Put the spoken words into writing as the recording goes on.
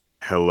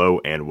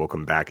Hello and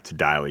welcome back to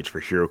Dial H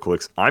for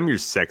HeroClix. I'm your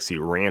sexy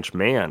ranch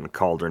man,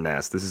 Calder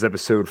Nest. This is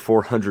episode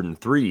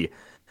 403.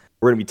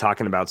 We're going to be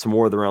talking about some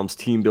War of the Realms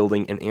team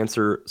building and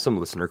answer some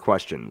listener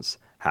questions.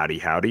 Howdy,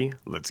 howdy,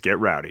 let's get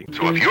rowdy.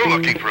 So if you're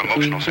looking for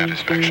emotional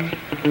satisfaction,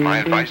 my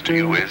advice to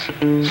you is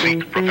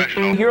seek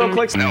professional...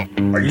 HeroClix? No.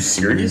 Are you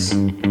serious?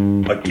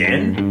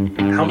 Again?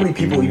 How many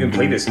people even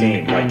play this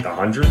game? Like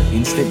 100?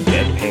 Instant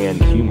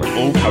deadpan humor.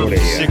 Over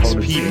six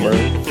people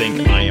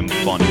think I am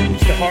funny.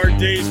 It's a hard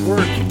day's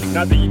work.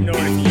 Not that you know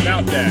anything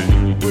about that.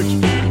 Which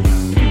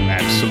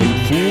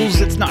Absolute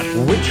fools, it's not.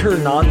 Witcher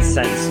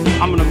nonsense.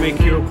 I'm gonna make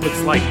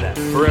HeroClix like that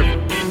forever.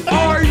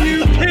 Are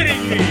you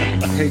kidding me?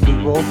 Hey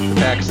Google,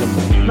 back some.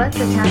 Let's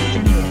attack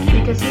Simeon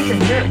because he's a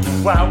jerk.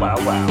 Wow.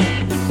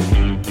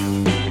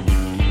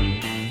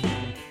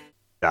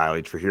 Dial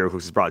H for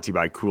HeroClix is brought to you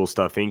by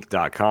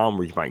CoolStuffInc.com,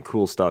 where you can find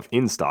cool stuff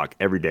in stock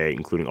every day,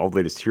 including all the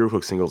latest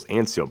HeroClix singles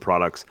and sealed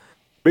products.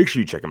 Make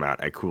sure you check them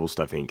out at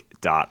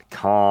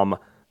CoolStuffInc.com.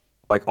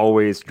 Like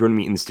always, joining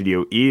me in the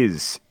studio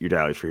is your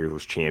Dial H for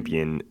HeroClix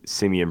champion,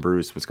 Simeon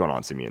Bruce. What's going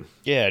on, Simeon?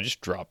 Yeah, I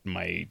just dropped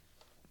my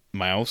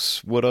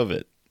mouse. What of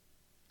it?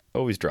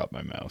 Always drop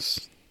my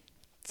mouse.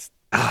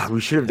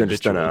 We should have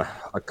just done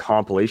a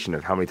compilation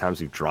of how many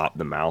times we've dropped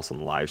the mouse on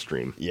the live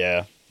stream.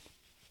 Yeah.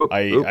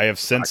 I have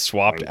since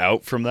swapped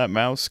out from that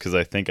mouse because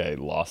I think I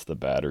lost the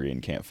battery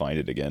and can't find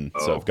it again.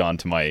 So I've gone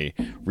to my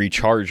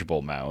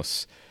rechargeable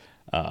mouse.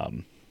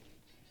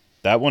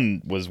 That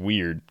one was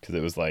weird because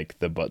it was like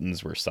the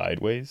buttons were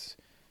sideways.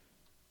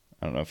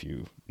 I don't know if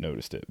you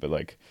noticed it, but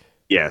like...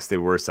 Yes, they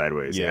were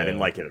sideways. Yeah. I didn't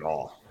like it at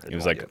all. It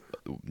was like,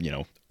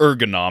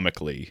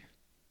 ergonomically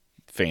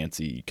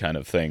fancy kind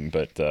of thing,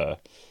 but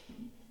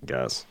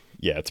Guess.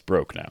 yeah, it's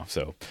broke now.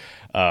 So,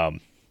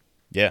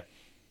 yeah.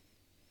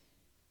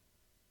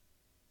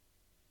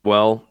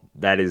 Well,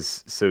 that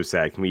is so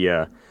sad. Can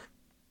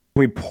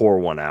we pour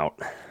one out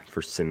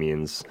for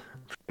Simeon's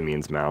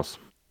mouse?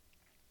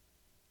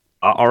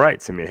 All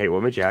right, Simeon. Hey,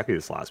 what made you happy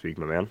this last week,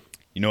 my man?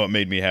 You know what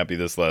made me happy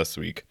this last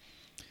week?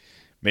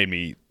 Made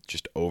me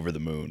just over the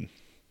moon.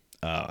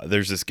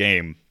 There's this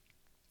game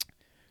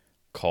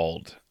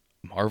called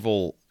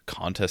Marvel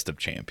Contest of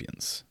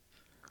Champions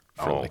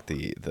for like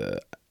the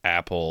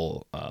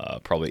Apple,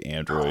 probably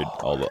Android,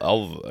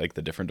 all like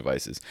the different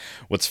devices.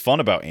 What's fun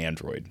about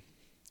Android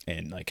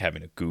and like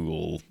having a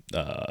Google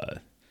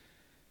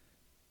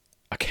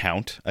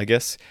account, I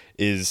guess,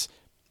 is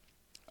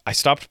I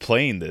stopped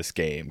playing this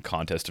game,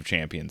 Contest of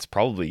Champions,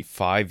 probably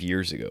 5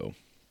 years ago.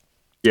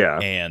 Yeah.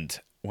 And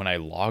when I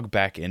log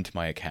back into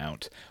my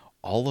account,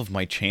 all of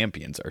my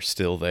champions are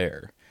still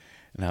there.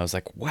 And I was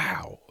like,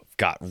 wow, I've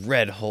got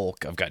Red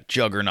Hulk, I've got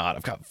Juggernaut,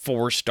 I've got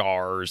 4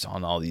 stars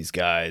on all these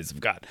guys,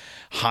 I've got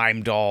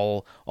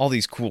Heimdall, all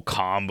these cool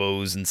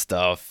combos and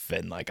stuff.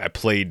 And like I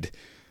played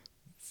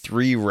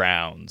 3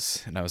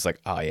 rounds and I was like,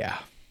 oh yeah,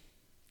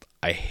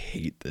 I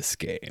hate this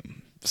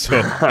game.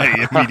 So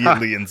I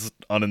immediately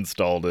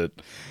uninstalled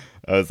it.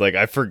 I was like,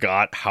 I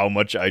forgot how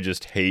much I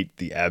just hate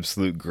the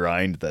absolute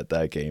grind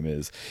that game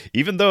is.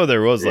 Even though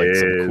there was like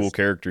some cool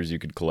characters you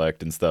could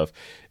collect and stuff,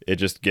 it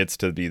just gets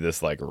to be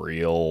this like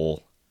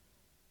real,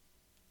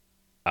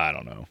 I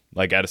don't know.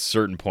 Like at a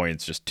certain point,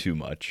 it's just too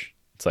much.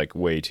 It's like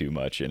way too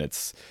much. And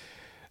it's,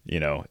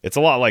 it's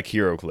a lot like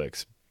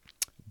HeroClix,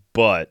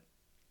 but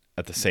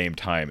at the same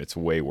time, it's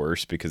way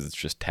worse because it's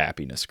just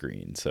tapping a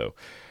screen. So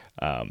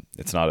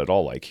it's not at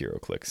all like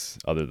HeroClix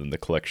other than the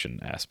collection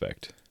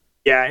aspect.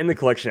 Yeah, in the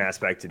collection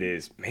aspect, it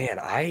is. Man,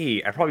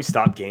 I probably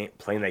stopped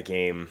playing that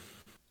game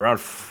around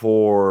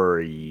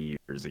 4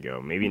 years ago.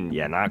 Maybe,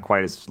 not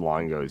quite as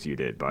long ago as you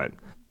did, but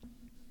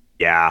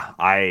yeah,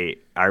 I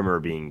remember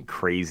being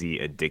crazy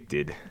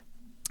addicted.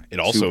 It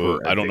also,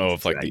 I don't know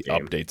if like the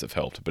game. updates have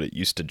helped, but it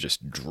used to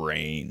just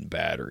drain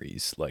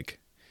batteries. Like,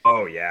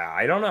 oh yeah,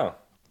 I don't know.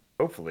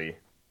 Hopefully,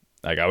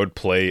 like I would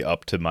play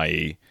up to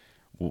my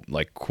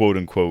like quote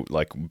unquote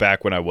like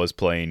back when I was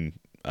playing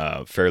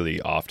fairly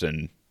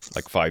often.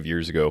 Like 5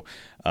 years ago,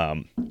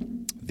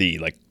 the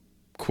like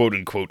quote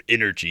unquote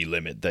energy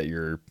limit that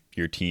your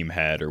team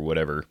had or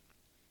whatever,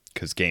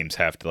 because games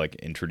have to like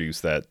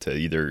introduce that to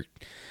either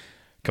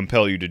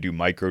compel you to do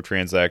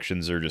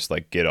microtransactions or just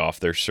like get off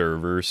their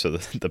server so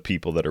that the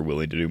people that are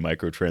willing to do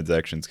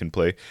microtransactions can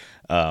play.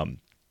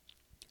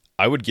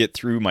 I would get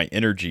through my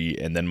energy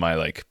and then my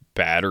like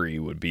battery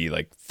would be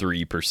like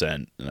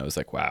 3%, and I was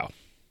like, wow,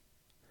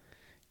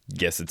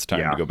 guess it's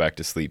time to go back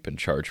to sleep and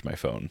charge my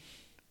phone.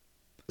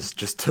 It's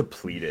just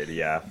depleted,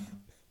 yeah.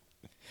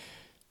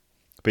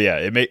 But yeah,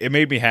 it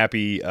made me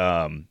happy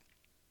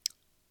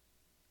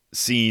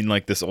seeing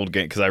like this old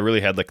game, because I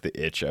really had like the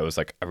itch. I was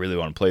like, I really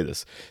want to play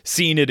this.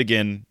 Seeing it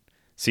again,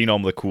 seeing all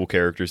the cool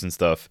characters and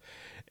stuff,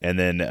 and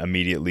then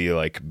immediately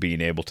like being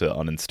able to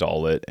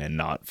uninstall it and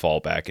not fall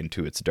back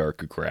into its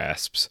dark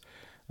grasps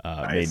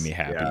made me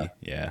happy.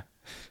 Yeah.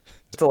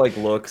 Just to like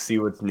look, see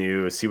what's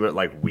new, see what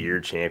like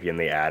weird champion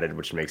they added,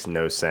 which makes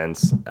no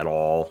sense at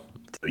all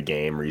to the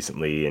game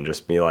recently, and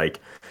just be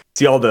like,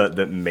 see all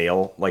the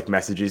mail like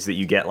messages that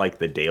you get, like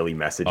the daily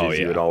messages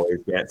you would always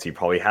get. So you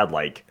probably had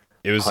like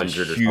It was a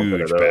 100 or something of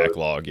huge those.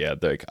 backlog. Yeah,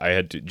 like I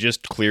had to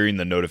just clearing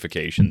the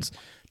notifications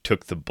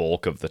took the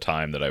bulk of the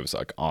time that I was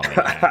like on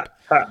the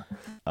app.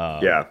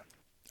 Yeah.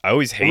 I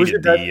always was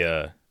your hated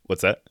the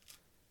what's that?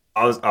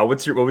 What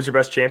was your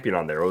best champion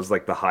on there? What was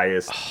like the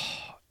highest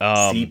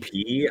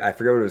CP? I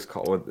forget what it was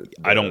called.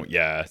 I don't.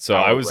 Yeah, so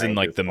how I was in rank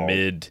like is the called.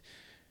 mid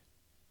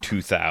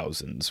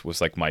 2000s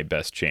was like my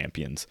best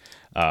champions.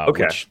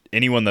 Okay. Which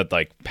anyone that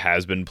like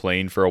has been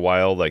playing for a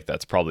while, like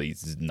that's probably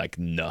like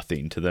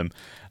nothing to them.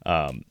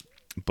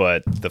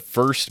 But the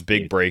first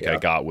big break I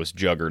got was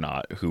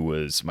Juggernaut, who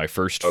was my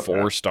first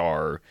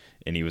 4-star,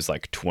 and he was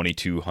like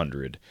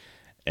 2200.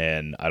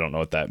 And I don't know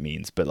what that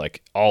means, but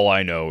like all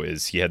I know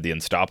is he had the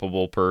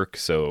Unstoppable perk,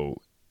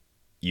 so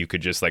you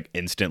could just like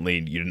instantly,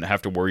 you didn't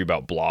have to worry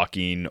about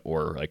blocking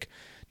or like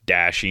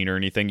dashing or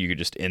anything. You could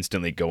just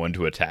instantly go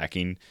into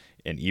attacking,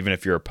 and even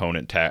if your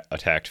opponent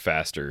attacked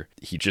faster,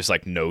 he just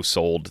like no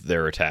sold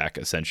their attack,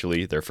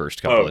 essentially their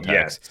first couple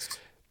attacks. Yes.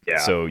 Yeah.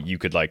 So you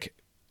could like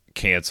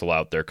cancel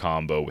out their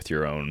combo with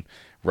your own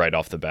right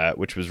off the bat,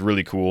 which was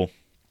really cool.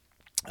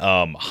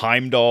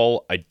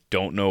 Heimdall, I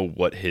don't know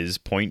what his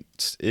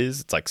points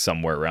is. It's like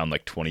somewhere around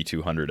like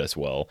 2200 as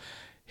well.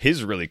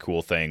 His really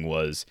cool thing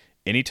was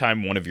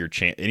anytime one of your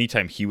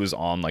anytime he was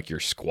on like your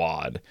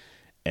squad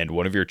and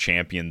one of your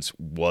champions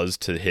was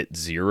to hit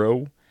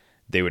 0,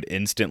 they would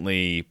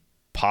instantly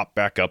pop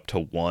back up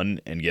to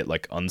 1 and get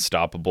like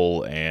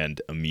unstoppable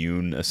and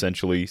immune,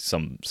 essentially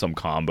some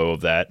combo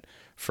of that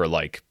for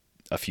like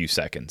a few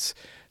seconds.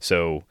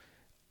 So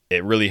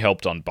it really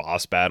helped on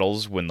boss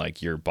battles when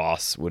like your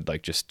boss would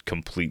like just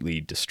completely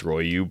destroy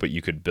you, but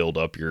you could build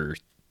up your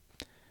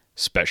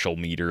special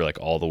meter like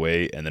all the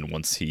way, and then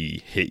once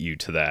he hit you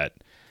to that,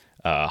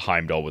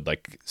 Heimdall would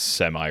like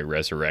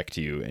semi-resurrect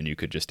you, and you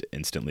could just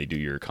instantly do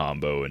your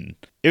combo, and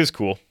it was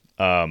cool.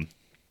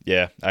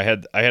 Yeah, I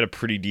had a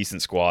pretty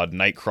decent squad.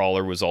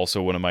 Nightcrawler was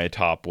also one of my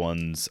top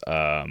ones.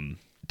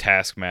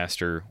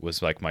 Taskmaster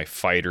was like my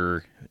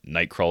fighter.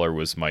 Nightcrawler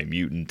was my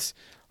mutant.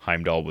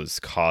 Heimdall was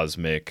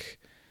cosmic.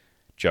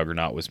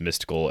 Juggernaut was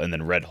mystical, and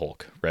then Red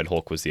Hulk. Red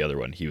Hulk was the other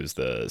one. He was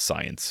the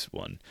science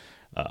one.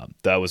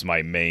 That was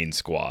my main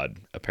squad,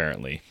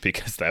 apparently,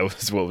 because that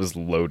was what was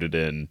loaded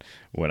in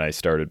when I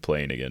started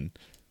playing again.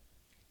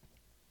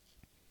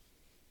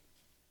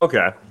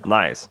 Okay,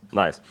 nice.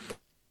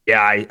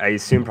 Yeah, I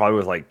assume probably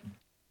with like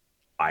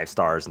 5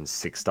 stars and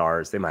 6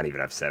 stars. They might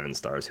even have 7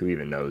 stars. Who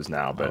even knows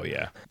now? But Oh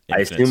yeah, I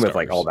Infinite assume with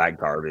like stars. all that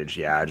garbage,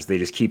 yeah, they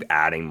just keep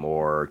adding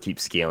more, keep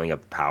scaling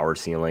up the power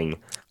ceiling.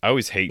 I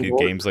always hated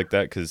games like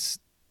that because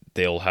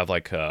they'll have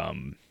like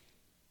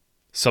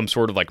some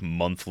sort of like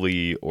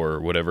monthly or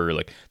whatever,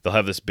 like they'll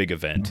have this big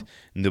event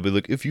and they'll be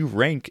like, if you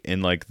rank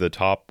in like the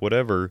top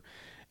whatever,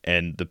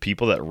 and the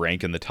people that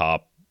rank in the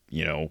top,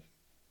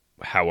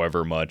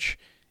 however much,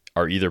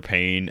 are either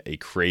paying a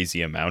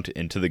crazy amount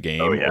into the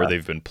game or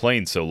they've been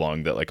playing so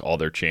long that like all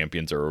their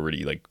champions are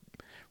already like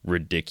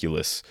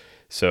ridiculous.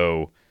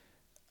 So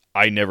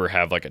I never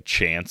have like a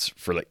chance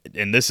for like,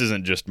 and this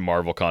isn't just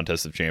Marvel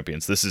Contest of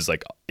Champions. This is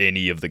like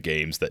any of the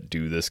games that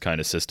do this kind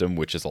of system,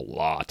 which is a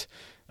lot.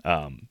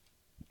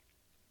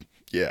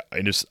 Yeah,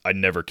 I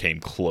never came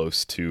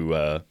close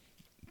to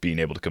being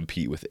able to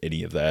compete with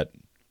any of that.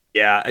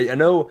 Yeah, I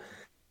know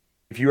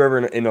if you were ever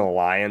in an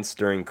alliance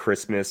during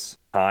Christmas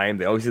time,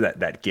 they always do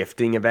that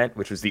gifting event,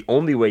 which was the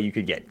only way you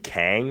could get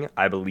Kang,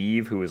 I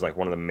believe, who was like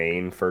one of the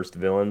main first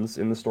villains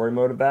in the story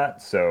mode of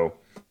that. So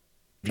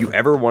if you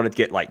ever wanted to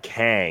get like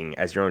Kang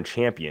as your own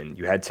champion,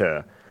 you had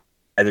to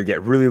either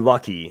get really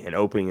lucky and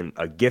opening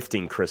a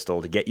gifting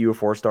crystal to get you a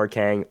 4-star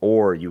Kang,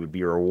 or you would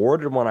be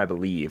rewarded one, I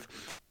believe,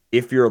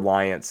 if your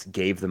alliance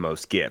gave the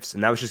most gifts.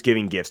 And that was just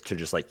giving gifts to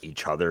just like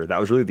each other. That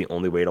was really the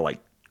only way to like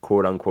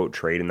quote unquote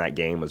trade in that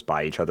game, was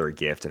buy each other a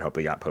gift and hope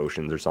they got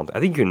potions or something. I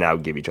think you can now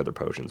give each other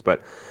potions.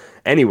 But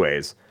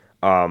anyways,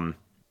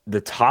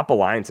 the top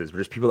alliances were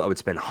just people that would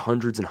spend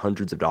hundreds and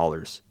hundreds of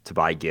dollars to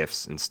buy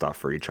gifts and stuff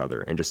for each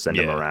other and just send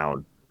them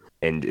around.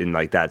 And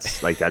that's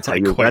how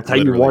you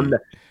won.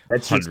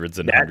 That's hundreds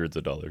and hundreds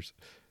of dollars.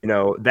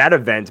 That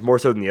event, more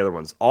so than the other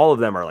ones, all of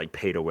them are like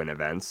pay to win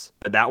events.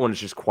 But that one is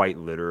just quite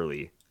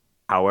literally,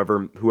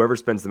 whoever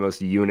spends the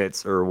most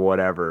units or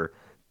whatever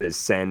is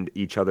send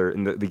each other,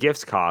 and the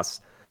gifts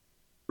cost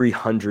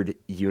 300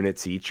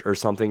 units each or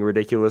something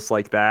ridiculous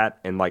like that.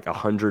 And like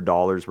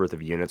 $100 worth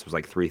of units was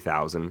like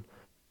 3,000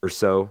 or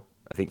so.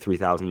 I think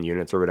 3,000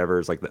 units or whatever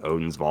is like the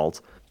Odin's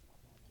Vault.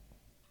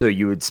 So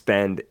you would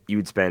spend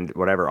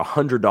whatever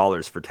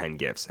 $100 for 10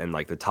 gifts, and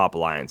like the top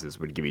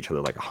alliances would give each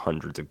other like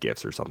hundreds of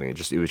gifts or something. It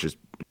was just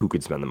who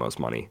could spend the most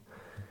money,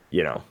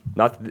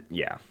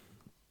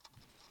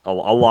 A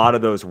lot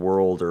of those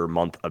world or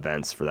month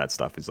events for that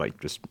stuff is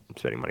like just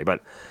spending money.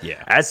 But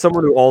yeah, as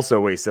someone who also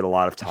wasted a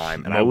lot of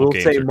time, and I will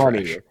say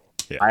money,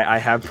 yeah. I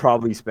have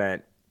probably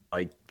spent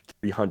like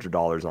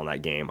 $300 on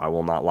that game. I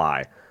will not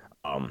lie.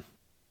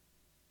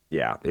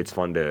 Yeah, it's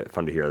fun to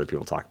hear other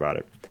people talk about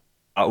it.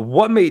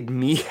 What made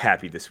me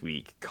happy this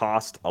week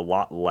cost a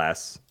lot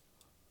less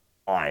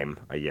time,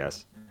 I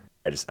guess.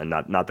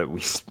 not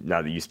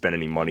that you spent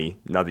any money,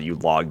 not that you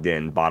logged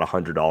in, bought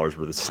 $100 worth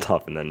of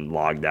stuff and then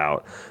logged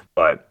out,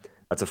 but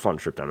that's a fun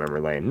trip down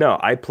memory lane. No,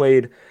 I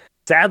played.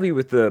 Sadly,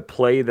 with the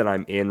play that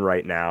I'm in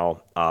right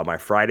now, my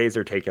Fridays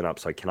are taken up,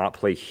 so I cannot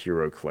play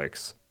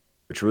HeroClix,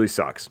 which really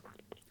sucks.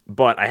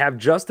 But I have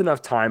just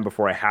enough time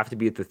before I have to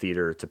be at the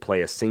theater to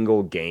play a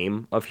single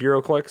game of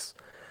HeroClix.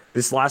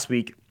 This last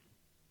week,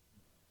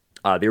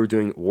 they were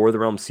doing War of the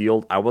Realms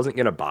Sealed. I wasn't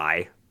going to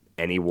buy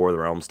any War of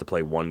the Realms to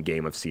play one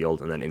game of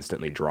Sealed and then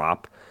instantly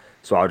drop.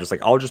 So I was just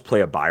like, I'll just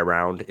play a buy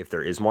round if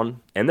there is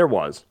one. And there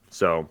was.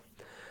 So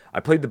I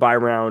played the buy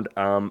round.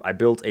 I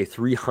built a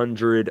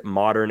 300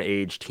 modern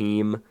age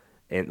team.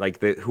 And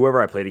like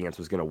whoever I played against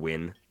was going to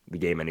win the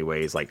game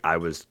anyways. Like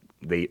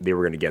they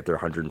were going to get their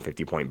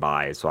 150 point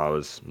buy.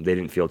 So they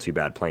didn't feel too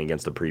bad playing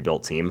against a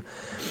pre-built team.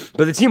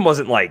 But the team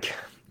wasn't like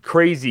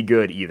crazy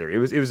good either. It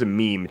was a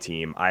meme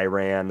team. I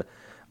ran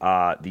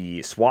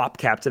the swap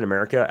Captain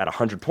America at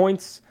 100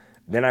 points.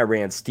 Then I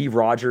ran Steve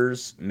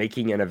Rogers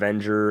making an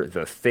Avenger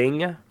the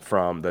Thing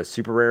from the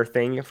super rare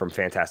thing from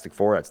Fantastic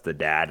Four. That's the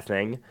dad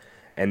thing.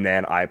 And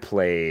then I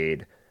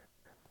played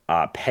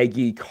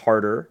Peggy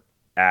Carter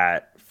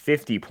at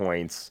 50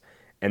 points.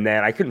 And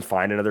then I couldn't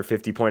find another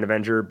 50-point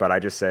Avenger, but I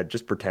just said,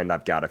 just pretend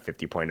I've got a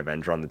 50-point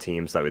Avenger on the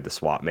team so that way the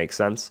swap makes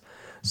sense.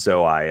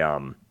 So I,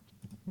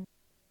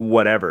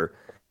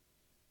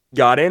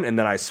 got in, and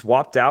then I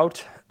swapped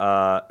out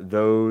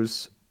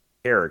those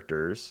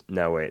characters.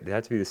 No, wait, they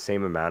had to be the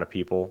same amount of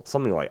people.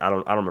 Something like, I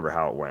don't remember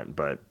how it went,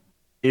 but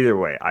either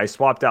way, I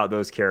swapped out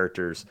those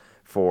characters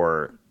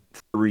for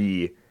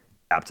 3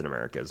 Captain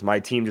Americas. My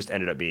team just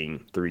ended up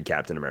being 3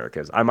 Captain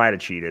Americas. I might have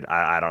cheated.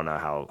 I don't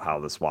know how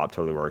the swap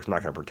totally works. I'm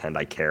not going to pretend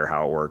I care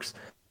how it works.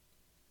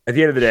 At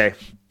the end of the day,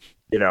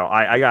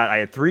 I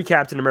had 3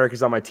 Captain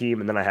Americas on my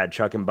team, and then I had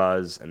Chuck and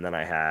Buzz, and then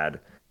I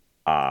had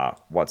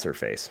what's her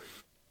face?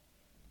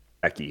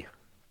 Becky,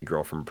 the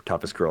girl from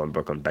Toughest Girl in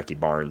Brooklyn, Becky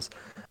Barnes.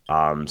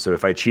 So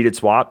if I cheated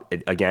swap,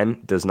 it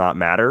again does not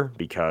matter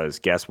because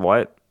guess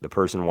what? The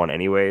person won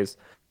anyways.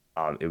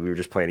 We were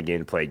just playing a game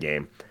to play a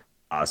game.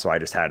 So I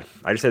just had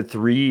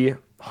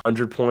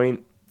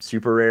 300-point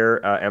super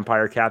rare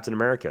Empire Captain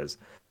Americas.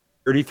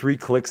 33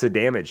 clicks of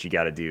damage you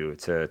got to do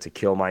to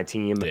kill my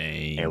team.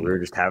 Dang. And we were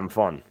just having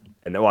fun.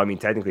 And well, I mean,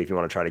 technically, if you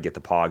want to try to get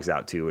the Pogs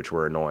out too, which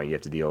were annoying, you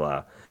have to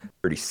deal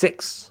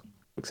 36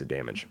 clicks of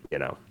damage.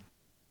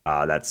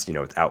 That's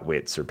with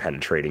outwits or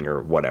penetrating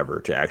or whatever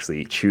to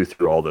actually chew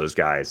through all those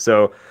guys.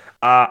 So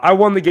I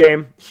won the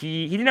game.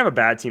 He didn't have a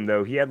bad team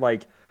though. He had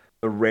like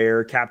the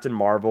rare Captain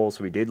Marvel,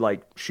 so we did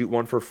like shoot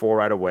 1 for 4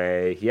 right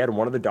away. He had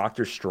one of the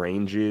Doctor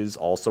Stranges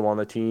also on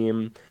the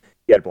team.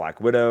 He had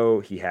Black Widow.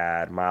 He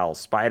had Miles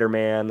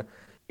Spider-Man.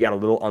 He got a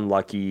little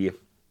unlucky.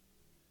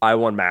 I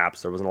won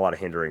maps. There wasn't a lot of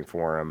hindering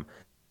for him.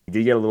 He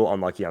did get a little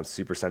unlucky on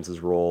Super Senses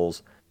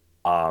rolls.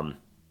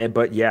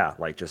 But yeah,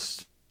 like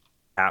just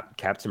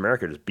Captain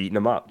America just beating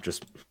him up.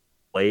 Just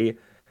play,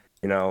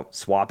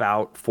 swap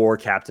out 4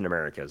 Captain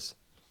Americas.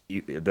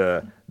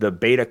 The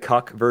beta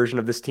cuck version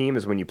of this team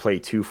is when you play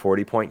 2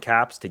 40-point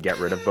caps to get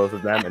rid of both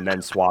of them and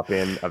then swap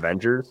in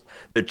Avengers.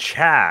 The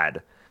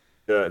Chad,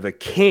 the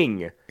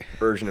king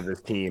version of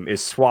this team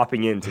is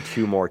swapping into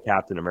 2 more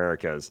Captain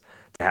Americas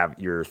to have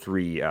your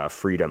 3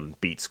 Freedom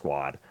beat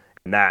squad.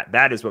 And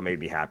that is what made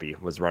me happy,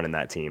 was running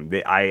that team.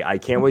 I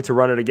can't wait to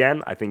run it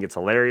again. I think it's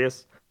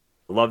hilarious.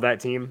 Love that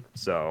team.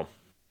 So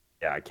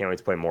yeah, I can't wait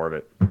to play more of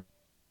it.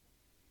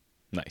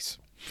 Nice.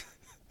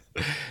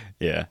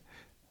 Yeah.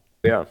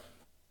 Yeah.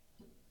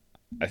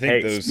 I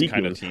think those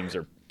kind of teams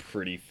are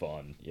pretty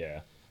fun. Yeah.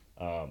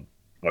 Oh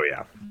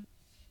yeah.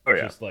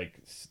 Just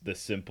like the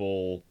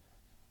simple,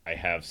 I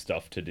have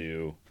stuff to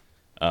do,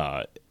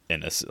 and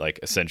it's like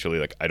essentially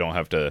like I don't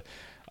have to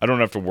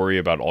worry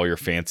about all your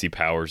fancy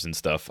powers and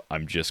stuff.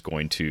 I'm just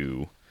going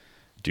to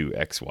do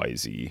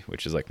XYZ,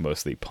 which is like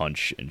mostly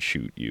punch and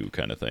shoot you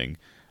kind of thing.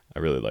 I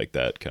really like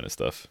that kind of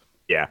stuff.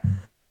 Yeah.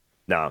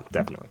 No,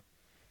 definitely.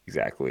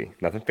 Exactly.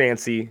 Nothing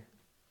fancy.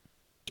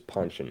 Just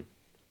punching.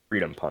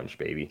 Freedom punch,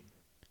 baby.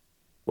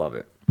 Love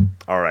it.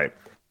 All right.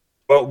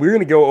 Well, we're going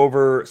to go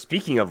over,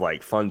 speaking of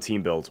like fun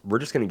team builds, we're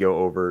just going to go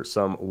over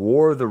some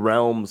War of the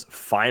Realms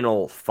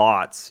final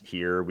thoughts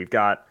here. We've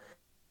got,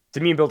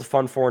 Simeon built a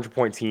fun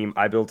 400-point team.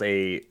 I built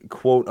a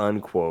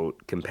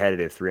quote-unquote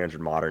competitive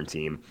 300 modern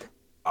team.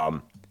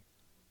 And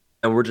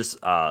we're just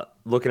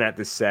looking at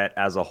this set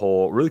as a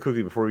whole. Really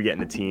quickly before we get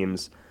into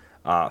teams,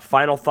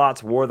 final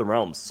thoughts, War of the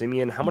Realms.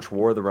 Simeon, how much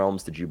War of the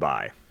Realms did you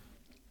buy?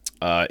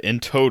 In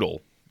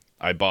total,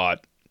 I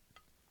bought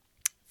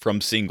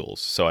from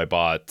singles. So I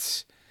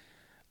bought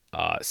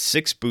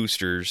 6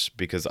 boosters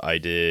because I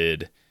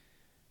did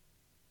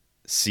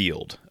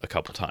sealed a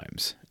couple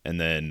times. And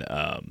then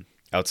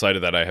outside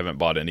of that, I haven't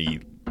bought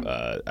any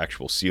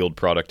actual sealed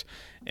product.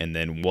 And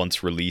then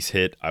once release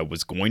hit, I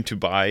was going to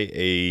buy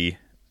a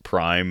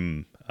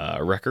Prime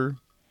Wrecker,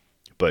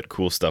 but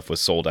Cool Stuff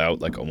was sold out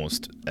like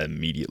almost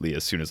immediately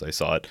as soon as I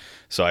saw it.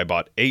 So I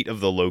bought 8 of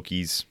the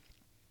Lokis,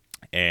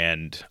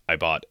 and I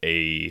bought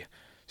a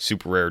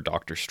super rare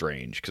Doctor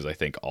Strange because I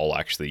think I'll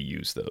actually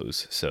use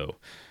those. So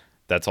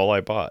That's all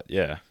I bought.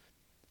 Yeah.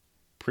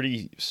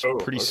 Pretty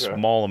okay.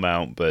 small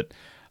amount, but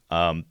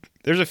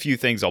there's a few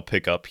things I'll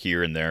pick up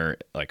here and there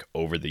like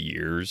over the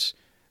years,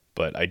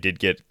 but I did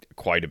get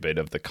quite a bit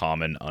of the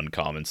common,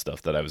 uncommon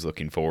stuff that I was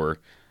looking for.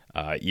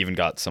 Even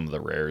got some of the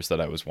rares that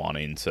I was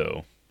wanting,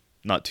 so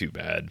not too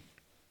bad.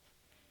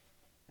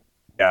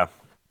 Yeah.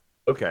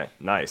 Okay,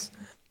 nice.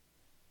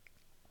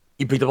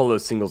 You picked up all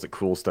those singles at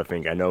Cool Stuff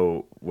Inc. I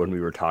know when we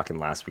were talking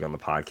last week on the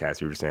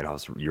podcast, you were saying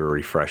you were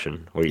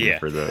refreshing, waiting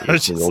for the I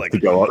was just singles like, to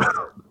go up.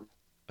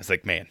 I was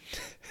like, man,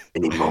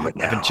 Any moment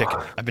now.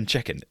 I've been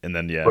checking, and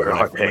then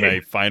Where when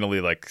I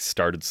finally like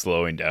started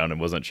slowing down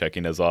and wasn't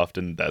checking as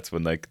often, that's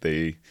when like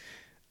they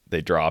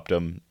dropped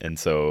them, and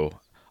so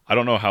I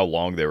don't know how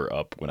long they were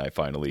up when I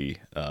finally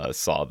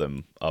saw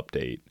them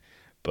update,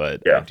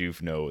 but I do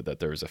know that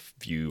there was a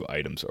few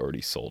items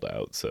already sold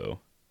out. So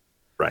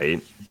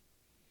right.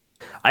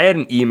 I had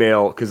an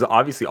email because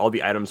obviously all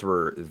the items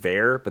were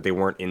there, but they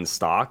weren't in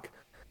stock.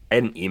 I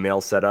had an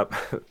email set up.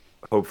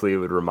 Hopefully it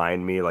would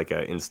remind me, like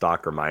a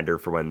in-stock reminder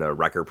for when the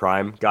Wrecker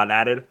Prime got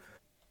added.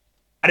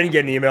 I didn't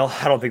get an email.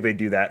 I don't think they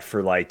do that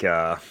for like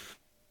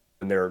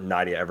when they're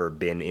not ever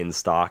been in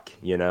stock,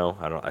 you know?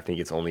 I think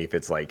it's only if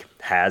it's like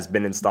has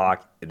been in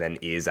stock and then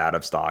is out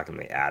of stock and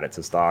they add it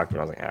to stock. And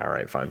I was like, all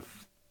right, fine.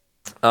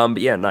 But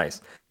yeah,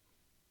 nice.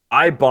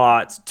 I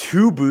bought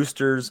 2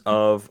 boosters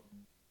of,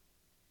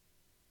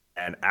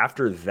 and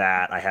after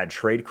that I had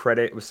trade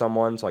credit with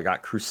someone, so I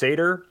got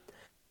Crusader.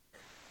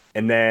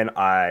 And then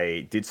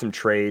I did some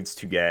trades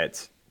to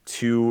get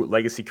 2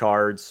 legacy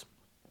cards.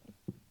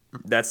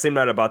 That same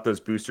night I bought those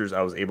boosters,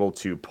 I was able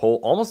to pull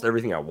almost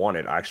everything I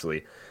wanted,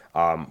 actually.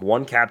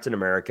 1 Captain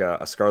America,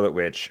 a Scarlet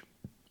Witch,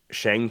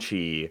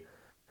 Shang-Chi,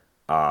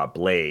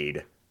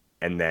 Blade,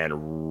 and then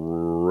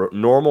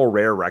normal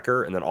rare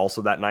Wrecker. And then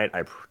also that night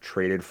I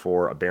traded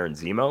for a Baron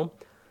Zemo.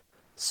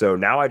 So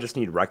now I just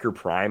need Wrecker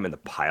Prime and the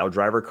Pile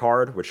Driver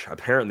card, which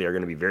apparently are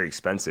going to be very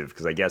expensive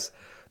because I guess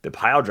the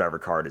Pile Driver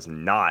card is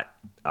not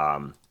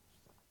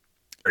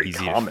very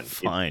easy common. to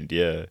find.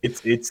 Yeah,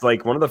 it's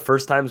like one of the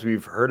first times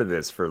we've heard of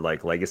this for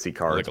like legacy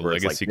cards. Like a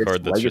legacy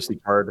card that's legacy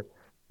just card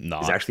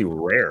not is actually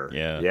rare.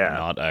 Yeah,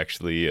 not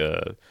actually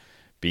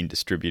being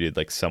distributed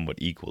like somewhat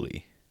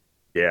equally.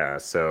 Yeah,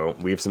 so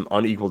we have some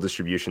unequal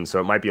distribution,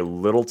 so it might be a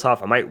little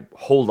tough. I might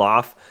hold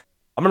off.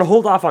 I'm going to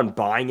hold off on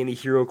buying any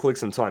hero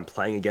clicks until I'm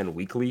playing again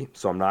weekly,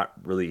 so I'm not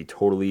really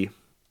totally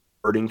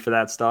hurting for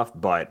that stuff.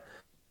 But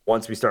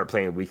once we start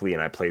playing weekly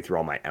and I play through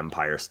all my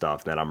Empire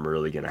stuff, then I'm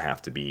really going to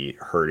have to be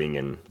hurting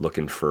and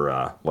looking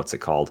for, what's it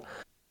called?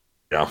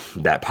 You know,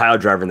 that Pile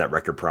Driver and that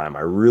Wrecker Prime.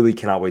 I really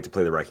cannot wait to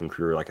play the Wrecking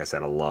Crew. Like I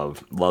said, I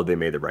love they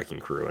made the Wrecking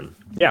Crew. And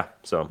yeah,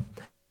 so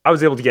I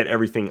was able to get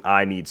everything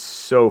I need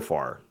so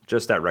far.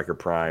 Just that Wrecker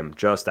Prime,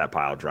 just that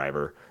Pile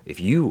Driver. If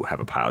you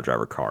have a Pile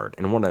Driver card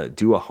and want to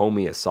do a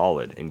homie a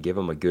solid and give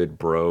them a good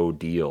bro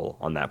deal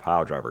on that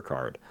Pile Driver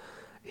card,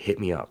 hit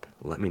me up.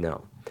 Let me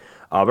know.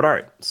 But all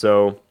right,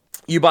 so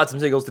you bought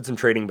some singles, did some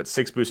trading, but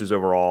 6 boosters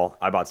overall.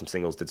 I bought some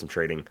singles, did some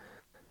trading.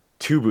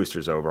 2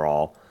 boosters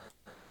overall.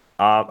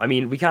 I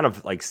mean, we kind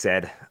of like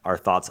said our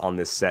thoughts on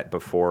this set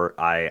before.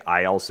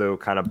 I also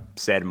kind of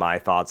said my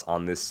thoughts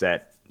on this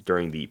set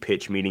during the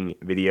pitch meeting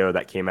video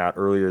that came out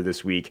earlier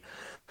this week.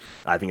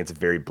 I think it's a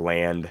very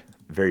bland,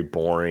 very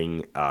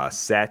boring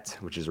set,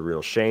 which is a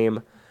real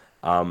shame.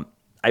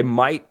 I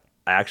might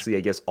actually, I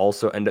guess,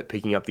 also end up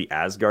picking up the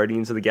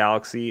Asgardians of the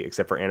Galaxy,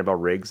 except for Annabelle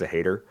Riggs, a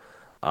hater.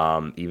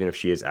 Even if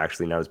she is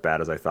actually not as bad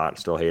as I thought,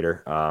 still hate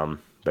her.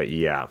 But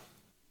yeah.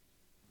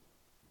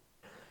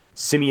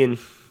 Simeon,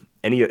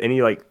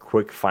 any like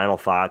quick final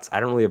thoughts? I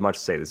don't really have much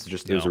to say. This is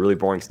just it was a really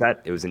boring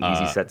set. It was an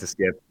easy set to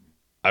skip.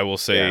 I will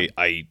say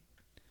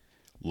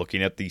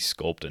looking at the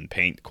sculpt and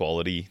paint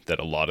quality, that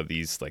a lot of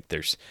these, like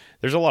there's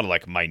a lot of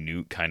like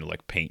minute kind of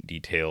like paint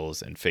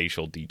details and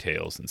facial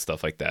details and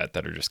stuff like that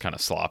are just kind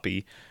of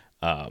sloppy.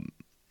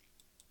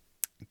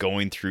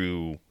 Going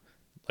through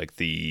like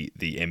the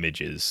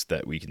images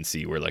that we can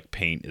see where like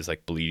paint is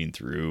like bleeding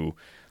through,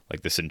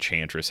 like this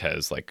Enchantress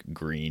has like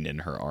green in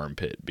her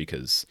armpit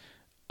because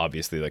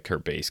obviously like her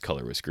base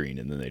color was green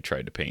and then they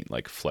tried to paint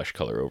like flesh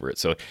color over it.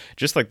 So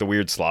just like the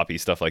weird sloppy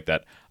stuff like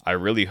that. I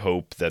really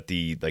hope that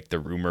the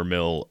rumor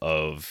mill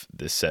of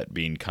this set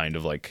being kind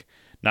of like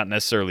not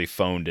necessarily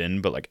phoned in,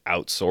 but like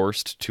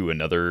outsourced to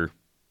another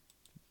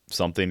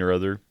something or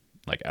other,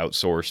 like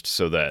outsourced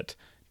so that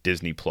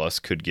Disney Plus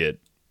could get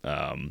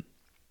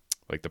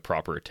like the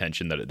proper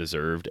attention that it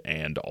deserved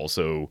and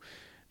also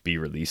be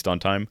released on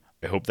time.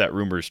 I hope that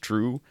rumor is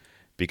true,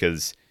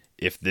 because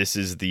if this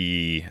is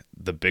the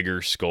bigger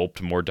sculpt,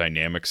 more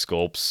dynamic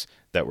sculpts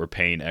that we're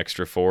paying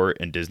extra for,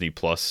 and Disney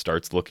Plus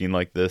starts looking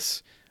like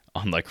this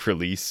on like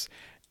release,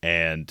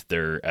 and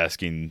they're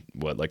asking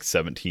what, like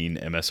 17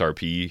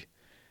 MSRP,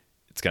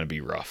 it's gonna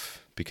be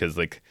rough, because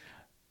like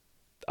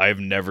I've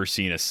never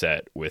seen a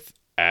set with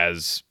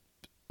as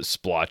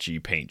splotchy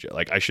paint.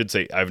 Like I should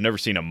say, I've never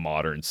seen a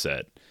modern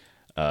set.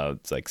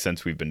 It's like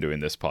since we've been doing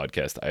this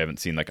podcast, I haven't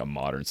seen like a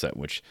modern set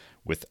which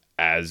with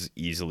as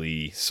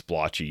easily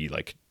splotchy,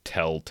 like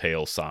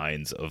telltale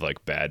signs of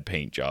like bad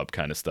paint job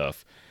kind of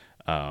stuff.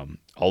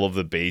 All of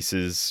the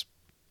bases,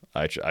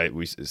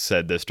 we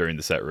said this during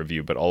the set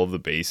review, but all of the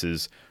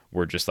bases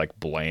were just like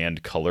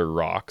bland color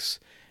rocks.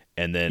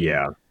 And then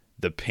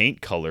the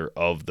paint color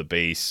of the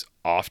base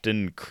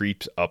often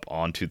creeps up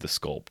onto the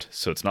sculpt.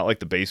 So it's not like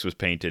the base was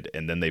painted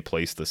and then they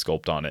placed the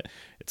sculpt on it.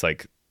 It's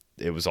like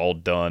it was all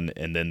done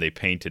and then they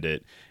painted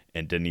it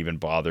and didn't even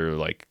bother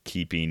like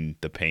keeping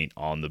the paint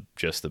on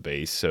just the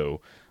base. So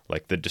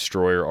like the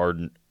Destroyer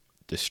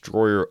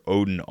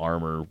Odin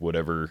armor,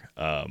 whatever,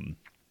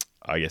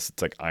 I guess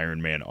it's like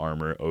Iron Man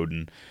armor,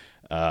 Odin,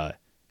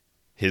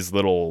 his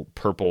little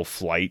purple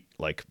flight,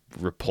 like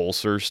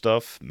repulsor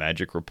stuff,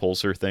 magic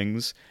repulsor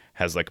things,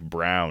 has like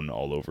brown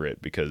all over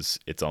it because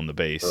it's on the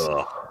base.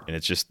 Ugh. And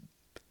it's just,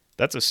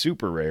 that's a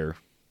super rare.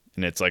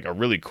 And it's like a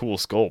really cool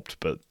sculpt,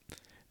 but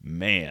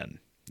man,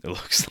 it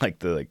looks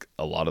like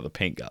a lot of the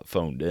paint got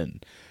phoned in.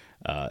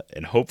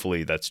 And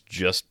hopefully that's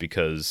just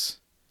because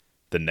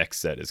the next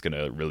set is going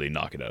to really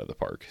knock it out of the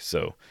park.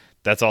 So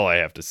that's all I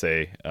have to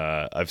say.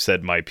 I've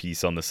said my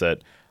piece on the set.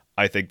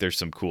 I think there's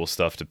some cool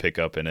stuff to pick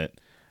up in it.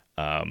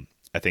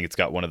 I think it's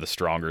got one of the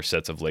stronger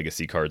sets of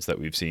legacy cards that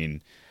we've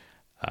seen.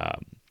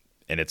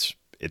 And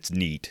it's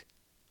neat.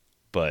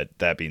 But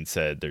that being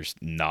said, there's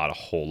not a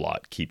whole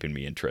lot keeping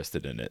me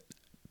interested in it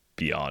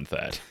beyond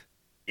that.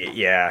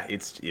 Yeah,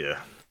 it's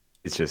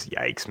just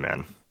yikes,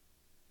 man.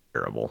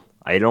 Terrible.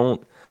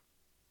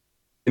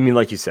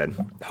 Like you said,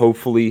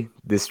 hopefully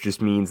this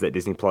just means that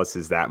Disney Plus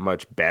is that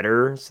much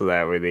better, so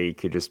that way they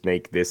could just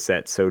make this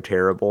set so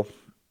terrible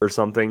or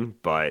something.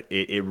 But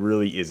it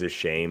really is a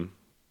shame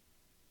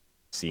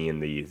seeing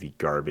the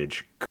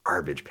garbage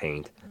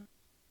paint.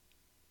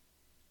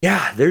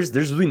 Yeah, there's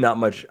really not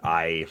much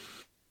I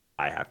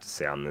have to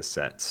say on this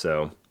set.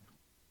 So,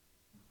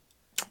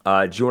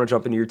 do you want to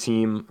jump into your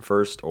team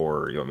first,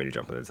 or you want me to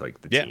jump into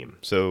the team?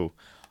 So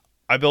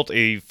I built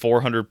a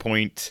 400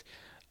 point.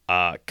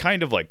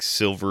 Kind of like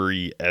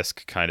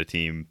silvery-esque kind of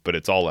team, but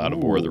it's all out of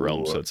War of the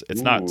Realms, so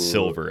it's not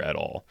silver at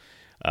all.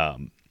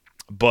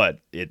 But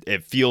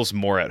it feels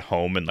more at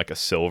home in like a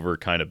silver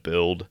kind of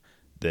build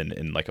than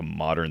in like a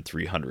modern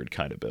 300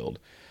 kind of build.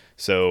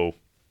 So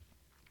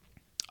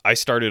I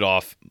started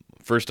off,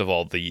 first of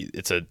all,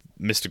 it's a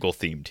mystical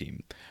theme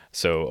team.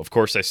 So of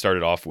course I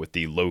started off with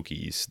the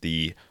Lokis,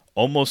 the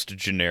almost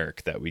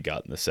generic that we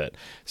got in the set.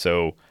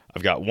 So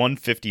I've got one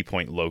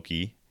 50-point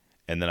Loki.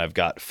 And then I've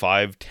got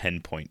 5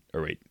 10-point,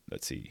 or wait,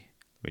 let's see.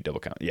 Let me double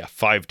count. Yeah,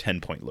 5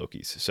 10-point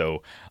Lokis.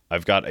 So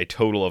I've got a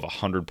total of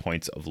 100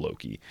 points of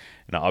Loki.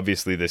 Now,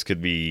 obviously, this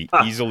could be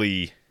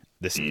easily...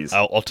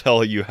 I'll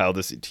tell you how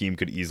this team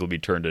could easily be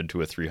turned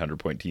into a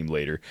 300-point team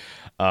later.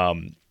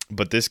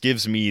 But this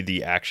gives me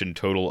the action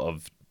total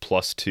of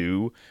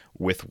 +2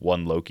 with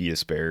 1 Loki to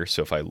spare.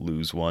 So if I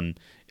lose one,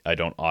 I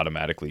don't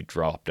automatically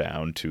drop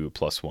down to a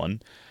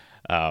 +1.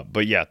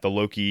 But yeah,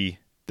 the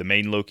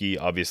main Loki,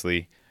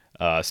 obviously...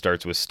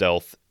 starts with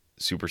stealth,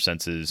 super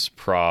senses,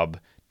 prob,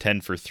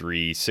 10 for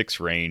 3, 6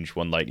 range,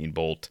 1 lightning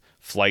bolt,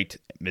 flight,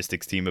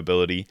 Mystic's team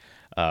ability.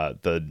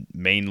 The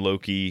main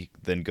Loki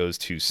then goes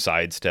to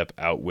sidestep,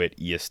 outwit,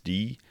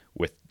 ESD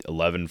with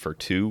 11 for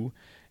 2.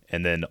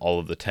 And then all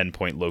of the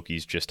 10-point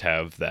Lokis just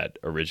have that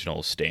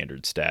original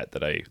standard stat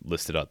that I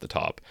listed at the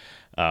top.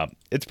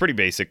 It's pretty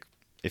basic.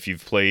 If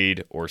you've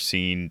played or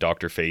seen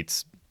Dr.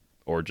 Fates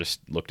or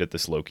just looked at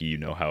this Loki, you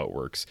know how it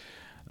works.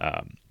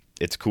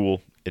 It's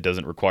cool. It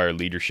doesn't require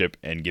leadership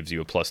and gives you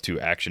a +2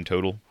 action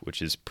total,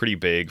 which is pretty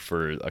big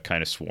for a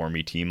kind of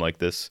swarmy team like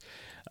this.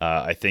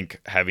 I think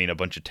having a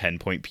bunch of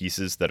 10-point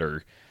pieces that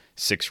are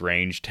 6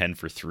 range, 10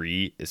 for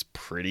 3 is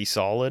pretty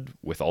solid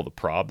with all the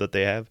prob that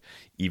they have,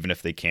 even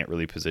if they can't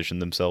really position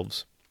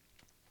themselves.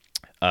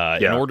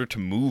 In order to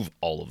move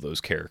all of those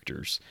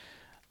characters,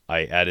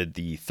 I added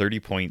the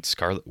 30-point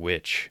Scarlet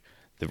Witch,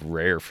 the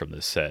rare from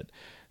this set.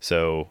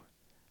 So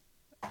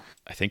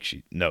I think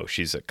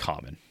she's a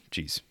common.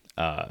 Jeez.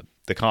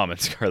 The common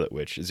Scarlet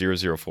Witch,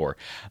 004.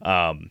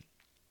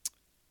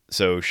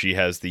 So she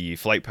has the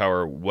flight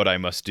power, what I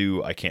must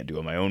do, I can't do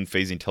on my own,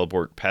 phasing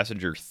teleport,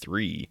 passenger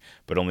 3,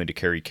 but only to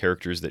carry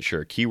characters that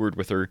share a keyword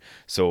with her,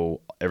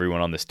 so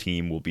everyone on this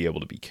team will be able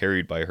to be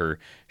carried by her.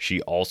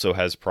 She also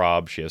has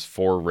prob, she has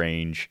 4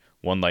 range,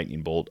 1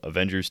 lightning bolt,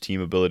 Avengers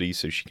team ability,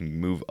 so she can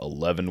move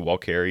 11 while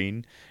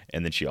carrying,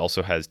 and then she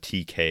also has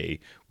TK,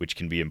 which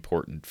can be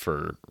important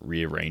for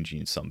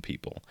rearranging some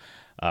people.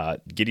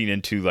 Getting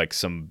into like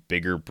some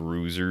bigger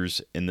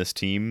bruisers in this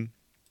team,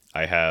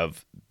 I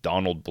have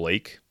Donald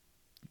Blake,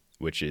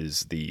 which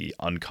is the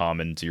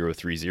uncommon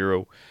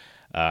 030.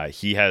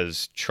 He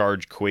has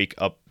Charge Quake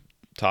up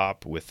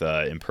top with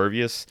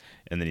Impervious,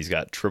 and then he's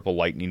got triple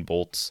lightning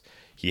bolts.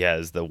 He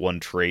has the one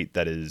trait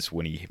that is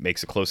when he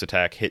makes a close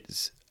attack,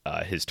 his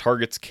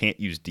targets can't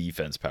use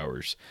defense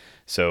powers.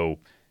 So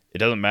it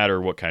doesn't matter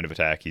what kind of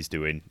attack he's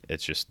doing.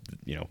 It's just,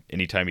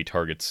 anytime he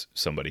targets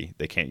somebody,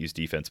 they can't use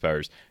defense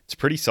powers. It's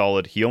pretty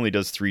solid. He only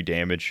does 3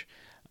 damage.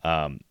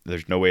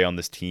 There's no way on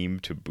this team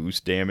to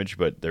boost damage,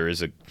 but there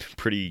is a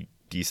pretty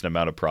decent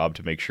amount of prob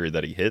to make sure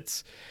that he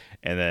hits.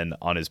 And then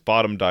on his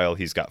bottom dial,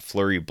 he's got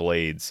Flurry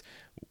Blades,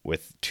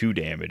 with 2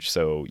 damage,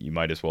 so you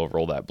might as well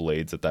roll that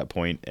blades at that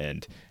point,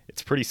 and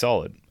it's pretty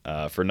solid.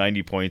 For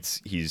 90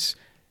 points, he's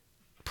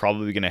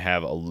probably going to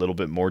have a little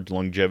bit more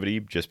longevity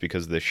just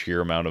because of the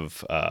sheer amount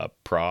of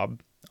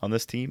prob on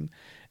this team.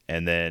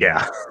 And then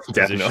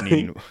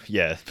definitely.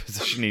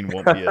 positioning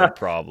won't be a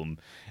problem.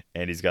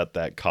 And he's got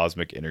that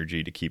cosmic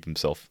energy to keep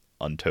himself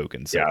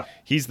untokened. So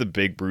he's the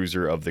big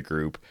bruiser of the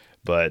group.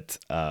 But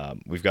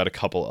we've got a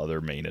couple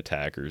other main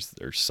attackers,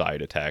 or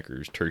side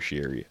attackers,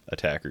 tertiary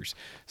attackers.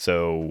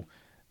 So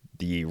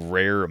the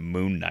rare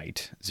Moon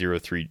Knight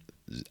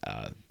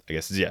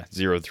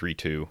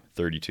 032,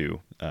 32,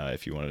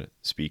 if you want to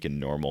speak in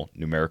normal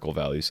numerical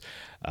values.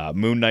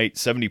 Moon Knight,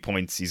 70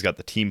 points. He's got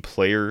the team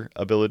player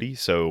ability,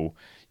 so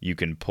you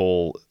can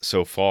pull,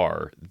 so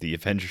far, the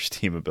Avengers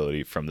team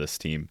ability from this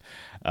team.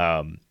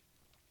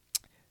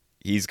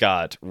 He's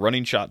got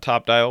running shot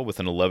top dial with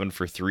an 11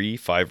 for 3,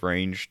 5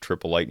 range,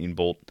 triple lightning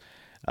bolt.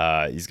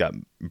 He's got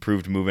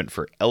improved movement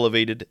for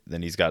elevated.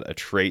 Then he's got a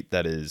trait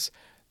that is,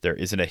 there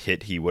isn't a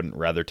hit he wouldn't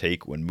rather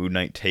take. When Moon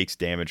Knight takes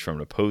damage from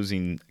an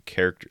opposing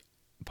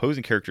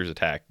character's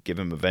attack, give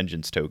him a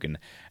vengeance token.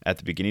 At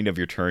the beginning of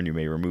your turn, you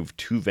may remove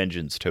 2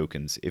 vengeance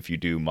tokens. If you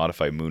do,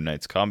 modify Moon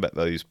Knight's combat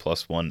values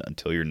 +1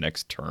 until your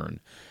next turn.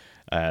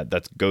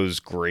 That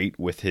goes great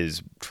with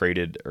his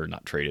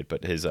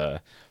his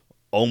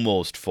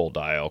almost full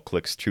dial,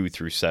 clicks 2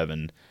 through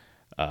 7,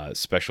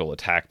 special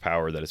attack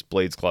power that is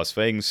Blades, Claws,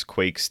 Fangs,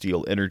 Quake,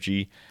 Steel,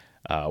 Energy.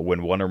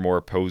 When one or more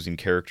opposing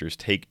characters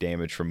take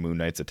damage from Moon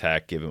Knight's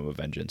attack, give him a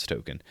vengeance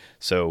token.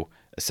 So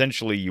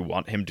essentially you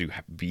want him to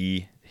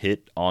be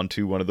hit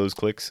onto one of those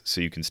clicks so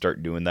you can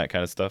start doing that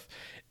kind of stuff.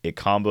 It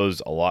combos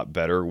a lot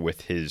better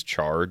with his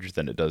charge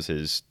than it does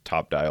his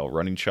top dial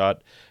running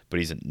shot, but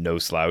he's no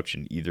slouch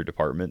in either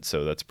department,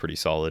 so that's pretty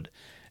solid.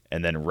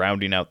 And then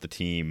rounding out the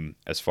team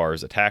as far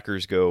as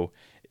attackers go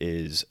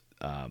is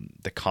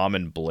the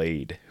common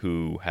Blade,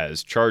 who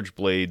has charge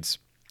blades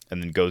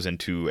and then goes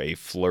into a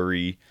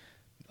flurry,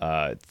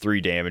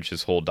 3 damage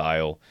his whole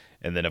dial.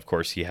 And then, of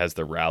course, he has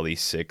the Rally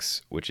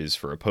 6, which is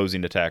for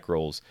opposing attack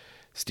rolls.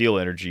 Steel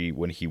Energy,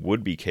 when he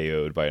would be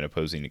KO'd by an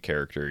opposing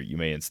character, you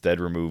may instead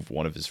remove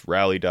one of his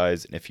Rally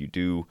dies, and if you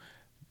do,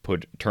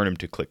 turn him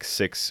to click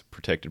 6,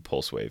 Protected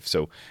Pulse Wave.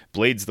 So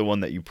Blade's the one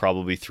that you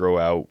probably throw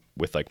out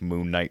with like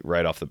Moon Knight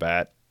right off the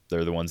bat.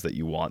 They're the ones that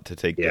you want to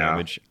take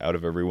damage out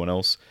of everyone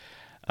else.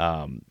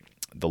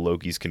 The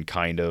Lokis can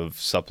kind of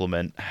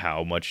supplement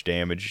how much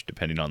damage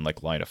depending on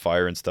like line of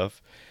fire and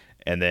stuff.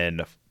 And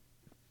then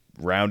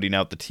rounding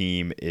out the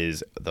team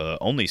is the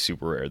only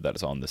super rare that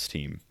is on this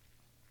team,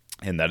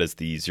 and that is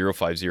the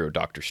 050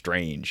 Doctor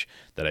Strange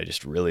that I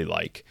just really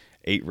like.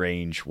 8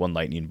 range, 1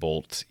 lightning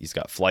bolt. He's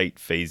got flight,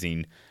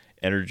 phasing,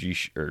 energy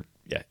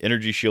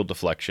shield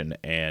deflection,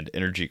 and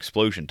energy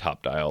explosion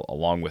top dial,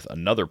 along with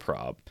another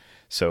prob.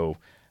 So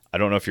I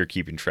don't know if you're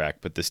keeping track,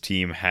 but this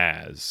team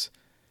has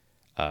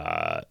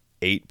 8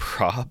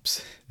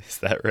 probs. Is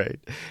that right?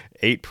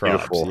 8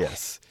 probs. Beautiful.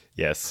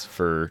 Yes.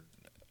 For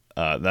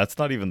that's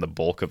not even the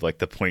bulk of like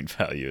the point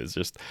value. It's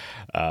just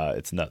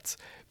it's nuts.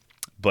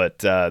 But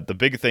the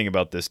big thing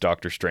about this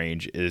Doctor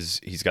Strange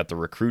is he's got the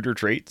recruiter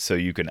trait, so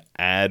you can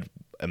add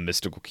a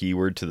mystical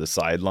keyword to the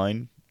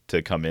sideline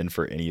to come in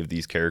for any of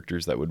these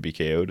characters that would be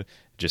KO'd. It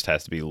just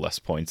has to be less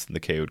points than the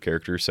KO'd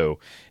character. So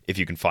if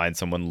you can find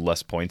someone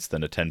less points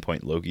than a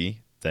 10-point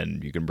Loki,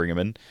 then you can bring him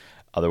in.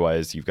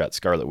 Otherwise, you've got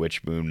Scarlet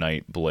Witch, Moon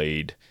Knight,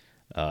 Blade,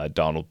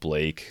 Donald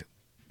Blake,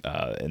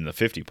 and the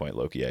 50-point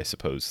Loki, I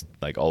suppose.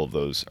 Like all of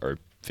those are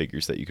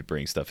figures that you could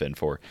bring stuff in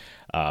for.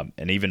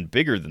 And even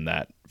bigger than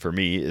that for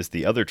me is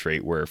the other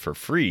trait where for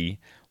free,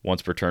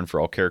 once per turn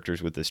for all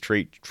characters with this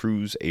trait,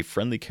 choose a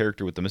friendly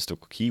character with the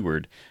mystical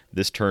keyword.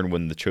 This turn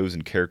when the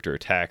chosen character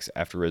attacks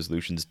after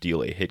resolutions,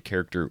 deal a hit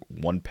character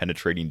 1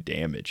 penetrating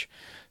damage.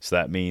 So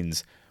that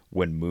means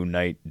when Moon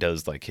Knight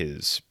does like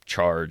his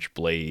charge,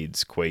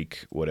 blades,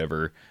 quake,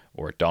 whatever,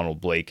 or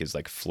Donald Blake is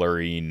like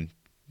flurrying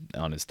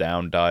on his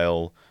down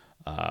dial,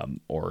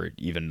 or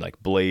even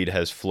like Blade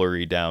has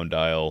flurry down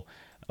dial,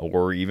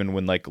 or even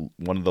when like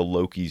one of the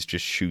Lokis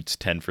just shoots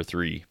 10 for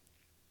 3,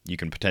 you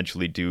can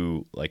potentially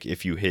do, like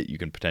if you hit, you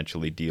can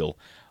potentially deal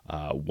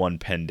 1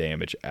 pen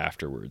damage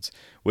afterwards,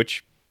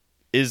 which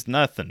is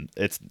nothing.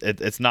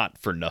 It's not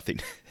for nothing.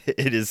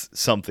 It is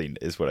something,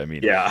 is what I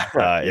mean.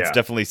 It's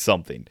definitely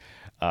something.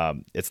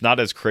 It's not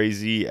as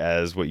crazy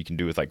as what you can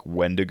do with like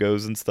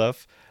Wendigos and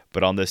stuff,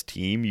 but on this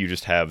team, you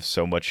just have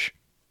so much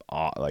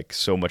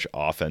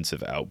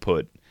offensive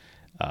output.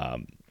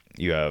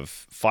 You have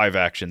 5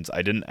 actions.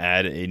 I didn't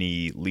add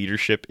any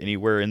leadership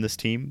anywhere in this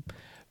team,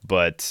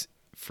 but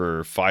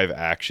for 5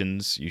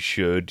 actions, you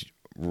should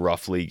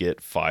roughly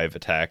get 5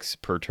 attacks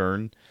per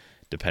turn,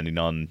 depending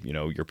on,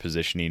 your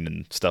positioning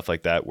and stuff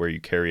like that, where you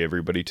carry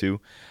everybody to.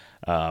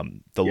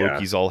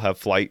 Lokis all have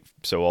flight,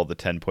 so all the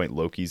 10-point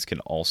Lokis can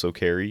also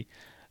carry.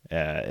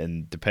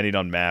 And depending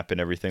on map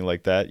and everything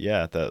like that,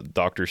 the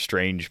Doctor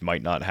Strange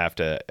might not have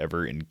to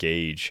ever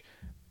engage,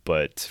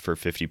 but for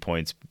 50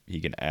 points, he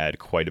can add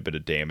quite a bit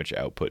of damage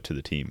output to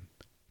the team.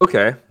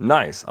 Okay,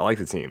 nice. I like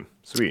the team.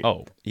 Sweet.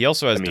 Oh, he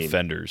also has I mean-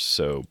 defenders,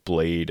 so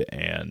Blade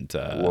and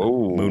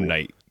Whoa. Moon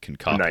Knight can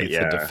copy Knight, the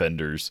yeah.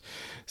 defenders.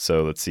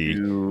 So let's see.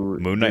 Do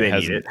Moon Knight they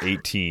has need an it?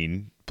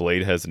 18.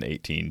 Blade has an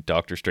 18.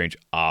 Doctor Strange,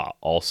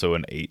 also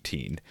an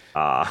 18.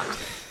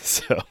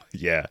 So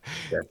yeah,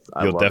 Yes,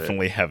 I you'll love it.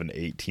 definitely have an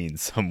 18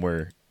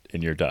 somewhere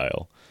in your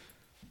dial.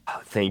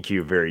 Thank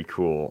you. Very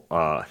cool.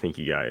 Thank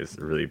you guys.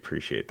 Really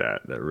appreciate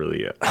that. That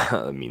really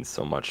means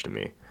so much to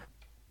me.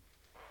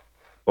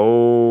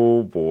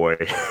 Oh boy.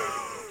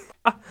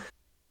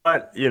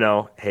 But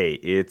hey,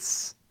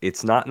 it's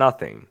not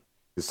nothing.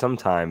 'Cause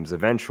sometimes,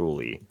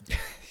 eventually,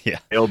 Yeah.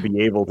 they'll be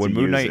able to When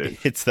Moon use Knight it.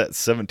 hits that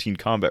 17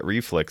 combat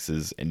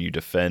reflexes and you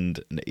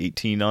defend an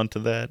 18 onto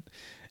that,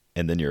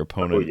 and then your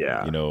opponent,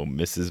 yeah.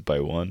 misses by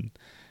 1,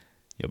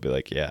 you'll be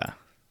like, yeah,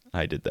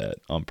 I did that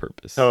on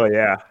purpose. Oh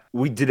yeah,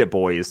 we did it,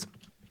 boys.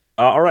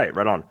 All right,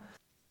 right on.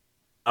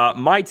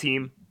 My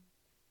team.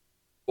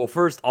 Well,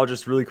 first, I'll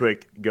just really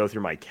quick go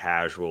through my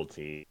casual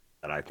team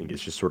that I think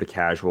is just sort of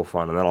casual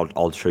fun, and then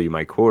I'll show you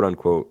my quote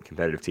unquote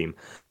competitive team.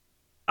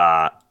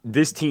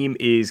 This team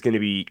is going to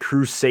be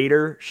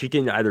Crusader. She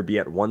can either be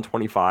at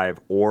 125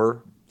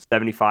 or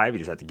 75. You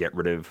just have to get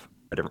rid of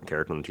a different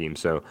character on the team.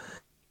 So,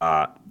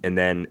 and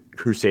then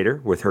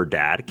Crusader with her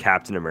dad,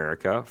 Captain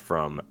America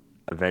from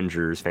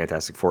Avengers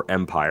Fantastic Four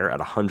Empire at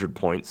 100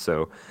 points.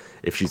 So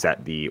if she's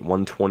at the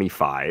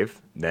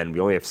 125, then we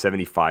only have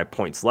 75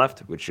 points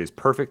left, which is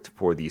perfect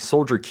for the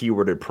soldier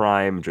keyworded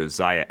Prime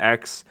Josiah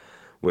X,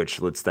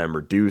 which lets them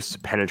reduce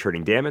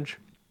penetrating damage,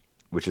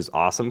 which is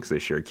awesome because they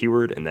share a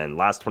keyword. And then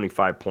last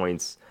 25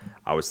 points,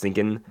 I was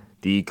thinking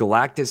the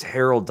Galactus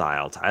Herald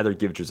dial to either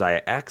give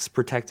Josiah X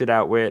protected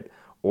outwit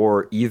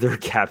or either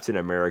Captain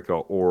America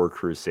or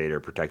Crusader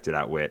protected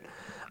outwit.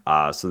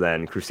 So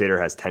then Crusader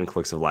has 10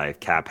 clicks of life,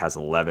 Cap has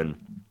 11.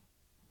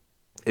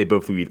 They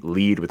both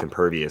lead with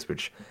Impervious,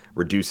 which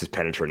reduces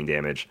penetrating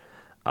damage.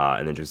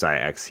 And then Josiah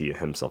X, he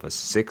himself has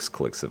 6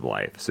 clicks of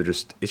life. So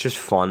it's just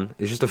fun.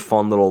 It's just a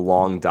fun little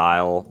long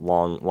dial,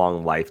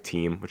 long life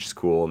team, which is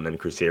cool. And then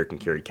Crusader can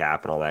carry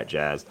Cap and all that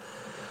jazz.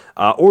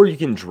 Or you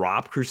can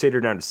drop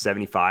Crusader down to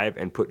 75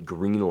 and put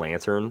Green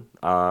Lantern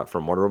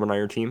from Wonder Woman on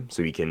your team.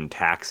 So you can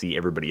taxi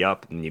everybody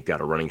up. And you've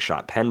got a running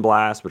shot Pen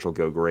Blast, which will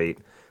go great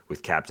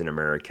with Captain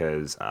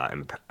America's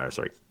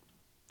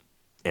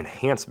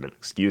enhancement.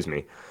 Excuse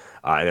me.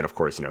 And then, of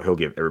course, he'll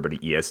give everybody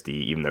ESD,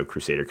 even though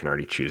Crusader can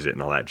already choose it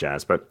and all that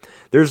jazz. But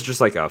there's just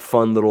like a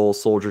fun little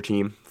soldier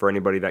team for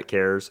anybody that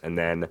cares. And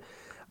then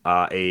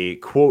a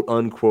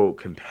quote-unquote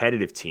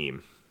competitive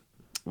team,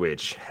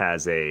 which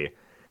has a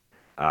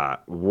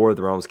War of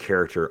the Realms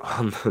character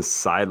on the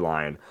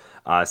sideline.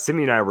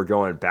 Simi and I were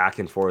going back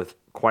and forth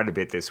quite a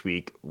bit this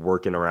week,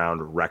 working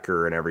around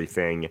Wrecker and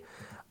everything.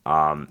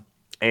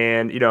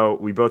 And,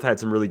 we both had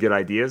some really good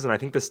ideas. And I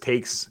think this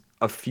takes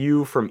a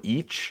few from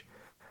each.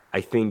 I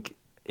think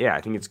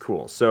it's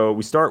cool. So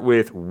we start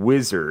with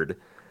Wizard.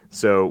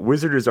 So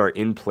Wizard is our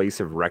in place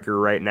of Wrecker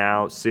right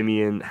now.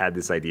 Simeon had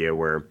this idea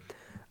where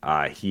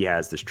he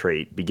has this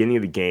trait. Beginning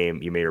of the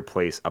game, you may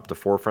replace up to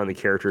 4 friendly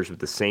characters with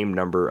the same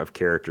number of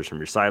characters from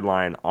your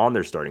sideline on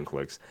their starting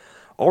clicks.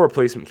 All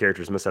replacement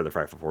characters must have the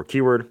 544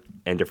 keyword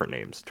and different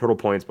names. Total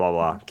points, blah,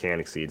 blah,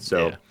 can exceed.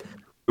 So Yeah.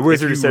 the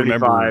Wizard If is you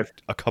remember 75.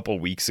 a couple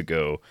weeks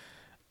ago,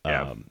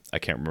 Yeah. I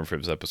can't remember if it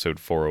was episode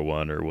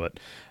 401 or what.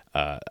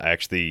 I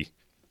actually,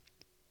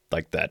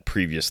 like that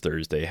previous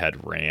Thursday,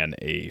 had ran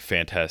a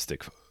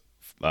fantastic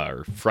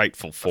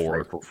Frightful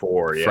Four,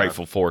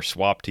 Frightful Four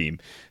swap team.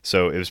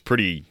 So it was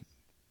pretty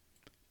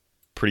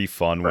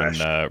fun Fresh.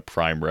 when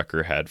Prime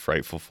Wrecker had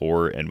Frightful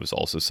Four and was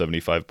also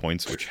 75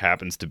 points, which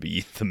happens to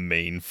be the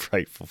main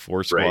Frightful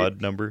Four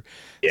squad number.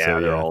 Yeah,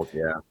 So, they're all,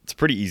 it's a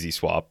pretty easy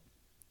swap.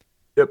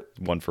 Yep.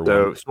 One for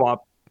So one.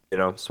 swap,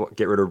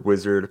 get rid of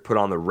Wizard, put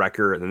on the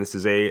Wrecker, and then this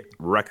is a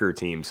Wrecker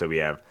team. So we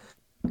have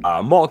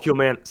Molecule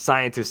Man,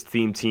 Scientist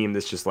theme team.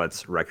 This just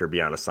lets Wrecker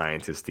be on a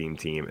Scientist theme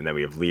team. And then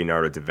we have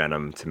Leonardo da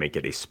Venom to make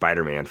it a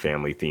Spider-Man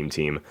family theme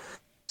team.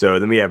 So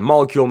then we have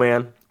Molecule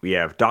Man. We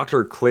have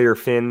Dr. Claire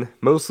Finn,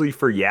 mostly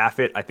for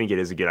Yaphet. I think it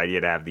is a good idea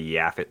to have the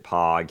Yaphet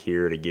Pog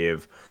here to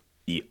give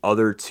the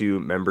other 2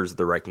 members of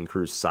the Wrecking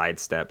Crew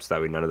sidesteps.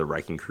 That way none of the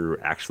Wrecking Crew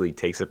actually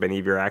takes up any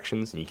of your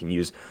actions. And you can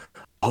use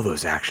all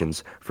those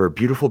actions for a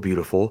beautiful,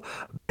 beautiful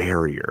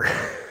barrier.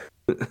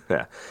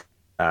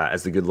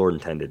 As the good Lord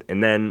intended.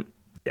 And then,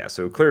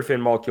 so Claire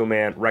Finn, Molecule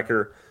Man,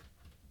 Wrecker,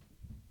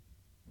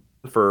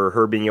 for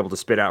her being able to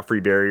spit out free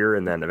barrier,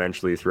 and then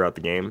eventually throughout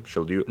the game,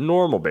 she'll do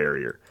normal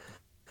barrier.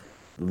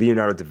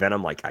 Leonardo da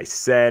Venom, like I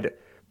said,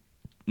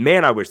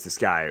 man, I wish this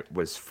guy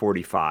was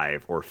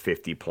 45 or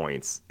 50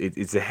 points.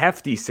 It's a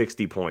hefty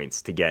 60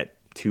 points to get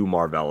 2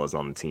 Marvellas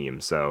on the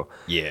team. So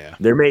Yeah.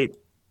 they're made.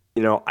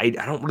 I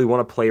don't really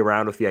want to play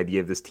around with the idea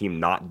of this team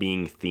not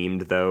being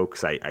themed, though,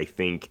 because I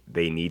think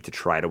they need to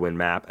try to win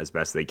map as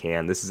best they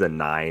can. This is a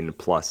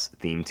 9+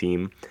 theme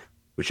team,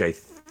 which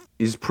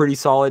is pretty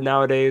solid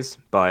nowadays,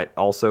 but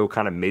also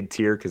kind of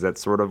mid-tier, because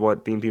that's sort of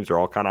what theme teams are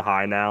all kind of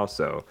high now.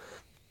 So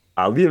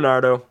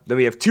Leonardo. Then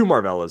we have 2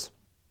 Marvellas.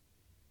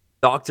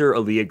 Dr.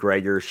 Aaliyah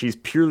Gregor, she's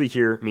purely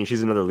here. I mean,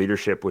 she's another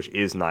leadership, which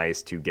is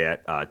nice to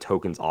get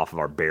tokens off of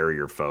our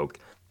barrier folk.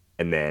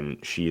 And then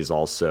she is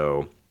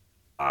also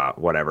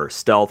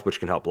stealth, which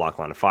can help block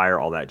line of fire,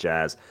 all that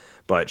jazz.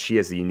 But she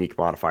has the unique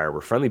modifier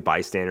where friendly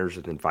bystanders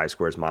within 5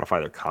 squares modify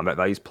their combat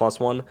values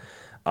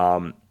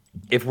 +1.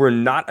 If we're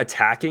not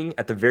attacking,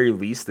 at the very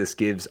least, this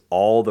gives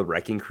all the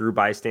Wrecking Crew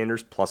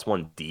bystanders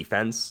 +1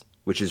 defense,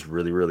 which is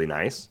really, really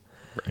nice.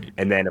 Right.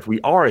 And then if we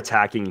are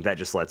attacking, that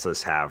just lets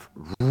us have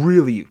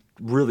really,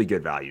 really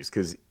good values.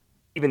 Because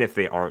even if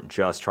they aren't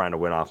just trying to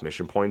win off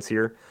mission points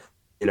here,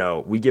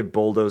 we give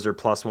Bulldozer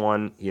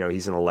 +1.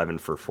 He's an 11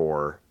 for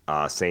 4.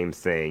 Same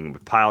thing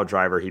with Pile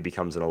Driver. He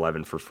becomes an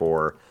 11 for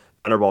 4.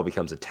 Thunderball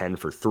becomes a 10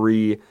 for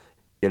 3.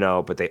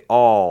 But they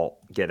all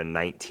get a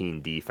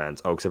 19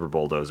 defense. Oh, except for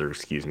Bulldozer,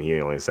 excuse me.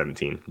 He only has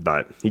 17.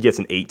 But he gets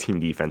an 18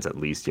 defense at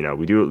least.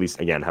 We do at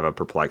least, again, have a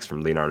Perplex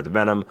from Leonardo the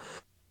Venom.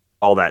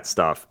 All that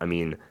stuff. I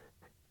mean,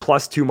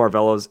 +2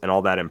 Marvellas and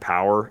all that in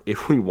power.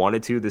 If we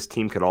wanted to, this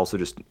team could also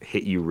just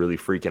hit you really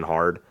freaking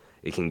hard.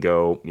 It can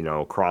go,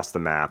 across the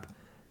map,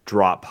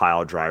 drop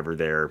Pile Driver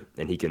there,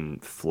 and he can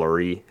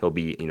flurry. He'll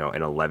be,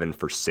 an 11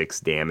 for 6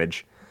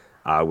 damage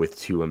with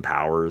 2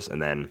 empowers,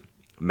 and then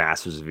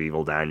Masters of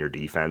Evil down your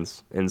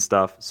defense and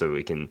stuff. So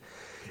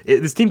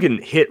this team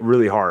can hit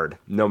really hard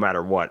no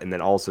matter what, and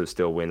then also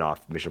still win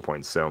off mission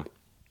points. So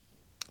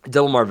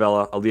double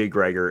Marvella, Aaliyah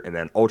Gregor, and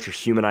then Ultra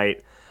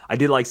Humanite. I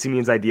did like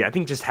Simeon's idea. I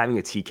think just having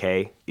a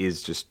TK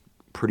is just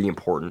pretty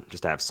important,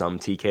 just to have some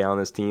TK on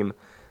this team.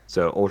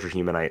 So Ultra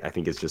Humanite, I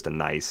think, is just a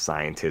nice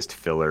scientist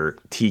filler.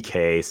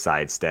 TK,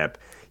 sidestep.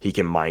 He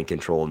can mind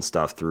control and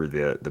stuff through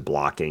the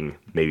blocking,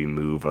 maybe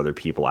move other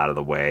people out of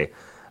the way.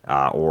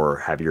 Or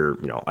have your,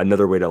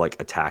 another way to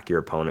attack your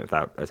opponent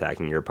without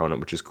attacking your opponent,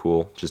 which is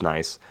cool, which is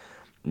nice.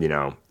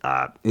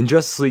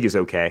 Injustice League is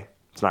okay.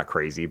 It's not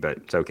crazy, but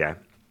it's okay.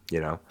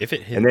 If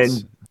it hits, and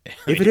then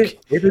if it is,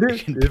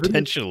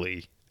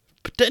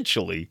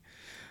 potentially,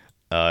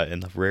 in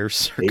the rare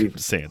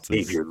circumstances,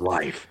 save your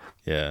life.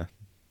 Yeah.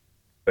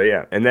 But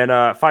yeah, and then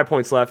 5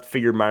 points left.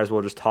 Figured might as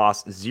well just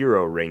toss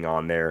 0 ring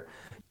on there.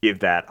 Give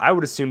that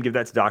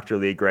to Dr.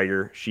 Lee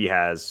Gregor. She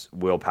has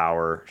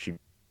willpower. She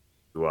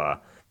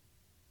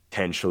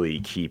potentially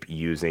keep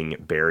using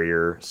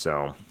barrier.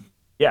 So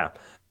yeah,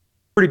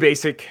 pretty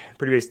basic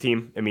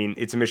team. I mean,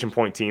 it's a mission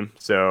point team.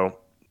 So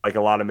like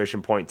a lot of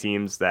mission point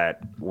teams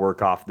that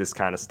work off this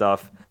kind of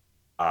stuff.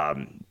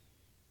 And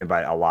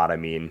by a lot, I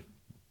mean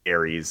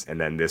Ares. And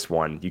then this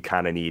one, you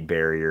kind of need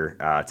barrier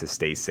to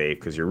stay safe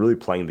because you're really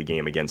playing the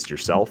game against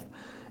yourself.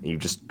 And you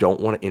just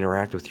don't want to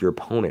interact with your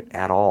opponent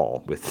at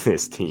all with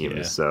this team.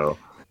 Yeah. So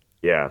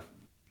yeah.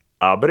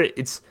 But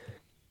it's,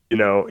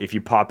 if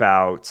you pop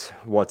out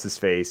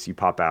what's-his-face, you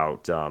pop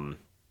out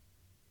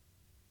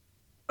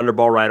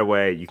Thunderball right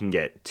away, you can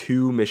get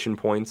 2 mission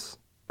points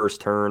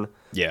first turn.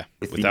 Yeah,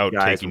 without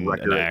taking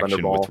an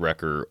action with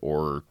Wrecker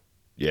or,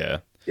 yeah.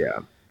 Yeah.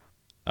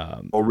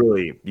 Well,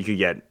 really, you could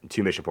get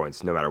 2 mission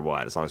points no matter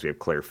what, as long as we have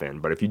Claire Finn.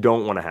 But if you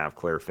don't want to have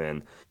Claire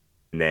Finn,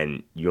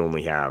 then you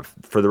only have,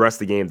 for the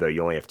rest of the game, though,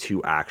 you only have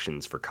 2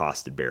 actions for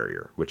Costed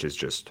Barrier, which is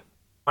just,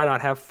 why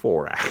not have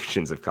 4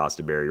 actions of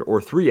Costed Barrier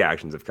or 3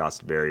 actions of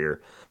Costed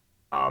Barrier?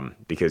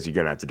 Because you're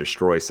going to have to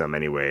destroy some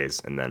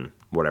anyways, and then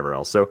whatever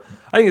else. So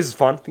I think this is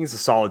fun. I think it's a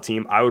solid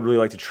team. I would really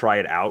like to try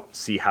it out,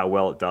 see how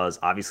well it does.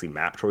 Obviously,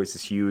 map choice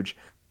is huge,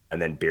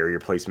 and then barrier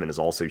placement is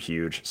also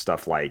huge.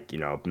 Stuff like,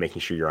 making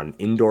sure you're on an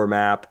indoor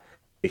map.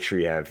 Make sure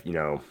you have,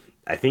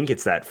 I think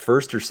it's that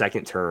first or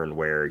second turn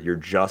where you're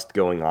just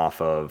going off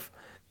of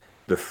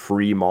the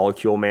free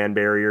Molecule Man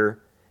barrier,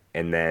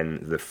 and then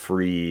the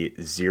free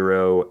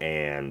Zero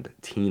and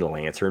Teen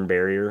Lantern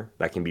barrier.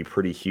 That can be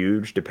pretty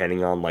huge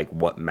depending on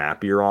what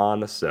map you're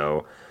on.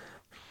 So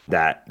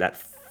that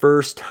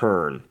first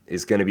turn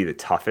is going to be the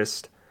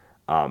toughest.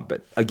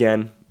 But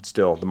again,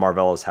 still, the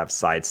Marvellas have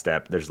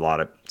sidestep. There's a lot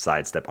of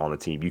sidestep on the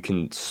team. You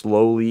can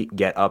slowly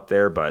get up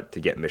there, but to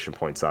get mission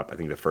points up, I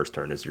think the first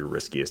turn is your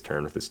riskiest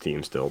turn with this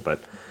team still.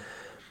 But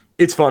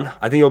it's fun.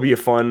 I think it'll be a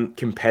fun,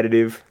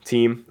 competitive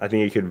team. I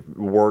think it could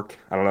work.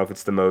 I don't know if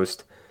it's the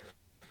most,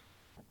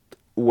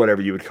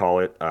 whatever you would call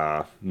it,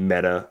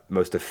 meta,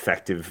 most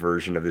effective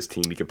version of this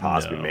team you could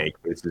possibly make.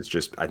 It's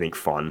just, I think,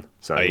 fun.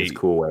 So I think it's a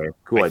cool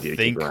idea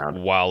to keep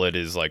around. While it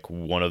is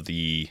one of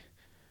the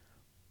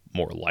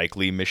more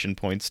likely mission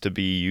points to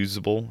be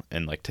usable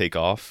and take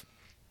off,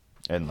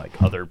 and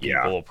other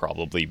people will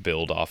probably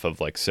build off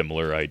of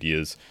similar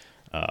ideas.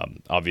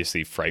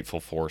 Obviously, Frightful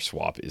Four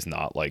swap is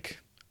not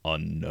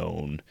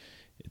unknown.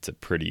 It's a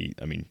pretty,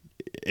 I mean,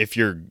 if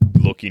you're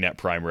looking at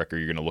Prime Wrecker,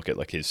 you're going to look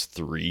at his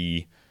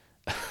 3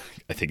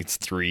 I think it's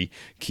 3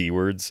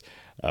 keywords.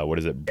 What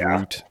is it?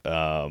 Brute,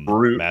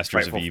 Brute,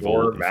 Masters of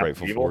Evil, and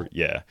Frightful Four.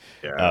 Yeah.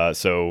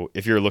 So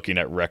if you're looking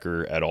at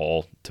Wrecker at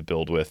all to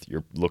build with,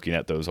 you're looking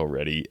at those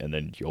already, and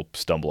then you'll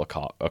stumble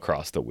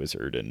across the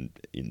Wizard and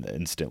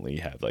instantly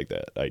have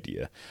that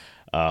idea.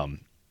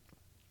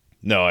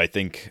 No, I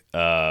think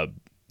the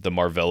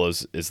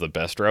Marvellas is the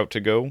best route to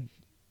go,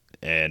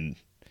 and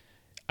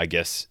I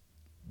guess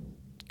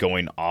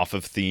going off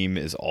of theme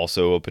is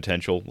also a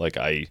potential. Like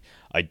I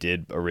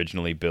did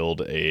originally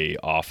build a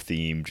off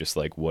theme, just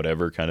like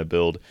whatever kind of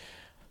build.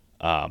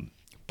 But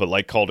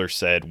like Calder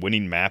said,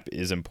 winning map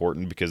is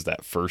important because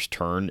that first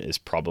turn is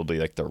probably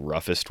like the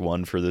roughest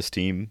one for this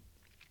team.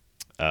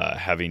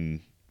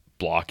 Having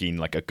blocking,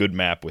 like a good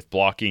map with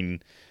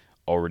blocking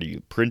already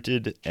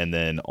printed, and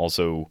then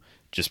also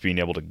just being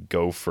able to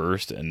go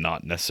first and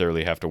not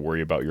necessarily have to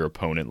worry about your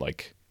opponent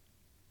like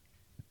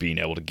being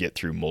able to get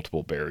through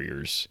multiple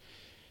barriers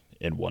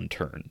in one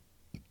turn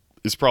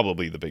is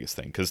probably the biggest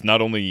thing. Because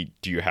not only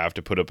do you have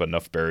to put up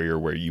enough barrier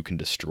where you can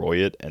destroy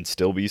it and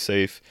still be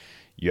safe,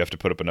 you have to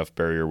put up enough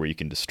barrier where you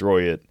can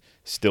destroy it,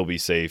 still be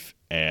safe,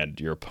 and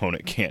your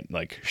opponent can't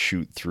like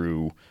shoot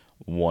through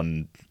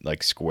one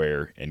like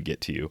square and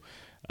get to you.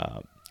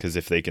 Because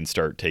if they can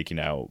start taking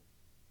out,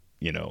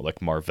 you know, like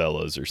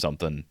Marvellas or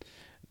something,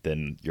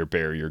 then your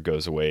barrier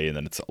goes away, and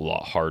then it's a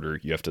lot harder.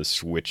 You have to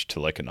switch to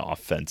like an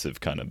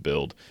offensive kind of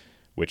build,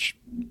 which,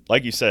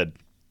 like you said,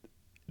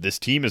 this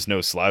team is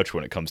no slouch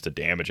when it comes to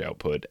damage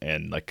output,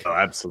 and like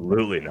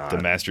absolutely not. The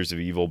Masters of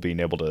Evil being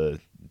able to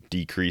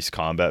decrease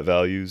combat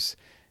values,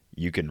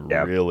 you can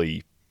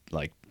really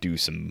like do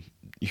some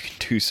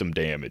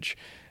damage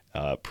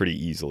pretty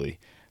easily.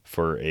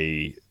 For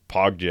a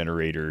Pog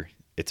generator,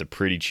 it's a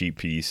pretty cheap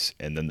piece,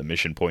 and then the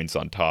mission points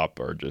on top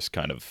are just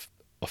kind of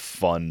a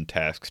fun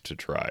task to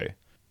try.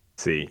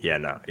 See, yeah,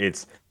 no,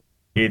 it's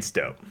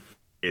dope.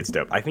 It's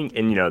dope. I think,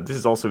 and you know, this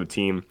is also a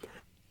team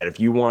that if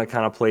you want to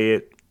kind of play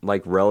it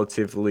like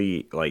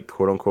relatively, like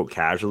quote unquote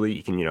casually,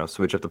 you can, you know,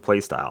 switch up the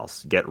play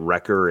styles. Get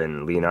Wrecker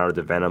and Leonardo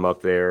da Venom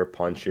up there,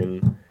 punching,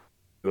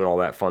 doing all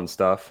that fun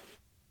stuff.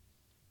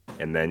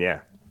 And then,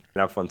 yeah,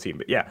 have a fun team.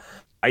 But yeah,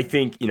 I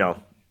think, you know,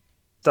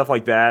 stuff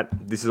like that.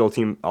 This is all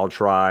team I'll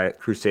try.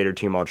 Crusader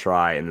team I'll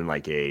try. And then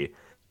like a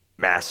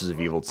Masters of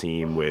Evil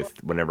team with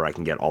whenever I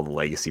can get all the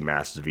legacy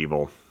Masters of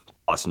Evil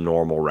plus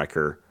normal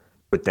Wrecker,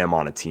 put them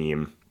on a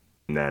team.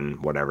 And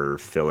then whatever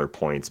filler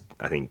points,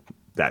 I think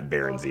that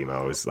Baron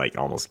Zemo is like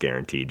almost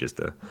guaranteed just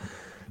to,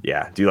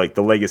 do like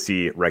the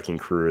legacy Wrecking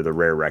Crew, the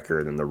rare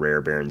Wrecker, then the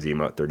rare Baron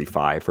Zemo at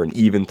 35 for an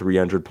even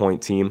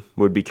 300-point team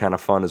would be kind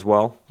of fun as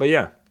well. But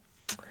yeah,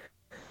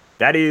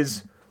 that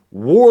is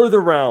War of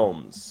the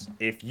Realms.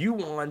 If you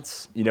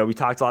want, you know, we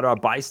talked a lot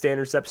about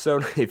bystanders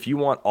episode. If you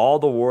want all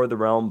the War of the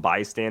Realm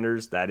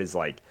bystanders, that is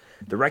like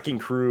the Wrecking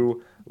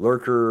Crew,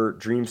 Lurker,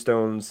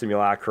 Dreamstone,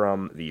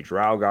 Simulacrum, the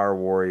Draugr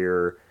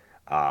Warrior,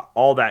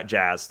 all that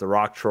jazz, the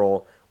Rock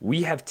Troll.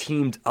 We have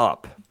teamed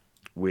up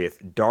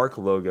with Dark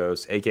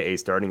Logos, aka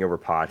Starting Over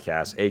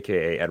Podcast,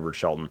 aka Edward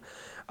Shelton,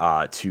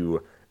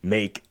 to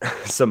make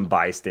some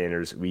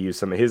bystanders. We use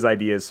some of his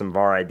ideas, some of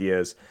our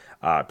ideas,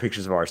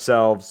 pictures of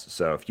ourselves.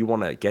 So if you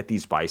want to get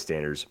these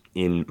bystanders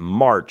in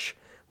March,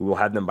 we will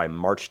have them by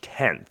March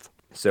 10th.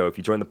 So if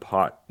you join the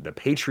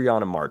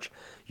Patreon in March,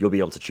 you'll be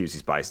able to choose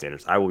these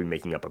bystanders. I will be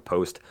making up a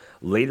post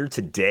later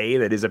today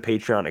that is a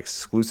Patreon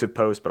exclusive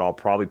post, but I'll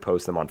probably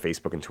post them on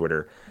Facebook and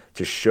Twitter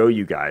to show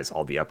you guys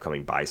all the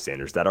upcoming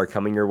bystanders that are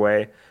coming your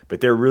way.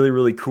 But they're really,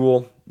 really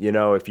cool. You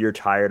know, if you're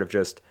tired of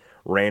just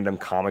random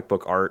comic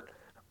book art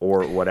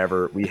or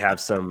whatever, we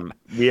have some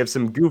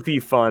goofy,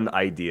 fun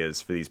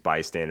ideas for these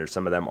bystanders.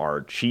 Some of them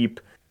are cheap,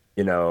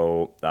 you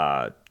know,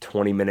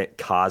 20-minute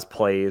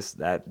cosplays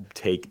that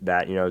take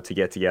that, you know, to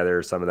get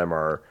together. Some of them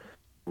are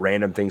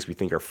random things we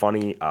think are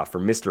funny. For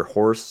Mr.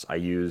 Horse, I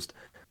used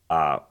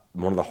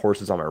one of the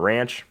horses on my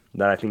ranch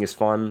that I think is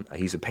fun.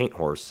 He's a paint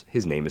horse.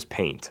 His name is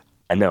Paint.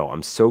 I know,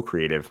 I'm so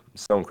creative,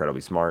 so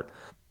incredibly smart.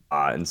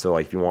 And so,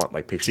 like, if you want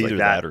like pictures it's either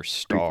like that or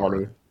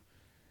Star.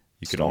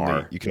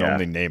 You can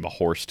only name a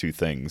horse two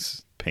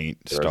things: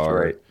 Paint,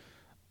 Star.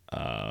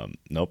 Right.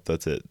 Nope,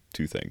 that's it.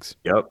 Two things.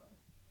 Yep.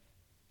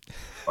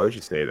 Why would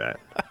you say that?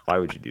 Why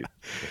would you do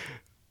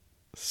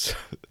that?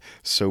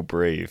 So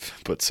brave,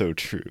 but so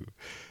true.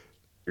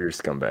 You're a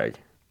scumbag.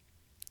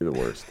 You're the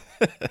worst.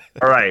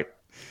 All right.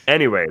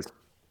 Anyways,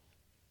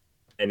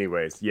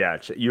 yeah.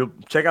 You'll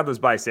check out those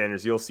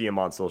bystanders. You'll see them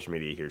on social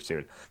media here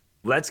soon.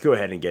 Let's go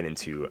ahead and get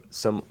into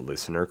some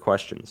listener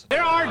questions.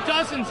 There are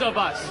dozens of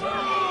us.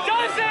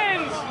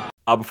 Dozens!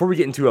 Before we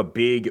get into a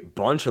big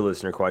bunch of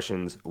listener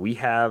questions, we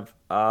have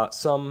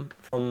some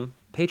from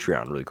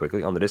Patreon really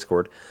quickly on the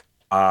Discord.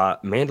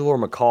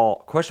 Mandalore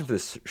McCall, question for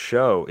this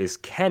show, is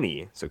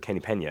Kenny, so Kenny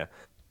Pena,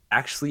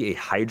 actually a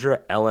Hydra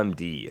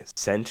LMD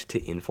sent to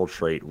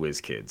infiltrate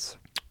WizKids?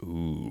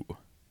 Ooh.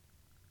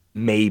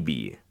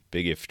 Maybe.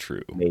 Big if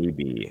true.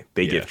 Maybe.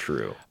 Big if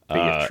true. Big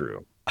if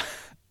true.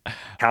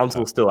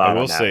 Council's still out. I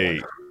will on that say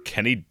one.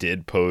 Kenny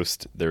did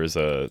post there's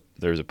a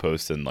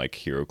post in like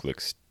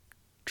HeroClix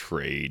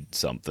trade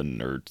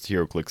something or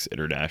HeroClix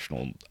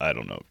International, I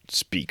don't know,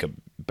 speak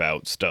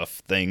about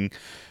stuff thing.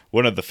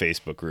 One of the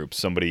Facebook groups,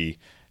 somebody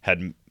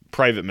had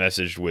private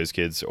messaged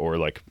WizKids or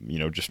like, you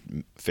know, just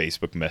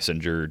Facebook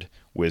messengered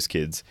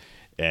WizKids,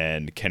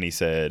 and Kenny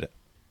said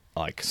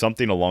like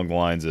something along the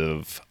lines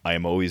of, I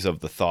am always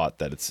of the thought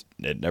that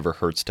it never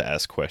hurts to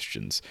ask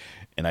questions.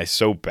 And I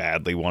so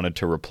badly wanted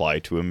to reply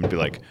to him and be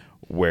like,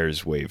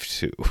 where's Wave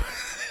 2?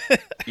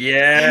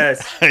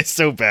 Yes. I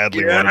so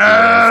badly wanted to.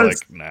 I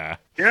was like, nah.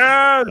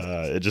 Yes.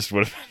 It just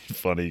would have been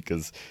funny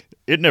because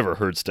it never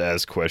hurts to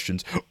ask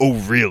questions. Oh,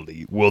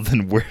 really? Well,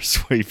 then where's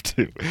Wave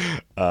 2?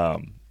 Yeah.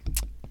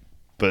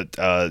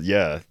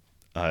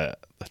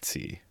 Let's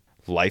see.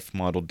 Life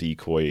model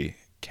decoy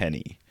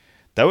Kenny.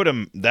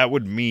 That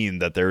would mean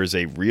that there is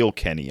a real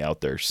Kenny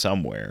out there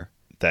somewhere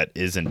that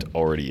isn't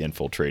already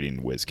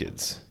infiltrating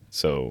WizKids.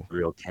 So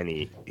Real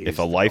Kenny. if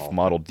a life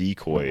model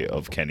decoy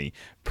of Kenny,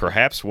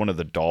 perhaps one of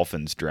the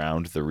dolphins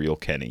drowned the real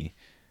Kenny,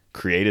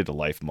 created a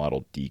life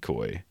model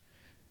decoy,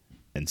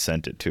 and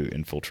sent it to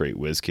infiltrate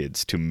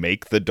WizKids to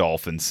make the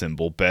dolphin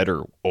symbol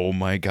better. Oh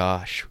my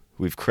gosh,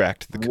 we've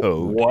cracked the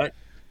code. What?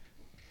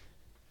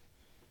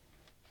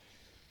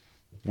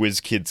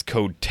 WizKids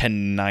code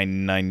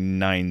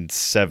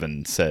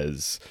 1099997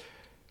 says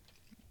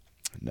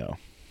no.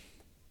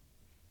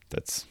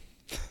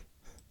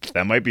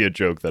 That might be a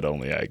joke that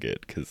only I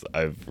get because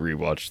I've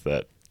rewatched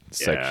that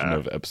section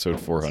of episode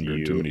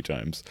 400 too many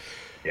times.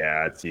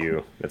 Yeah, it's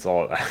you. It's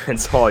all.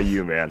 It's all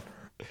you, man.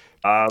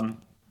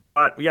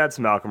 But we got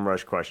some Malcolm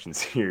Rush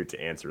questions here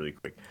to answer really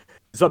quick.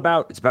 It's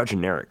about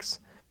generics.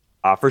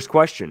 First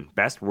question: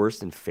 best,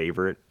 worst, and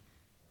favorite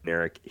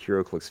generic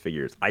HeroClix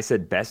figures. I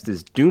said best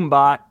is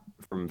Doombot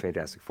from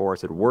Fantastic Four. I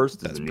said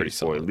worst is the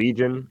Newsboy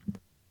Legion.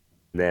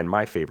 Then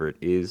my favorite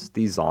is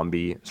the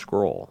Zombie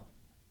Scroll.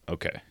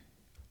 Okay.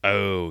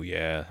 Oh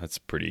yeah, that's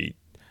pretty.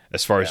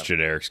 As far as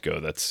generics go,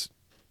 that's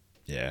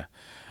yeah.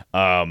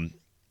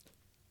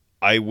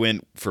 I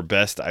went for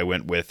best. I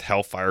went with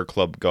Hellfire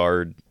Club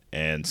Guard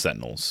and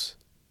Sentinels.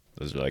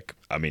 Those are like,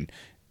 I mean,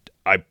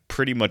 I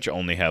pretty much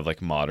only have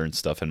like modern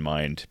stuff in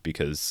mind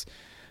because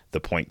the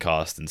point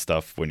cost and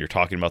stuff. When you're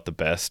talking about the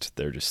best,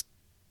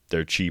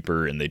 they're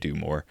cheaper and they do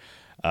more.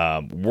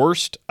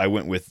 Worst, I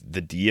went with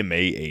the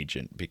DMA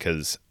agent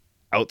because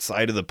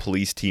outside of the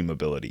police team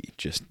ability,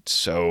 just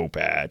so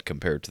bad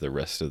compared to the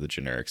rest of the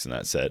generics in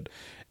that set.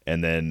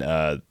 And then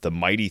the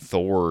Mighty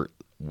Thor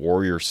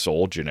Warrior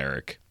Soul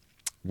generic,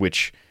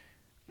 which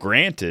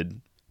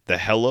granted, the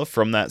Hela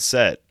from that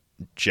set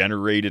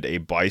generated a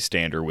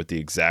bystander with the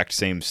exact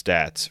same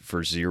stats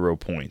for 0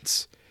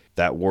 points.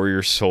 That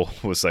Warrior Soul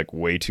was like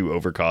way too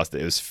overcosted.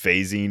 It was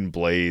phasing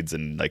blades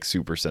and like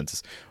super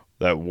senses.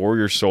 That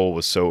Warrior Soul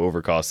was so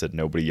overcosted,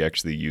 nobody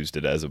actually used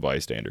it as a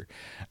bystander.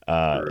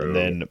 And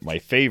then my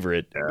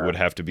favorite would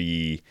have to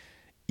be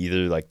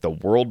either like the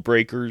World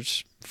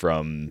Breakers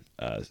from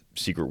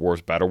Secret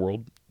Wars Battle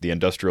World, the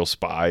Industrial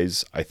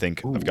Spies, I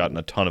think I've gotten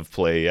a ton of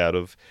play out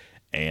of,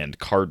 and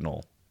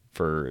Cardinal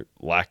for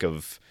lack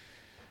of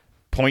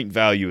point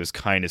value is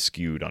kind of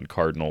skewed on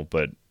Cardinal,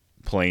 but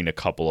playing a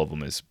couple of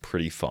them is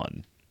pretty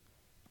fun.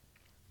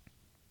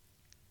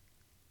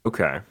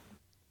 Okay.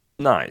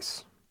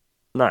 Nice.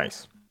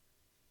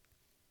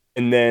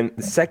 And then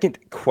the second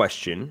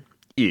question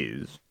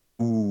is,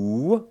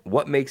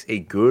 what makes a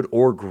good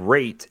or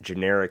great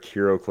generic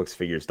HeroClix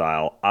figure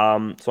style?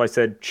 So I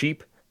said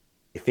cheap.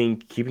 I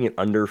think keeping it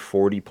under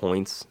 40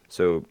 points,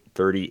 so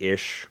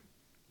 30-ish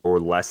or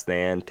less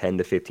than 10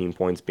 to 15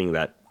 points being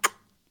that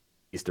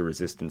is the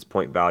resistance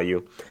point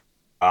value.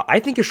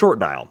 I think a short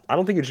dial. I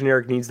don't think a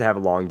generic needs to have a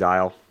long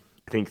dial.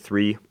 I think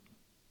 3,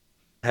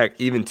 heck,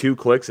 even 2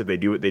 clicks if they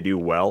do what they do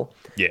well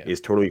is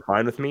totally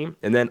fine with me.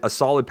 And then a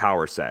solid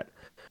power set.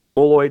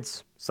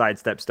 Boloids,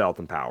 sidestep, stealth,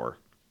 and power.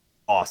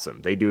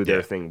 Awesome. They do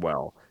their thing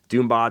well.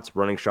 Doombots,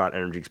 running shot,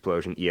 energy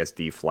explosion,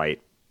 ESD,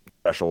 flight,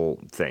 special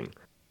thing.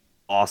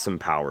 Awesome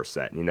power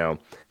set, you know.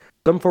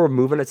 Some form of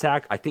movement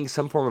attack. I think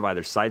some form of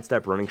either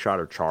sidestep, running shot,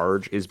 or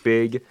charge is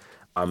big.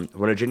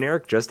 When a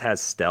generic just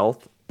has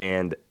stealth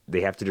and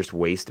they have to just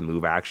waste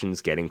move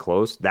actions getting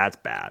close, that's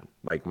bad.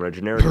 Like when a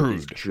generic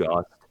is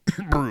just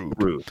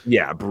brood.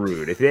 Yeah,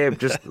 brood. If they have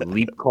just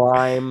leap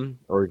climb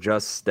or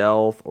just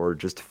stealth or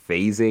just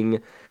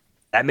phasing,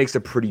 that makes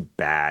a pretty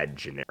bad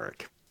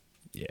generic.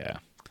 Yeah.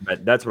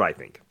 But that's what I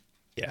think.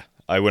 Yeah.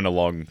 I went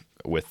along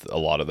with a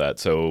lot of that.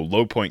 So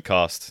low point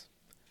cost.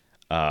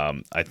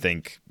 I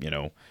think,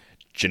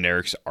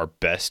 generics are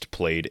best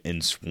played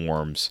in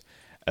swarms.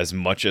 As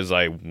much as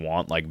I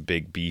want like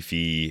big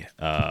beefy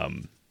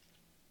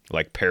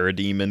like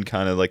parademon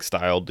kind of like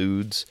style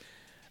dudes,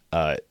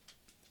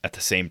 at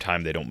the same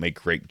time they don't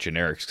make great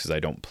generics because I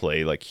don't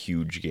play like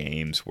huge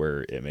games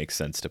where it makes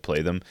sense to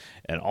play them,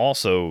 and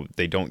also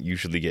they don't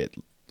usually get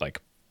like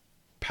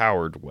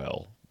powered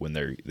well when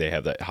they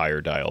have that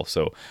higher dial.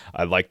 So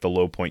I like the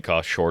low point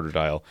cost shorter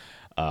dial.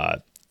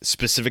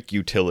 Specific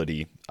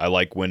utility, I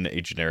like when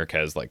a generic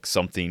has like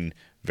something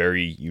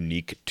very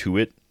unique to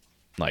it.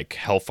 Like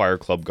Hellfire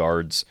Club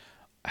Guards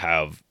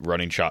have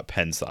running shot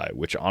Pensai,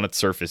 which on its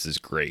surface is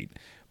great,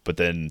 but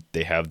then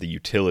they have the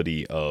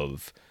utility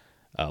of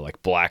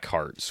like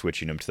Blackheart,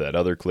 switching them to that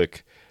other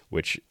click,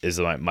 which is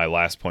my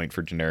last point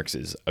for generics,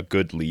 is a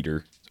good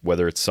leader,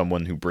 whether it's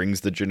someone who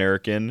brings the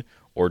generic in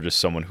or just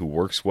someone who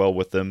works well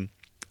with them.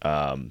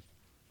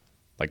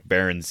 Like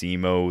Baron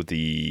Zemo,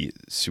 the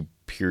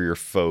Superior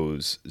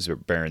Foes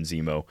Baron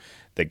Zemo,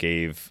 that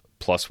gave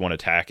 +1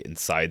 attack and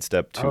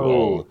sidestep to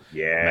all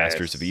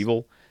Masters of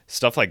Evil.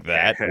 stuff like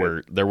that,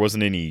 where there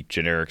wasn't any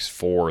generics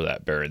for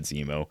that Baron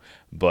Zemo,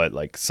 but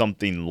like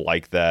something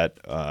like that,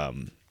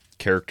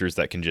 characters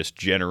that can just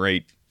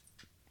generate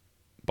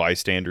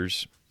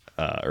bystanders,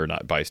 or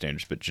not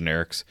bystanders, but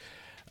generics.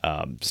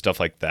 Stuff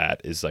like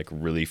that is like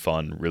really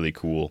fun, really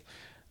cool.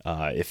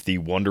 If the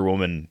Wonder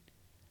Woman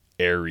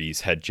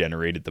Ares had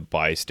generated the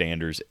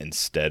bystanders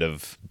instead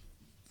of,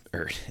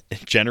 or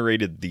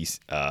generated these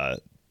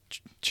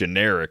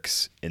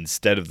generics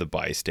instead of the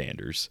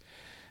bystanders.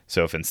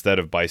 So if instead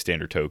of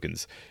bystander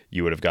tokens,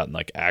 you would have gotten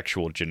like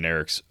actual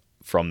generics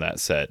from that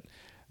set,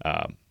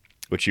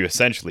 which you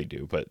essentially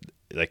do, but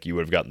like you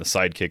would have gotten the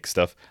sidekick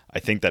stuff. I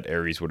think that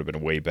Ares would have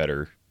been way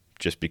better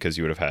just because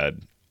you would have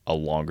had a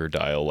longer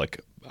dial like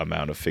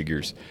amount of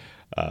figures.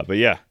 But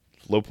yeah,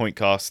 low point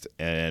cost,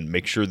 and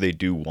make sure they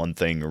do one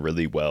thing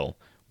really well,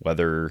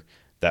 whether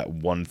that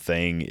one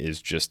thing is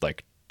just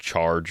like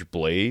charge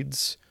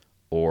blades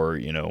or,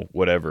 you know,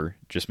 whatever.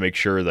 Just make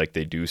sure like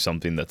they do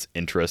something that's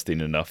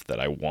interesting enough that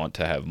I want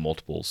to have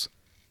multiples.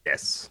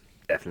 Yes,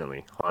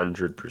 definitely.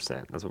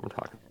 100%. That's what we're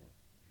talking about.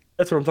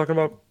 That's what I'm talking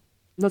about.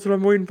 That's what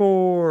I'm waiting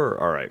for.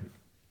 All right.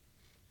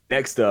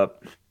 Next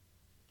up,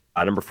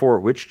 number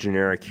 4, which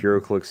generic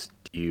HeroClix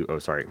do you... Oh,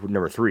 sorry.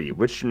 Number 3,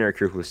 which generic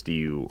HeroClix do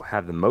you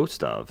have the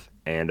most of,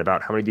 and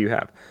about how many do you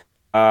have?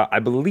 I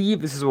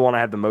believe this is the one I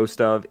have the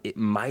most of. It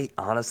might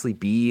honestly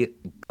be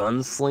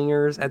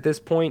Gunslingers at this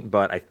point,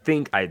 but I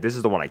think this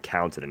is the one I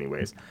counted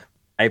anyways.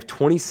 I have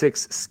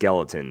 26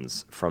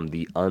 skeletons from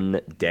the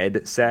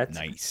Undead set.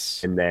 Nice.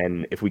 And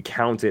then if we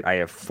count it, I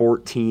have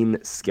 14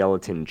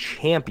 skeleton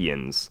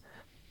champions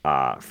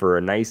for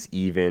a nice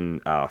even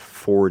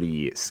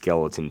 40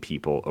 skeleton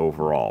people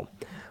overall.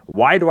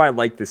 Why do I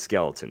like the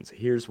skeletons?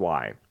 Here's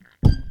why.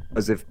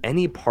 Because if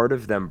any part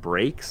of them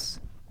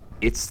breaks,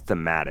 it's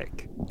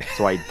thematic.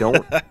 So I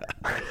don't...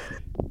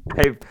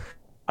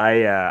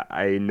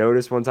 I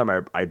noticed one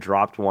time I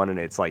dropped one and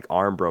its like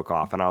arm broke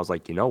off, and I was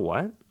like, you know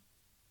what?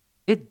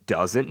 It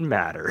doesn't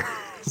matter.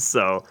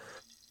 So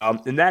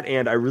in that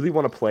end, I really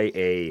want to play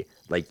a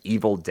like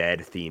Evil Dead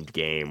themed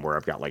game where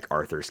I've got like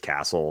Arthur's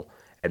Castle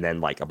and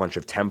then like a bunch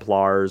of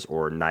Templars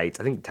or Knights.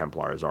 I think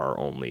Templars are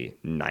only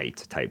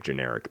Knight type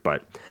generic,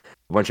 but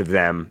a bunch of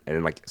them, and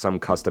then like some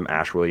custom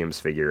Ash Williams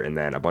figure, and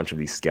then a bunch of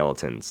these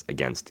skeletons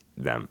against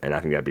them. And I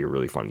think that'd be a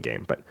really fun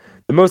game. But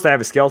the most I have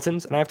is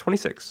skeletons, and I have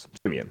 26.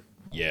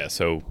 Yeah,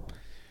 so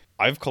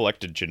I've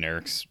collected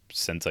generics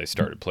since I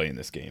started playing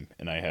this game,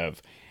 and I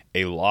have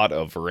a lot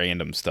of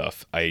random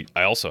stuff. I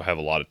also have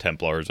a lot of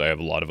Templars. I have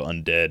a lot of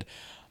Undead.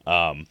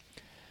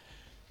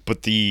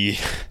 But the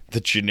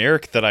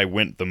generic that I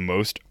went the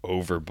most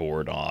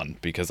overboard on,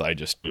 because I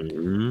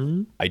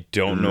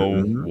don't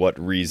know what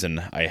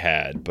reason I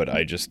had, but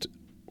I just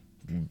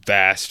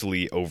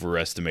vastly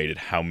overestimated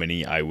how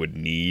many I would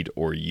need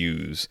or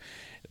use.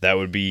 That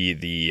would be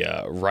the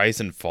Rise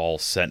and Fall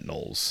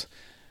Sentinels,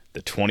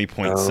 the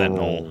 20-point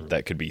Sentinel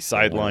that could be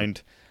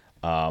sidelined.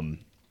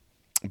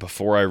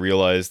 Before I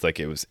realized like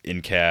it was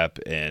in cap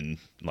and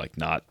like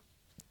not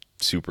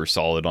super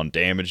solid on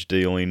damage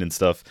dealing and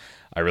stuff,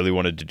 I really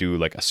wanted to do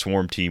like a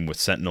swarm team with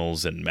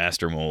Sentinels and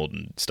Master Mold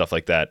and stuff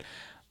like that.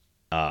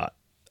 I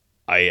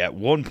at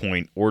one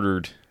point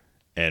ordered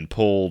and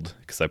pulled,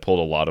 because I pulled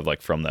a lot of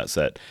like from that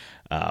set,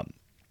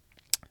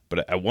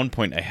 but at one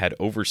point I had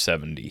over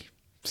 70.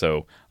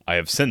 So I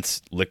have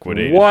since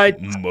liquidated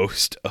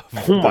most of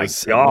those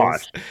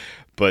Sentinels.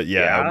 But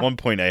yeah, at one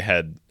point I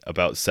had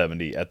about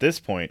 70. At this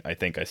point, I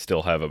think I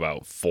still have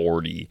about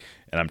 40,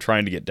 and I'm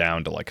trying to get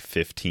down to like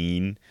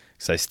 15,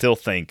 because I still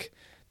think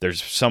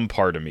there's some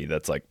part of me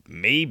that's like,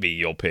 maybe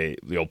you'll play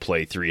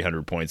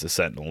 300 points of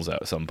Sentinels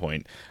at some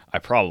point. I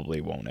probably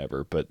won't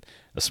ever, but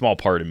a small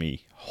part of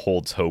me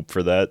holds hope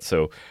for that.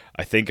 So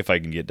I think if I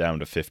can get down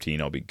to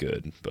 15, I'll be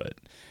good. But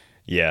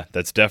yeah,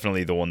 that's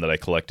definitely the one that I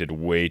collected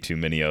way too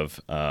many of.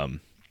 And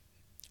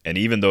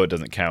even though it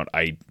doesn't count,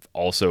 I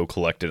also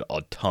collected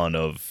a ton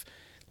of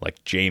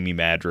like Jamie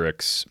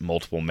Madrox,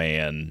 Multiple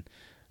Man,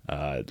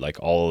 like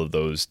all of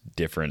those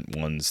different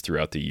ones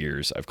throughout the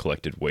years. I've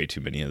collected way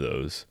too many of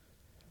those.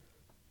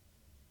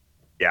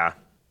 Yeah,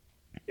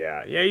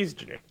 he's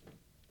generic.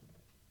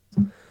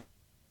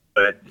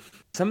 But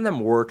some of them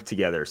work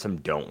together, some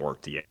don't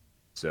work together.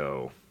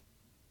 So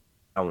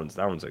that one's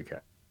okay.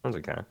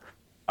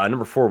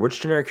 Number 4, which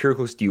generic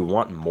HeroClix do you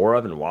want more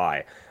of and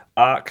why?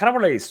 Kind of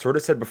what I sort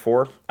of said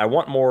before. I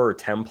want more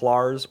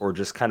Templars or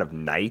just kind of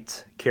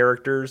Knight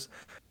characters.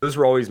 Those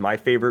were always my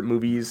favorite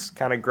movies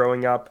kind of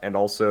growing up, and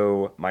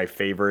also my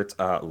favorite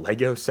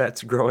Lego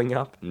sets growing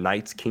up.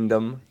 Knight's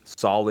Kingdom,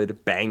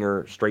 solid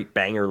banger, straight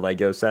banger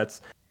Lego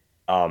sets.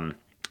 But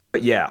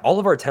yeah, all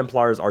of our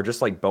Templars are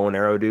just like bow and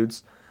arrow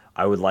dudes.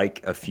 I would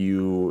like a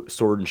few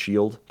sword and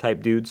shield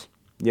type dudes,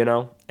 you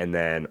know, and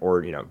then,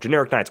 or, you know,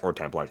 generic Knights or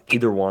Templars.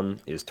 Either one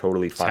is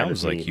totally fine.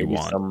 Sounds like you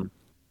want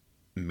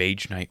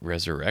Mage Knight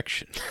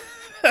Resurrection.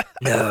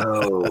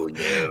 No.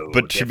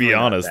 But to be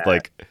honest,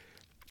 like,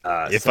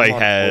 if I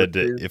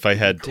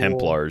had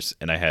Templars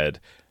and I had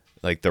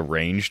like the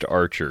ranged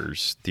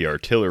archers, the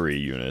artillery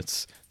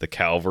units, the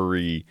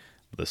cavalry,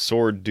 the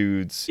sword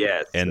dudes,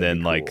 Yes, and that'd then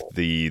be like cool.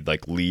 the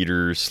like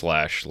leader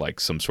slash like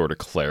some sort of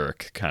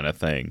cleric kind of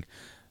thing.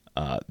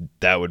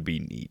 That would be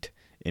neat.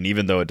 And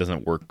even though it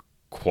doesn't work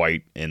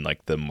quite in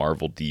like the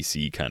Marvel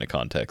DC kind of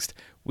context,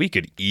 we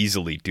could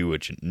easily do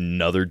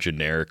another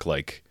generic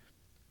like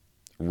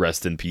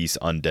rest in peace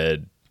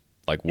undead,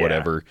 like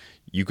whatever.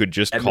 You could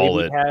just And call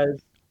maybe it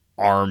has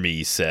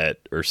army set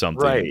or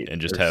something, right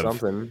and just or have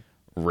something.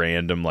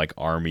 random like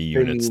army I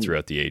units mean,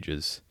 throughout the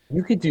ages.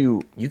 you could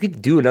do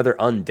another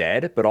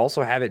undead, but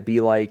also have it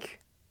be like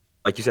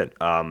you said,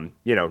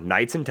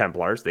 Knights and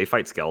Templars, they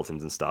fight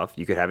skeletons and stuff.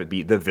 You could have it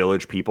be the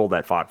village people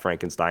that fought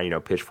Frankenstein,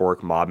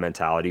 pitchfork, mob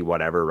mentality,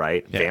 whatever,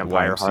 right? Yeah,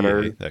 Vampire YMCA,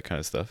 hunters, that kind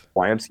of stuff.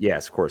 YMCA,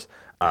 yes, of course.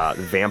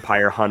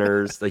 Vampire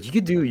hunters, like you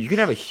could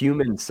have a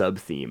human sub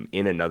theme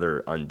in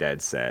another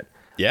undead set.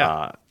 Yeah.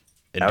 Uh,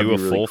 And that would do a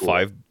be really full cool.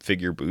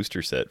 5-figure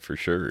booster set for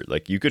sure.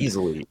 Like you could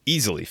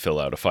Easily. fill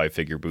out a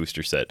 5-figure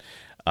booster set.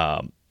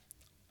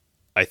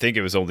 I think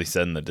it was only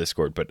said in the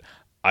Discord, but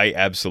I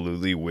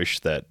absolutely wish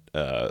that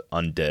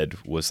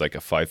Undead was like a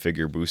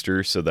 5-figure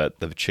booster, so that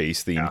the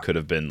chase theme could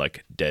have been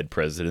like dead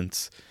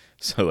presidents.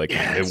 So like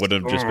it would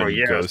have just been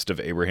yes. Ghost of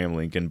Abraham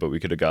Lincoln, but we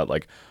could have got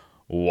like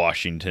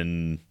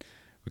Washington.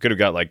 We could have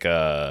got like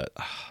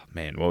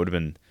man, what would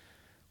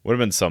have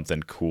been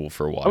something cool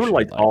for I Washington? would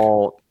like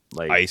all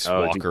like Ice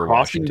Walker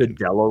crossing Washington. the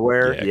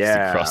Delaware. 'cause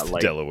Yeah, across the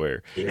like,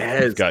 Delaware.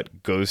 yes. We've got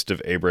Ghost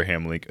of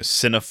Abraham Lincoln,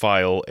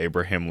 Cinephile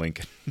Abraham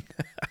Lincoln.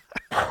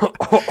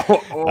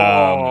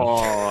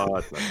 oh,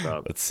 that's messed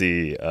up. Let's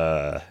see,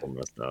 So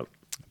messed up.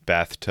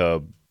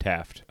 Bathtub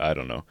Taft. I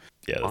don't know.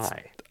 Yeah, that's,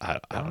 Why? I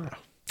don't know.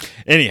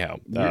 Anyhow,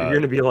 You're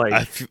gonna be like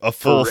a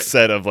full Parade.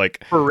 set of like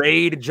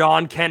Parade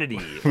John Kennedy.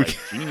 Like,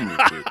 geez,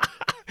 dude.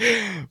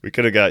 we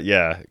could have got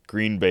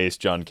green base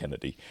John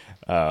Kennedy.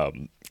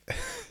 We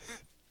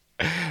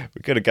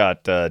could have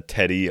got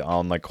Teddy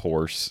on like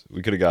horse.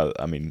 We could have got.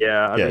 I mean,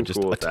 Yeah, I've been just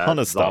cool a with ton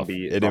that. of stuff.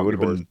 Zombie And it would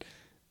have horse. been.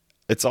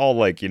 It's all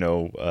like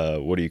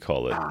what do you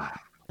call it? I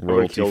would've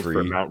Royalty killed for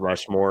free. Mount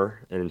Rushmore,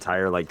 an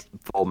entire like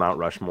full Mount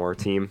Rushmore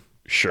team.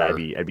 Sure.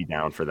 I'd be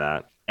down for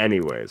that.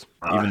 Anyways,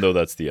 Even though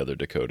that's the other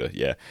Dakota.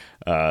 Yeah.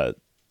 I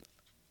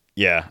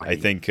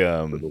think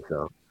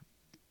so.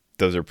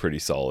 those are pretty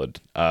solid.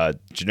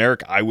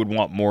 Generic, I would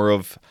want more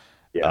of.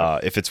 Yeah.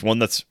 If it's one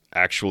that's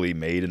actually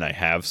made and I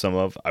have some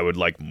of, I would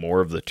like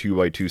more of the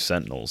 2x2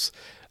 Sentinels.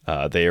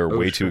 They are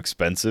way too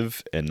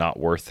expensive and not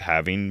worth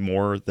having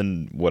more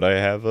than what I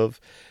have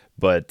of,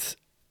 but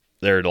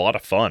they're a lot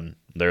of fun.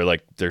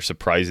 They're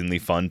surprisingly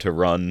fun to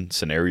run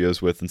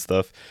scenarios with and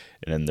stuff,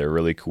 and then they're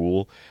really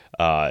cool.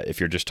 If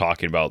you're just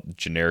talking about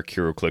generic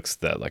HeroClix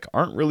that like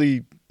aren't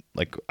really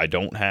like I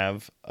don't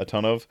have a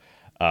ton of,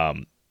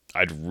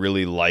 I'd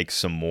really like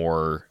some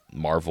more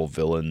Marvel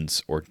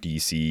villains or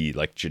DC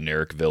like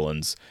generic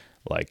villains,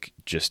 like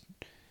just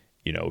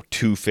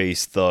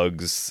Two-Face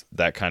thugs,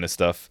 that kind of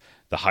stuff.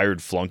 The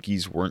hired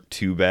flunkies weren't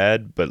too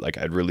bad, but like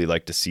I'd really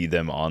like to see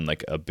them on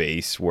like a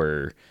base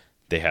where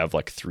they have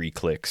like 3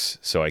 clicks,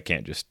 so I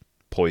can't just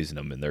poison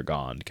them and they're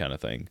gone, kind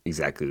of thing.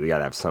 Exactly. We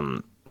gotta have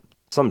some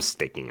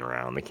sticking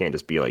around. They can't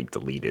just be like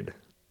deleted.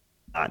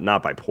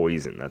 Not by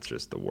poison. That's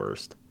just the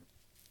worst.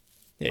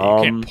 Yeah,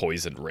 you can't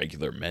poison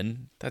regular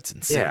men. That's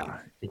insane. Yeah,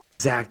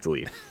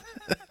 exactly.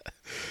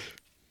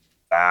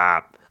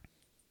 Where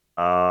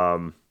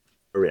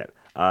we at?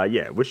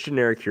 Which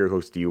generic hero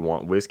host do you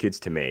want WizKids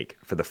to make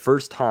for the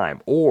first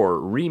time or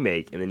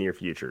remake in the near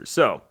future?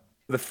 So,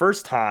 the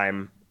first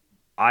time,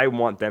 I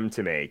want them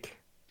to make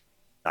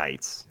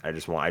Knights. I've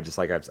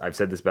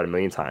said this about a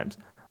million times.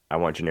 I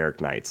want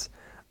generic Knights.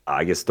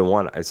 I guess the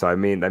one. So I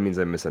mean that means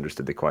I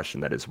misunderstood the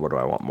question. That is, what do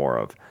I want more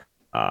of?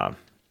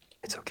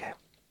 It's okay.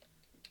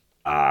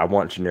 I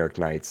want generic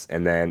Knights,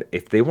 and then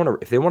if they want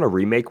to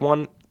remake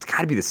one, it's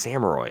got to be the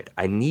Samuroid.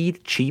 I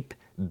need cheap,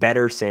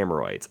 better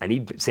Samuroids. I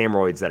need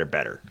Samuroids that are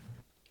better.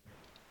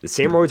 The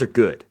Samuroids are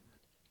good,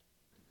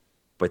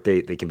 but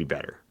they can be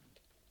better.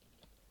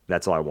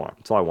 That's all I want.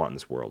 That's all I want in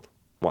this world.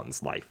 I want in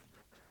this life.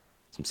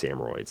 Some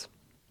Samuroids.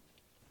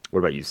 What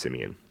about you,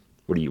 Simeon?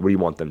 What do you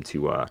want them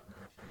to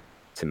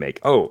make?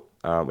 Oh,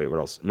 wait, what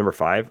else? Number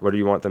 5. What do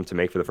you want them to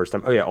make for the first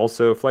time? Oh yeah,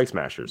 also Flag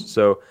Smashers.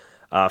 So.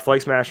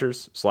 Flag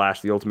Smashers /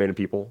 The Ultimatum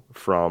People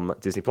from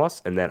Disney Plus,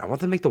 and then I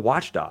want them to make the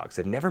Watchdogs.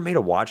 They've never made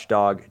a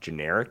Watchdog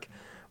generic.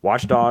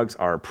 Watchdogs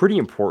are pretty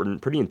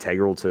important, pretty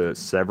integral to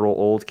several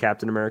old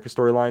Captain America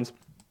storylines.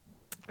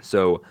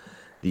 So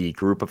the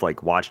group of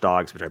like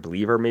Watchdogs, which I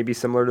believe are maybe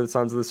similar to the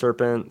Sons of the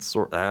Serpent,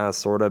 sort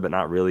of, but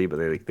not really. But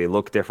they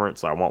look different,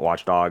 so I want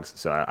Watchdogs.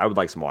 So I would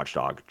like some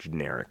Watchdog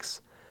generics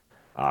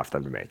for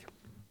them to make.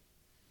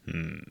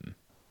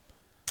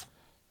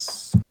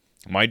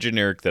 My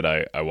generic that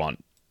I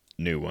want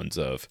new ones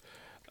of.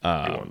 New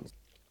ones.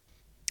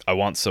 I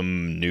want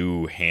some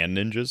new hand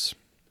ninjas.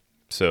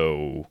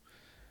 So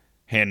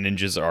hand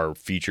ninjas are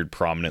featured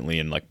prominently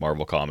in like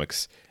Marvel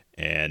Comics,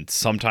 and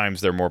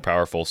sometimes they're more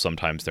powerful,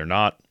 sometimes they're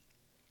not.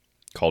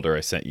 Calder, I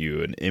sent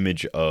you an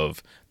image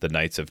of the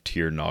Knights of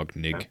Tir Nog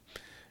Nig,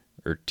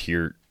 or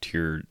Tir.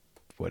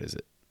 What is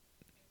it?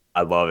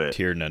 I love it.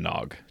 Tir na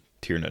Nog.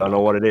 I don't know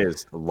what it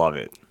is. Love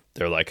it.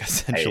 They're like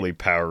essentially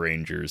Power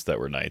Rangers that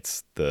were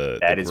knights. The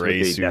That is what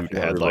gray they suit had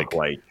definitely look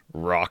like.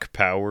 rock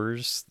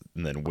powers,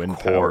 and then wind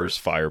course. powers,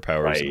 fire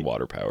powers, Right. and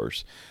water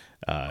powers.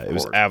 It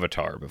was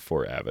Avatar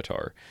before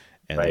Avatar,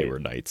 and they Right. were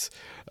knights.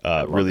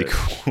 love Really it.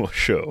 cool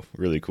show.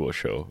 Really cool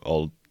show.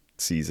 All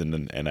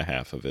season and a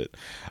half of it.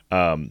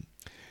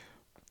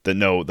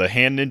 The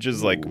hand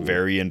ninjas like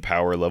vary in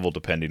power level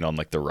depending on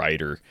like the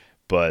rider,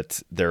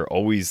 but they're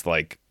always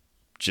like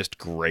just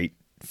great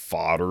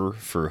fodder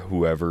for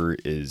whoever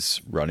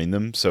is running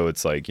them. So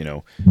it's like,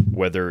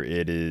 whether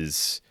it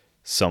is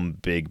some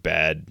big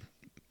bad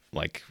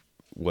like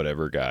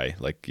whatever guy,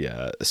 like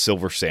a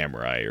Silver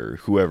Samurai or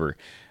whoever,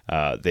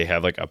 they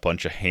have like a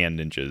bunch of hand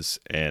ninjas,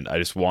 and I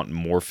just want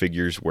more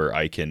figures where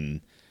I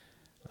can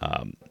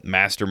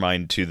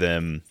mastermind to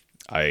them.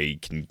 I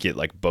can get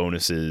like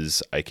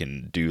bonuses. I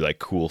can do like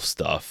cool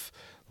stuff,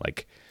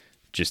 like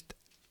just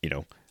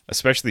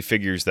especially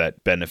figures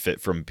that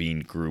benefit from being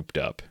grouped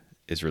up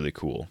is really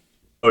cool.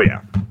 Oh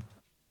yeah,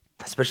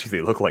 especially if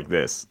they look like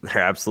this.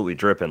 They're absolutely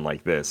dripping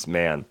like this,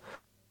 man.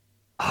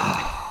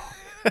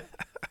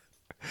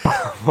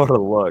 What a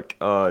look!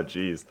 Oh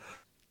jeez.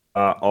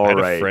 All I had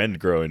right. a friend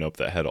growing up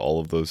that had all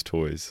of those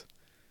toys.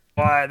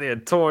 Why they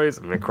had toys?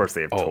 I mean, of course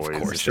they have toys.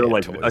 Of course, a show they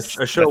have like toys.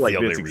 a show That's like the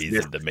only this reason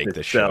exists to make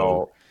the sell-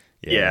 show.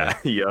 Yeah.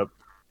 Yep.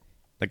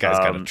 That guy's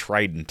got a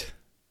trident.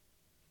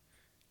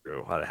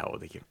 How the hell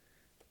would they give?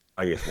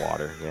 I guess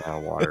water. Yeah,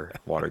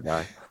 water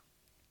guy.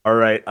 All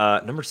right.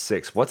 Number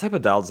 6. What type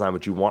of dial design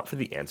would you want for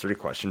the answer to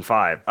question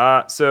 5?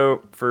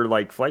 So for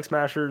like Flag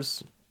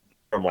Smashers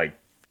from like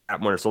at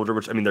Winter Soldier,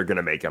 which I mean they're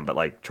gonna make them, but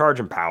like charge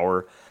and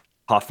power,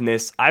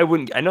 toughness. I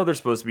know they're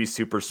supposed to be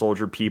super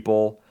soldier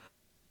people.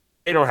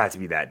 They don't have to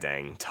be that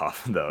dang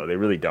tough though. They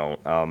really don't.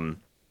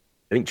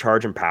 I think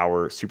charge and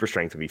power, super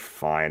strength would be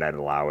fine. I'd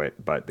allow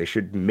it, but they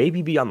should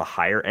maybe be on the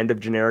higher end of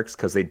generics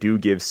because they do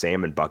give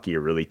Sam and Bucky a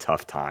really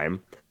tough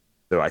time.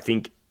 So I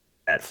think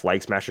that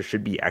Flag Smasher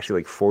should be actually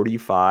like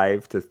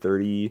 45 to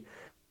 30,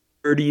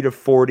 30 to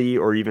 40,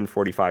 or even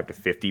 45 to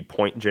 50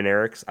 point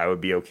generics. I would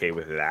be okay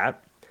with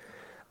that.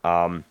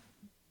 And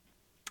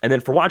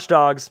then for Watch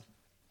Dogs,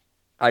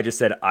 I just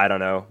said, I don't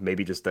know,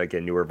 maybe just like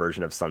a newer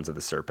version of Sons of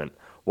the Serpent.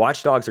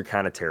 Watch Dogs are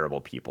kind of terrible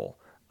people.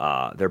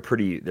 They're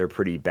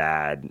pretty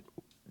bad.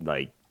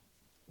 Like,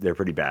 they're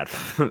pretty bad.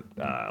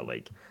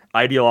 Like,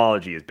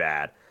 ideology is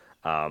bad.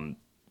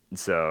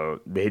 So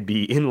they'd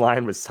be in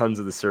line with Sons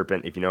of the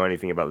Serpent. If you know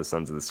anything about the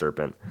Sons of the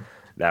Serpent,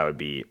 that would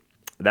be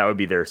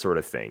their sort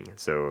of thing.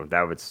 So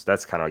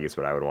that's kind of, I guess,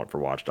 what I would want for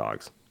Watch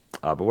Dogs.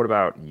 But what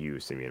about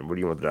you, Simeon? What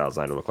do you want the dial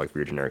design to look like for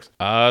your generics?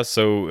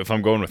 So if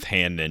I'm going with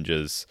hand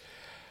ninjas,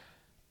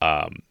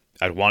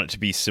 I'd want it to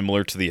be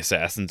similar to the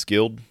Assassin's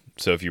Guild.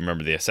 So if you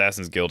remember, the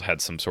Assassin's Guild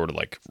had some sort of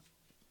like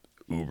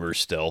uber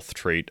stealth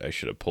trait. I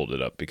should have pulled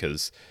it up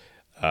because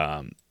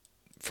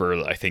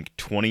for I think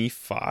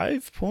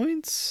 25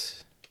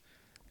 points.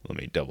 Let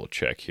me double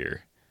check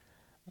here.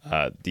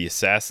 The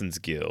Assassin's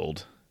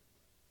Guild.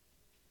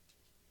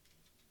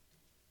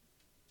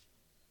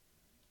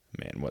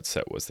 Man, what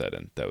set was that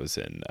in? That was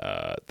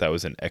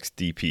in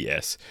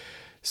XDPS.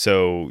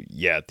 So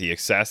yeah, the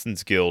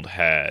Assassin's Guild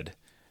had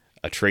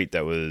a trait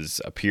that was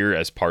appear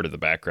as part of the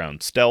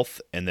background stealth,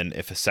 and then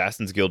if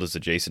Assassin's Guild is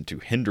adjacent to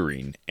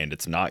hindering and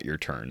it's not your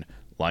turn,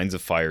 lines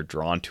of fire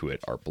drawn to it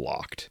are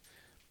blocked.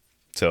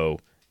 So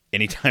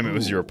anytime it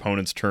was your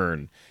opponent's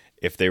turn,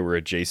 if they were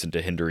adjacent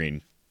to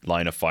hindering,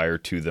 line of fire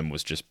to them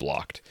was just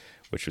blocked,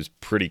 which was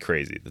pretty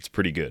crazy. That's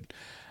pretty good.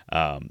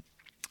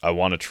 I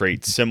want a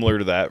trait similar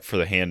to that for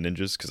the hand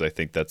ninjas because I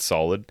think that's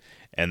solid.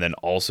 And then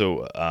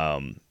also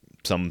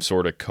some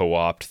sort of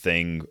co-opt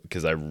thing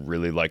because I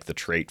really like the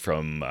trait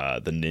from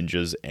the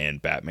Ninjas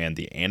and Batman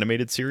the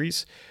Animated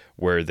Series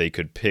where they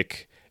could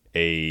pick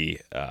a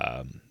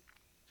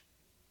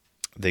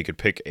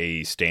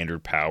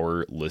standard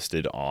power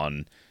listed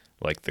on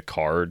like the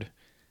card,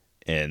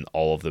 and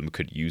all of them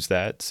could use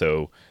that.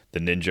 So the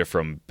ninja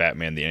from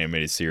Batman the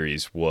Animated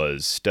Series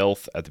was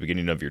stealth at the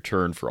beginning of your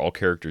turn for all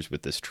characters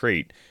with this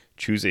trait.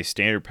 Choose a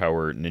standard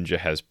power ninja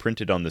has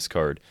printed on this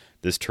card.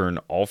 This turn,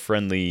 all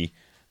friendly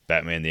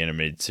Batman the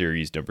Animated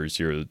Series number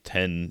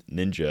 010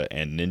 ninja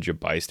and ninja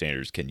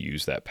bystanders can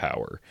use that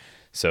power.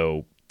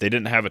 So they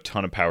didn't have a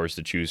ton of powers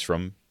to choose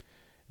from.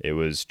 It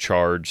was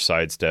charge,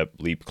 sidestep,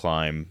 leap,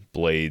 climb,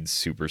 blades,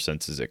 super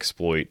senses,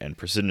 exploit, and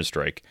precision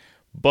strike.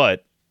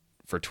 But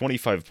for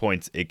 25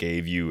 points, it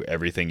gave you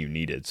everything you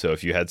needed. So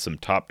if you had some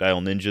top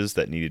dial ninjas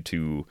that needed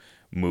to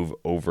move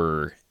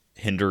over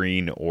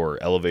hindering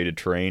or elevated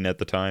terrain at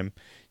the time,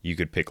 you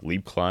could pick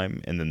leap,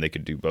 climb, and then they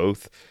could do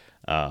both.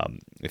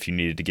 If you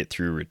needed to get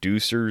through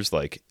reducers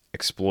like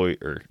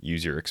exploit or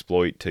use your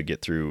exploit to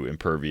get through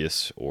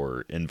impervious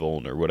or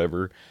invuln or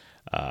whatever,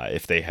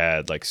 if they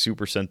had like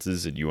super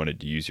senses and you wanted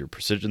to use your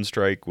precision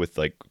strike with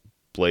like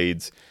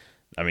blades,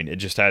 I mean, it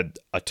just had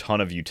a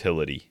ton of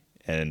utility,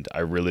 and I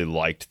really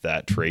liked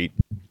that trait.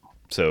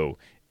 So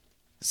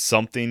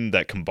something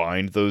that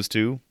combined those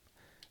two,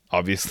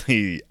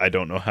 obviously, I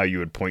don't know how you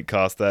would point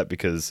cost that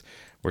because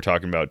we're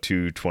talking about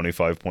two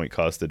 25-point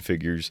costed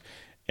figures,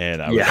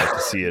 and I would like to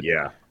see it.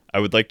 Yeah. I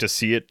would like to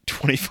see it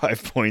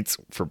 25 points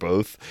for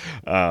both.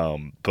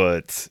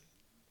 But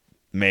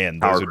man,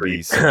 those would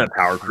be some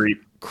power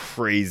creep.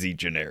 crazy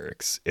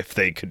generics if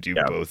they could do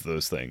both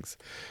those things.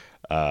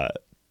 But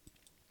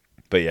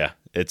yeah,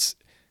 it's,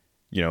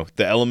 the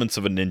elements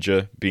of a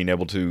ninja being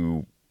able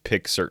to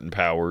pick certain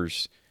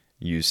powers,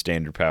 use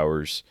standard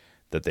powers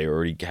that they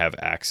already have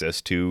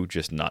access to,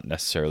 just not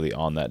necessarily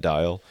on that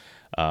dial.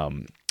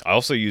 I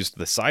also used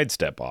the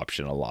sidestep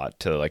option a lot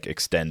to like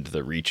extend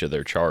the reach of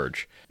their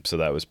charge, so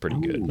that was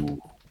pretty good.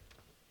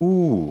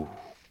 Ooh,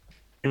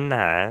 very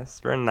nice,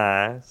 very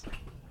nice.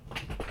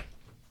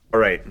 All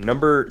right,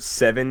 number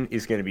 7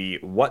 is going to be,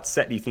 what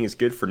set do you think is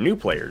good for new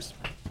players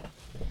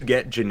to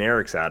get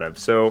generics out of?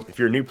 So if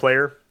you're a new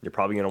player, you're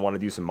probably going to want to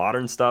do some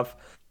modern stuff.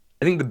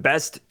 I think the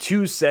best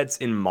 2 sets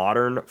in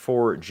modern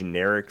for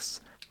generics,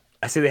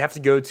 I say they have to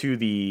go to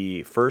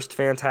the first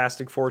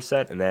Fantastic Four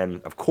set, and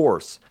then, of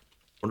course,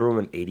 Wonder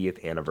Woman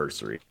 80th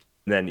Anniversary.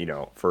 And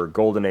then, for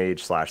Golden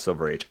Age /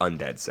 Silver Age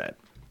Undead set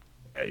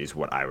is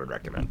what I would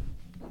recommend.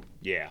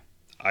 Yeah,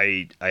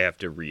 I have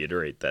to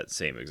reiterate that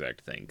same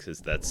exact thing because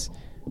that's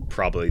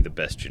probably the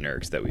best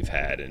generics that we've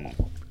had in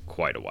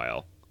quite a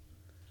while.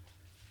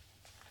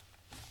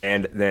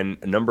 And then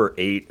number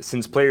 8,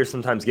 since players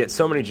sometimes get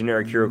so many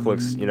generic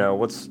HeroClix,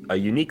 what's a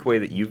unique way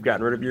that you've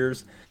gotten rid of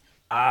yours?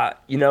 Not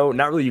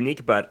really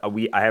unique, but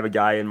I have a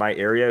guy in my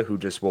area who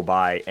just will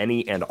buy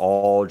any and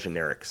all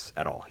generics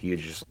at all. He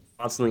is just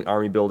constantly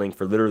army building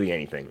for literally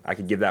anything. I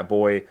could give that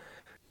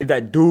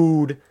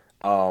dude,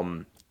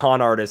 Con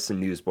Artists and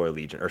Newsboy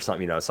Legion or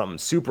something, something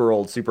super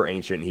old, super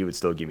ancient. And he would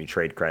still give me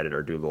trade credit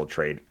or do a little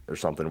trade or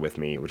something with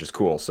me, which is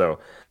cool. So,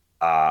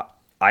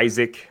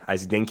 Isaac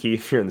Dinky,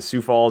 if you're in the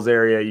Sioux Falls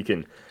area, you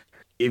can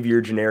give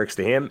your generics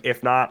to him.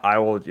 If not, I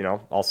will,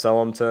 I'll sell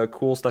them to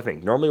Cool Stuff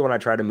Inc. Normally when I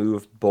try to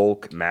move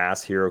bulk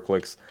mass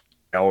HeroClix,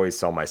 I always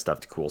sell my stuff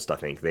to Cool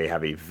Stuff Inc. They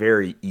have a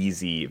very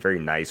easy, very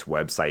nice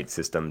website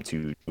system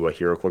to do a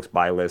HeroClix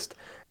buy list.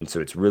 And so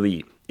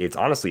it's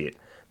honestly, it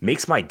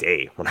makes my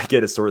day when I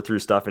get to sort through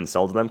stuff and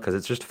sell to them, because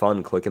it's just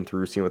fun clicking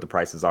through, seeing what the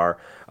prices are.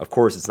 Of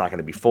course, it's not going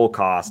to be full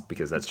cost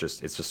because it's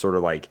just sort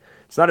of like,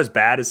 it's not as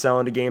bad as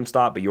selling to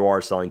GameStop, but you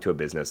are selling to a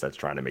business that's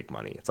trying to make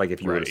money. It's like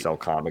if you were to sell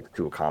comics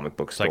to a comic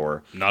book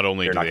store. Like, not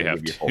only do they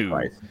have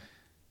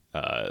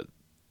to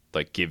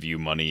like give you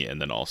money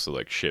and then also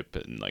like ship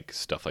and like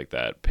stuff like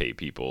that, pay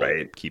people,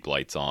 keep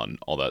lights on,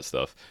 all that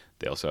stuff,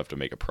 they also have to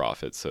make a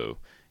profit. So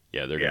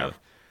yeah, they're gonna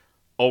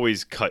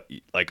always cut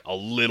like a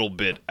little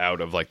bit out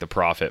of like the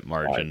profit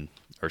margin,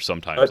 or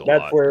sometimes a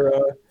lot.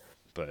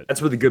 But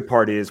that's where the good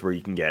part is, where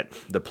you can get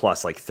the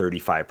plus like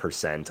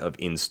 35% of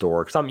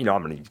in-store. Because I'm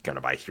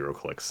gonna buy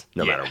HeroClix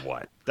no matter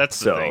what. That's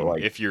the thing.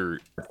 Like, if you're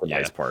that's the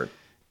nice part.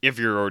 If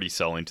you're already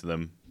selling to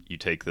them, you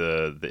take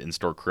the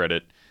in-store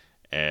credit,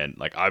 and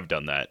like I've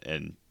done that,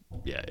 and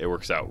yeah, it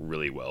works out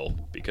really well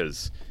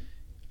because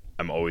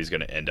I'm always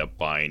gonna end up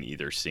buying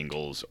either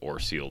singles or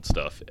sealed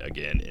stuff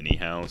again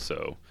anyhow.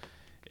 So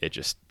it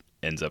just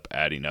ends up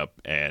adding up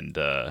and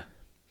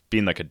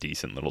being like a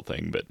decent little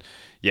thing. But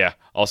yeah,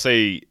 I'll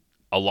say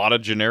a lot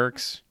of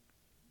generics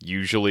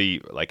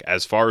usually, like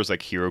as far as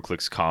like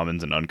HeroClix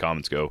commons and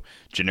uncommons go,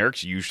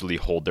 generics usually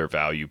hold their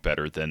value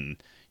better than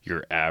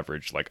your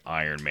average like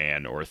Iron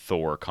Man or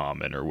Thor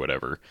common or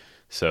whatever.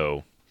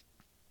 So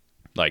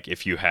like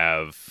if you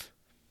have,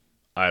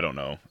 I don't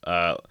know,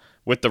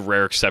 with the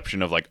rare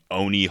exception of like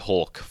Oni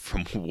Hulk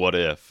from What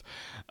If,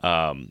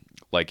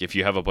 like if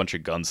you have a bunch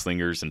of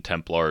gunslingers and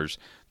Templars,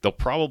 they'll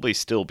probably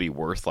still be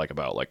worth like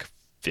about like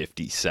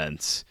 50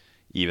 cents,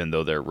 even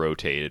though they're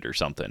rotated or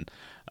something.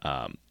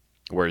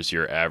 Whereas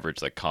your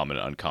average like common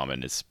and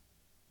uncommon is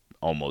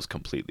almost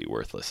completely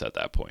worthless at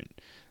that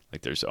point.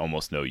 Like there's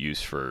almost no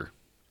use for,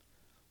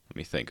 let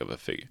me think of a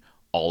figure,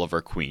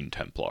 Oliver Queen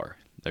Templar.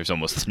 There's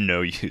almost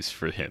no use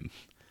for him.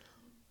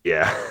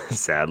 Yeah,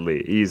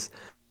 sadly. He's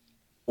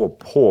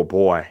poor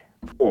boy.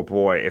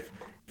 If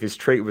his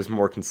trait was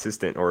more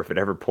consistent, or if it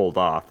ever pulled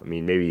off, I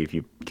mean, maybe if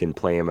you can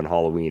play him in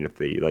Halloween, if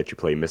they let you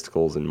play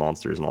mysticals and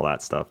monsters and all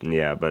that stuff. And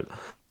yeah, but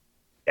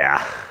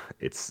yeah,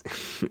 it's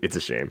a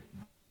shame.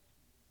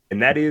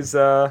 And that is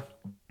those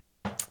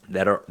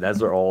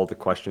are all the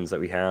questions that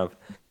we have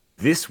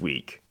this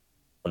week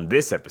on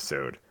this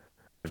episode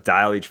of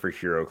Dial H for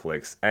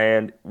HeroClix.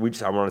 And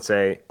I want to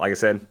say, like I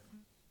said,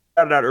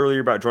 shouted out earlier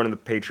about joining the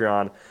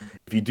Patreon.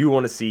 If you do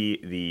want to see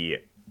the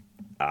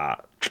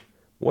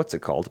what's it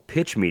called?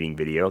 Pitch meeting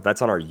video.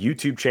 That's on our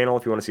YouTube channel.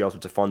 If you want to see all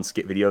sorts of fun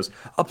skit videos,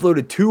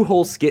 uploaded 2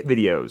 whole skit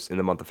videos in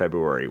the month of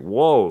February.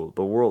 Whoa,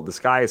 the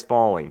sky is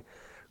falling.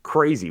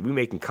 Crazy. We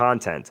making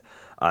content,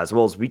 as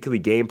well as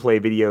weekly gameplay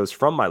videos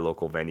from my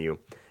local venue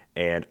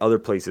and other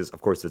places.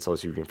 Of course, that's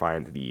also you can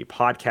find the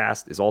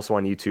podcast is also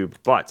on YouTube.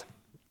 But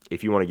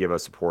if you want to give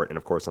us support, and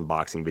of course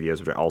unboxing videos,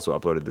 which I also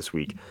uploaded this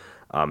week,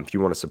 if you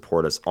want to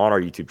support us on our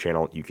YouTube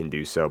channel, you can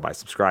do so by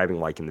subscribing,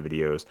 liking the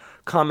videos,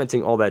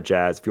 commenting, all that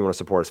jazz. If you want to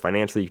support us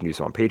financially, you can do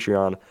so on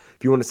Patreon.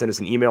 If you want to send us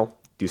an email,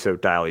 do so,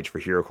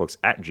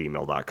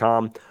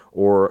 dialhforheroclix@gmail.com,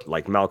 or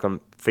like Malcolm,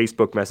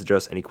 Facebook message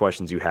us any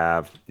questions you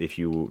have. If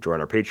you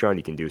join our Patreon,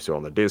 you can do so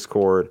on the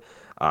Discord,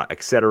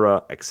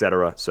 etc.,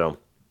 etc. So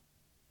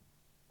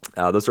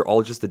those are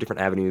all just the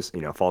different avenues.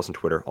 Follow us on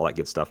Twitter, all that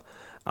good stuff,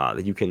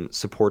 that you can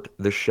support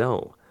the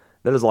show.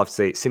 That is all I have to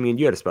say. Simeon,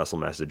 you had a special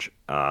message,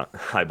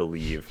 I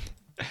believe.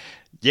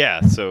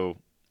 Yeah, so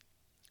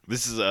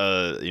this is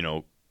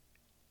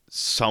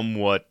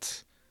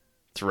somewhat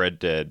thread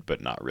dead,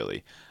 but not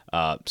really.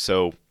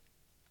 So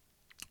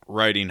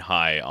riding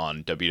high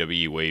on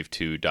WWE Wave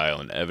 2 Dial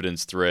and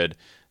Evidence thread.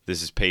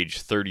 This is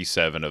page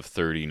 37 of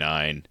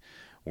 39.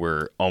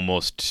 We're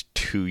almost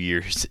 2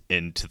 years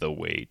into the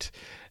wait.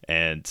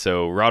 And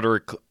so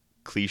Roderick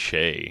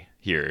Cliche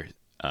here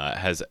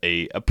has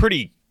a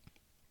pretty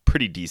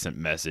decent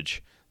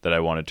message that I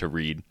wanted to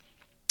read.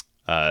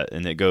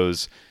 And it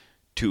goes,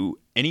 to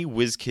any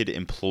WizKid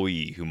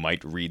employee who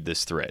might read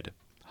this thread.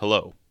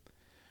 Hello.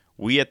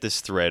 We at this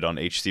thread on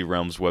HC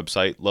Realms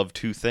website love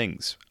two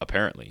things,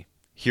 apparently.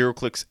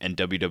 HeroClix and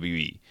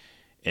WWE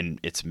in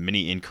its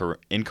many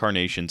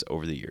incarnations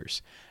over the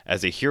years.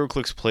 As a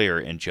HeroClix player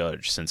and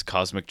judge since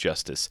Cosmic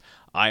Justice,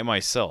 I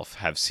myself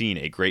have seen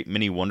a great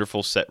many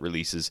wonderful set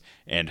releases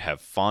and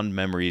have fond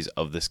memories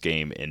of this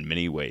game in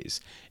many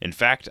ways. In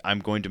fact, I'm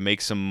going to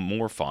make some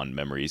more fond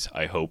memories,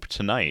 I hope,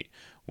 tonight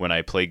when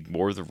I play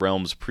War of the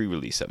Realms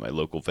pre-release at my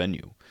local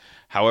venue.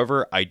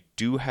 However, I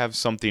do have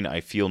something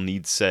I feel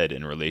needs said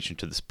in relation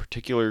to this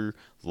particular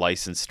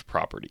licensed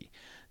property.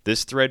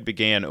 This thread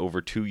began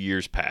over 2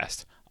 years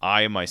past.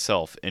 I,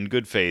 myself, in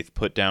good faith,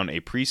 put down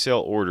a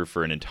pre-sale order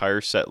for an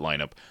entire set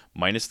lineup,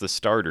 minus the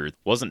starter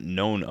wasn't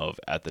known of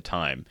at the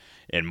time,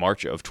 in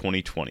March of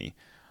 2020.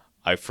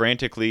 I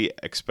frantically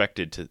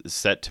expected the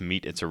set to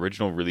meet its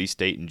original release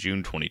date in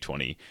June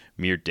 2020,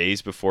 mere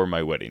days before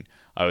my wedding.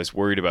 I was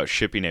worried about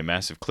shipping a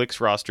massive Clix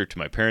roster to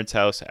my parents'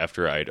 house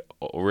after I'd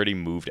already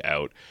moved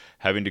out,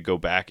 having to go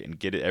back and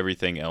get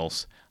everything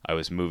else I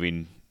was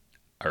having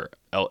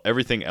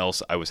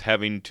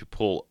to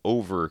pull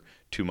over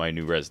to my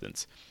new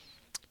residence.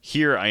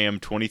 Here I am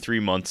 23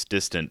 months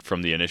distant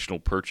from the initial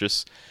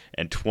purchase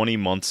and 20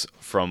 months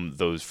from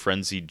those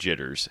frenzied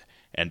jitters,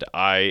 and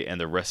I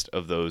and the rest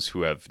of those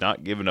who have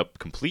not given up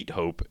complete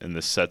hope in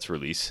this set's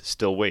release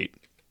still wait.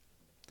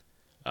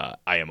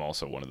 I am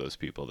also one of those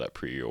people that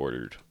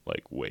pre-ordered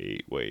like way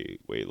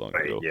long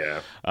ago.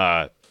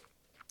 Yeah.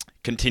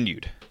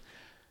 Continued.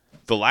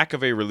 The lack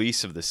of a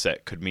release of the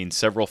set could mean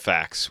several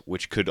facts,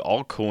 which could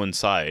all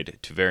coincide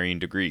to varying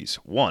degrees.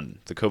 1.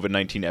 The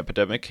COVID-19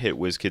 epidemic hit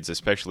WizKids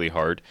especially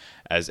hard,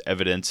 as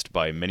evidenced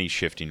by many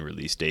shifting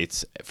release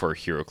dates for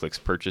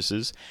HeroClix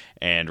purchases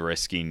and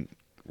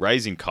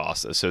rising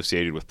costs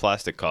associated with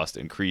plastic cost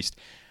increased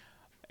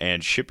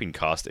and shipping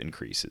cost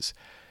increases.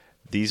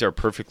 These are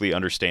perfectly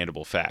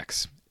understandable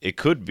facts. It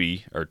could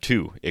be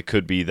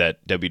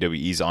that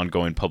WWE's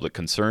ongoing public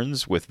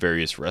concerns with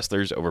various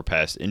wrestlers over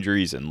past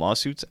injuries and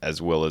lawsuits,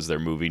 as well as their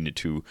moving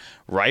to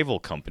rival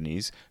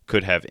companies,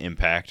 could have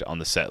impact on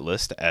the set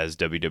list as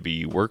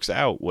WWE works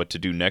out what to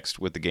do next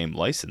with the game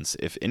license,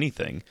 if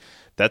anything.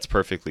 That's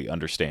perfectly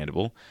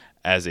understandable.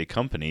 As a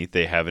company,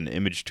 they have an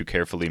image to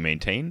carefully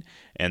maintain,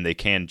 and they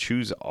can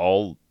choose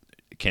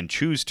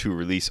to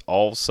release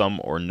all,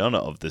 some, or none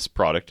of this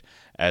product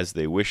as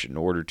they wish in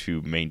order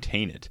to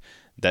maintain it.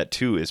 That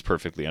too is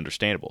perfectly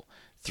understandable.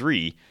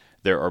 3.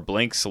 There are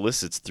blank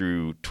solicits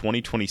through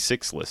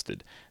 2026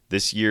 listed.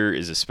 This year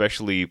is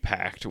especially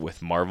packed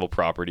with Marvel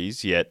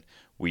properties, yet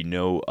we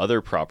know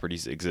other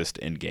properties exist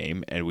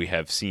in-game, and we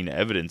have seen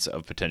evidence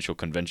of potential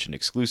convention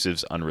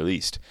exclusives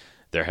unreleased.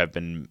 There have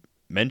been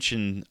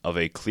mention of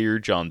a clear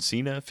John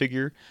Cena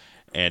figure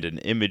and an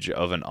image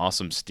of an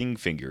awesome Sting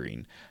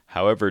figurine.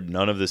 However,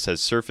 none of this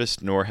has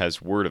surfaced, nor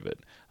has word of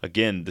it.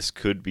 Again, this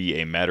could be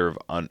a matter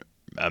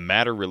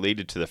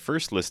related to the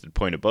first listed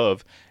point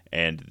above,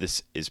 and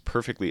this is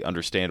perfectly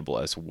understandable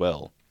as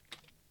well.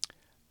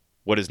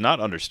 What is not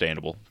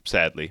understandable,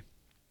 sadly,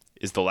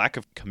 is the lack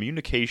of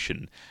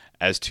communication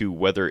as to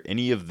whether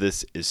any of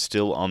this is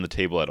still on the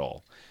table at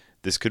all.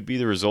 This could be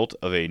the result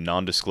of a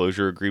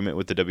non-disclosure agreement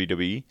with the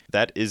WWE.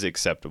 That is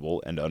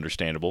acceptable and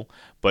understandable,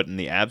 but in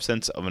the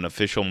absence of an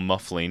official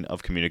muffling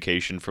of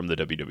communication from the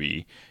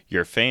WWE,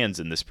 your fans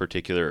in this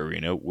particular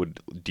arena would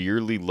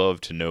dearly love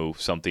to know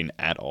something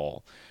at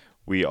all.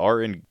 We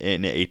are in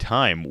a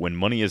time when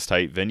money is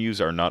tight,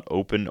 venues are not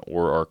open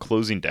or are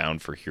closing down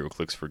for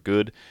HeroClix for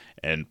good,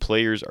 and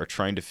players are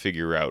trying to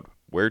figure out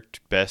where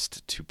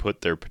best to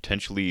put their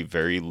potentially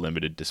very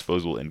limited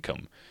disposable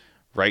income.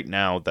 Right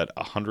now, that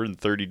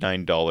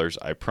 $139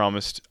 I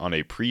promised on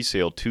a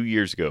pre-sale 2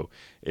 years ago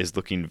is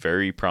looking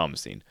very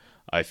promising.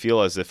 I feel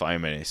as if I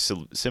am in a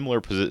similar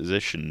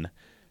position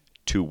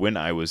to when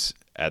I was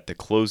at the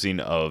closing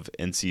of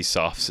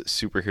NCSoft's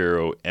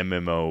superhero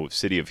MMO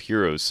City of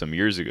Heroes some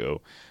years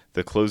ago.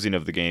 The closing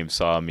of the game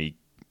saw me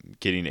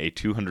getting a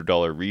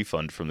 $200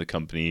 refund from the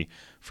company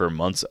for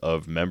months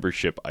of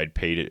membership I'd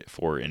paid it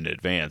for in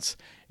advance,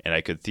 and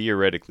I could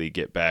theoretically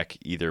get back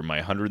either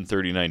my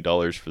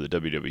 $139 for the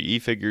WWE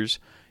figures,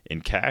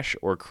 in cash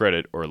or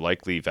credit or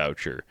likely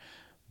voucher.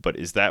 But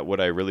is that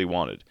what I really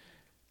wanted?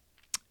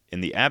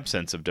 In the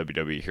absence of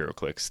WWE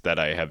HeroClix that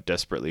I have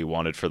desperately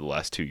wanted for the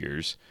last 2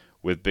 years,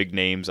 with big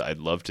names I'd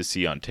love to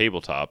see on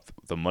tabletop,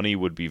 the money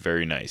would be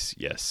very nice,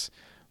 yes.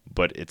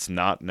 But it's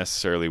not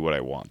necessarily what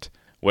I want.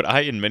 What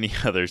I and many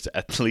others,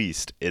 at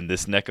least in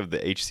this neck of the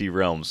HC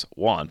realms,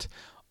 want,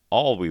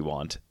 all we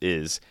want,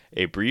 is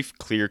a brief,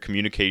 clear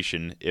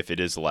communication if it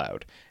is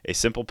allowed. A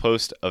simple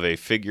post of a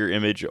figure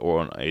image or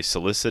on a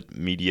solicit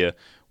media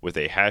with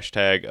a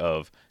hashtag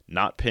of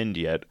not pinned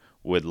yet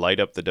would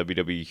light up the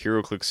WWE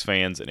HeroClix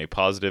fans in a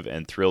positive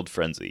and thrilled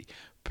frenzy.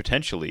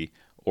 Potentially,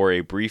 or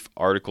a brief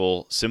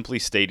article simply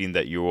stating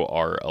that you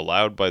are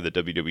allowed by the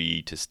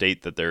WWE to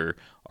state that there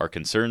are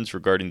concerns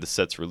regarding the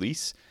set's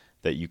release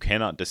that you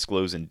cannot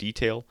disclose in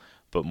detail,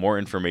 but more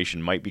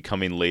information might be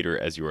coming later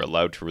as you are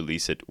allowed to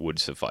release it would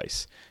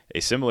suffice.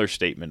 A similar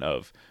statement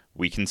of,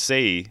 we can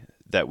say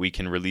that we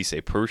can release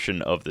a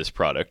portion of this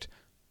product,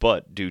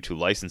 but due to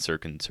licensor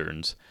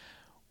concerns,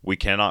 we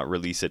cannot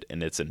release it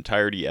in its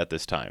entirety at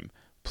this time.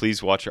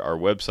 Please watch our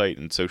website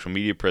and social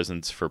media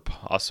presence for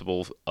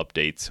possible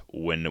updates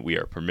when we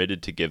are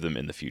permitted to give them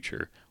in the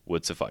future,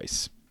 would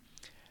suffice.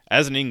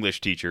 As an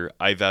English teacher,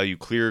 I value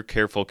clear,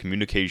 careful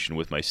communication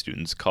with my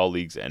students,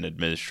 colleagues, and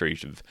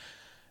administration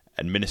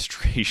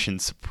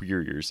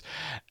superiors.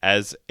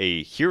 As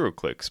a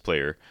HeroClix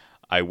player,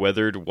 I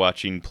weathered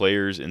watching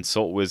players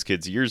insult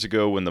WizKids years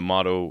ago when the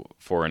motto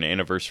for an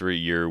anniversary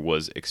year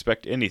was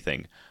expect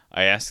anything.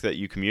 I ask that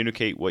you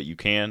communicate what you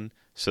can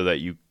so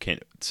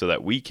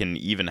that we can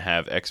even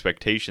have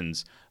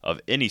expectations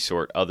of any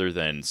sort other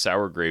than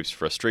sour grapes,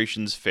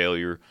 frustrations,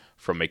 failure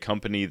from a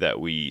company that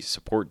we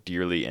support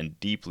dearly and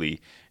deeply,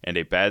 and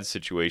a bad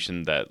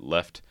situation that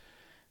left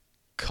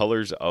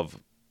colors of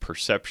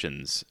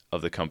perceptions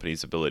of the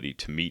company's ability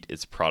to meet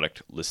its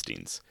product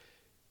listings.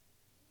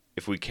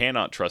 If we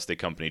cannot trust a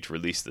company to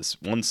release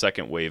this 1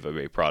 second wave of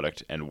a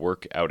product and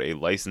work out a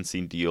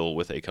licensing deal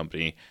with a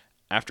company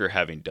after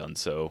having done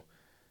so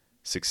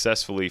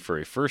successfully for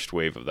a first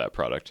wave of that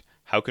product,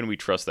 how can we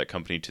trust that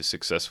company to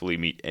successfully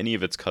meet any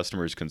of its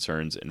customers'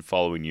 concerns in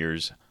following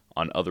years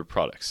on other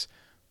products?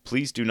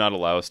 Please do not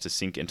allow us to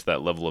sink into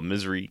that level of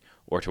misery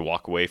or to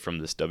walk away from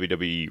this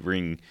WWE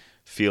ring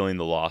feeling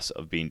the loss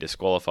of being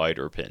disqualified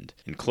or pinned.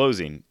 In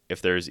closing,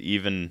 if there is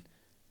even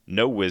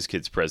no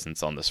WizKids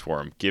presence on this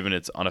forum, given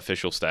its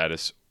unofficial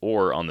status,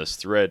 or on this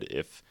thread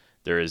if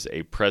there is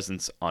a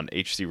presence on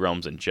HC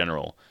Realms in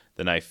general,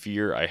 then I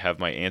fear I have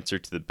my answer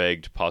to the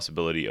begged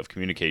possibility of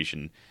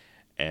communication,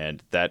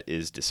 and that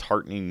is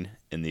disheartening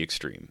in the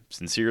extreme.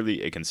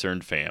 Sincerely, a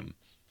concerned fan,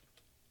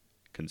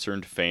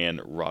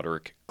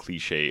 Roderick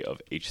Cliche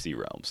of HC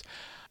Realms.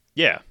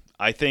 Yeah,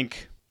 I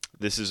think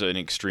this is an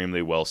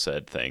extremely well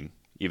said thing,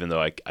 even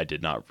though I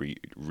did not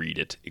read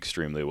it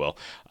extremely well.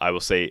 I will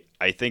say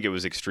I think it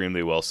was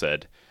extremely well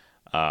said.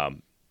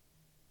 And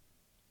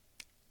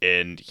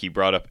he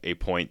brought up a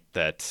point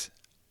that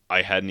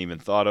I hadn't even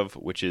thought of,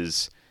 which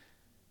is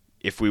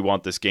if we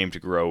want this game to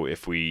grow,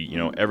 if we,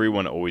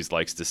 everyone always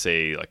likes to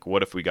say, like,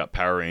 what if we got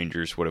Power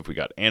Rangers? What if we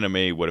got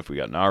anime? What if we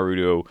got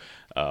Naruto?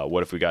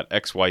 What if we got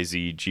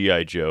XYZ,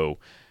 G.I. Joe?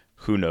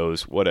 Who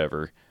knows?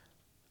 Whatever.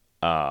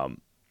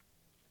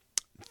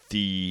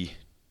 The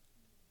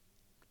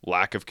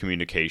lack of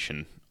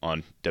communication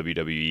on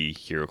WWE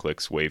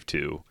HeroClix Wave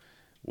 2,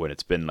 when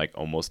it's been like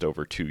almost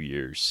over 2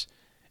 years,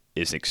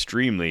 is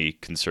extremely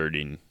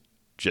concerning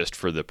just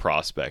for the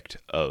prospect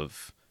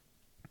of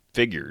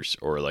figures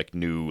or like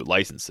new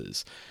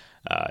licenses.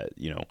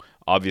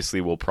 Obviously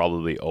we'll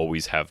probably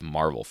always have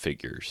Marvel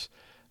figures,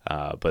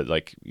 but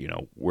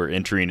we're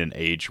entering an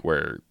age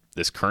where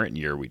this current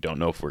year we don't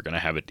know if we're going to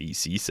have a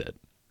DC set,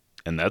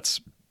 and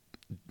that's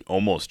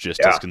almost just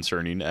as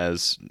concerning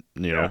as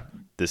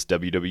this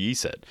WWE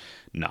set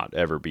not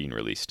ever being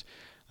released.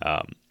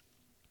 Did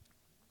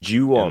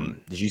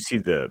you see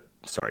the?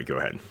 Sorry, go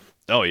ahead.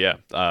 Oh yeah.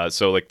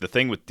 So like the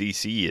thing with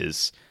DC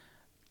is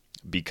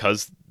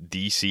because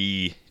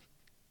DC.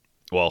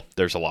 Well,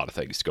 there's a lot of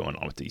things going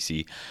on with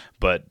DC,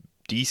 but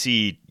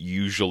DC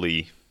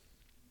usually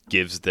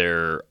gives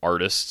their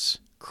artists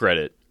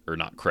credit, or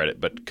not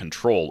credit, but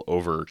control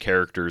over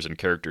characters and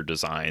character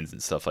designs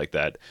and stuff like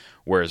that,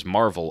 whereas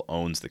Marvel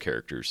owns the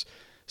characters.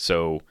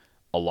 So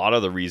a lot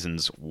of the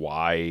reasons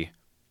why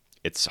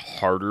it's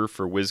harder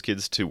for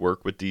WizKids to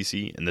work with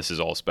DC, and this is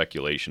all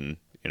speculation,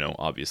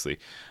 obviously,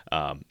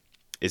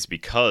 is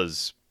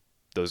because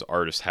those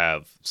artists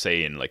have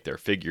say in like their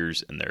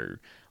figures and their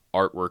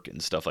artwork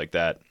and stuff like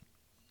that.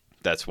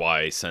 That's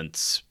why,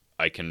 since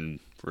I can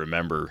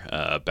remember,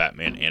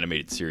 Batman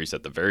animated series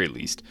at the very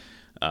least,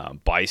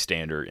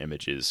 bystander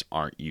images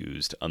aren't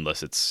used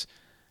unless it's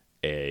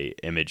a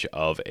image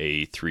of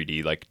a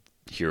 3D like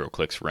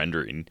HeroClix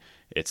rendering.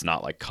 It's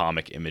not like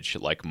comic image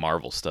like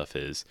Marvel stuff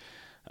is.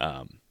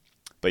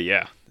 But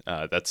yeah,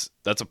 that's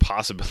a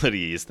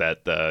possibility, is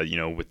that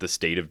with the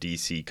state of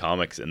DC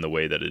Comics and the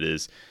way that it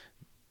is,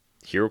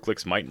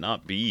 HeroClix might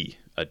not be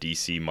a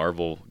DC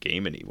Marvel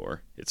game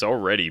anymore. It's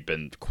already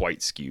been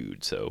quite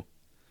skewed, so.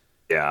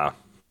 Yeah.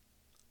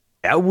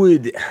 That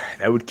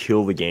would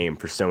kill the game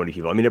for so many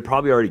people. I mean, it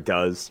probably already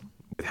does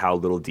with how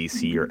little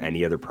DC or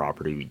any other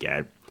property we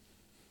get.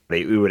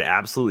 It would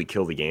absolutely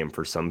kill the game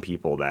for some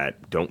people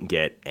that don't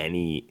get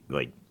any,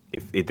 like,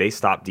 if they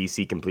stop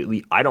DC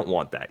completely, I don't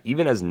want that.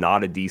 Even as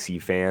not a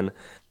DC fan,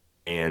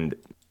 and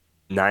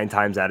 9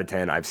 times out of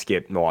 10, I've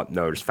skipped, no,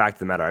 just fact of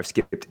the matter, I've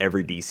skipped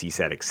every DC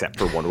set except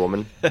for Wonder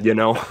Woman, you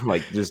know?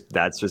 Like,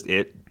 that's just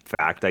it.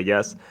 Fact, I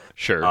guess.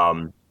 Sure.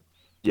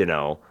 You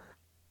know,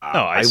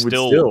 No, I would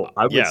still,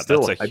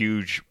 that's a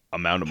huge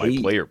amount of my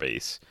player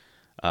base,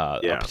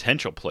 a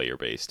potential player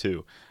base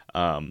too.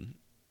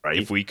 Right?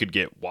 If we could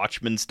get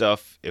Watchmen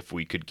stuff, if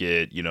we could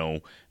get, you know,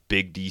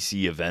 big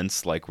DC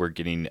events like we're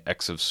getting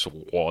X of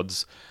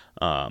Swords,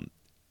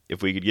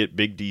 if we could get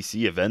big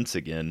DC events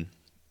again,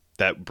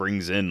 that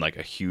brings in like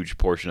a huge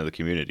portion of the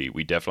community.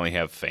 We definitely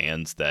have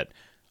fans that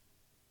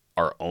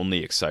are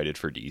only excited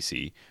for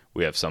DC.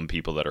 We have some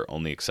people that are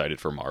only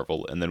excited for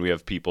Marvel, and then we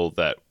have people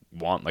that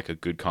want like a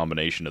good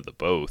combination of the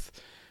both,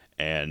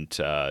 and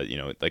you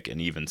know, like an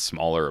even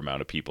smaller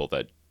amount of people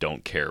that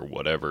don't care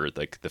whatever.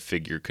 Like the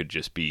figure could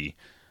just be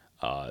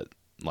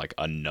like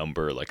a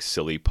number, like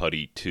Silly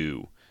Putty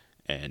 2,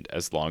 and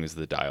as long as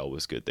the dial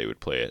was good, they would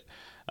play it.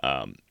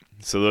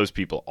 So those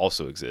people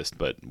also exist,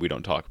 but we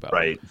don't talk about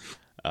right.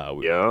 them.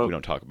 We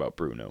don't talk about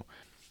Bruno.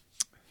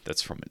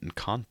 That's from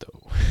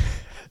Encanto.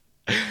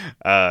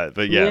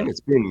 But yeah, Man,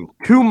 it's been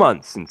 2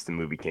 months since the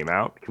movie came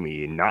out. Can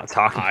we not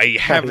talk about I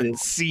haven't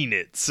seen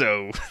it,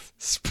 so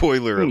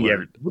spoiler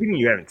alert. What do you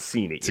mean you haven't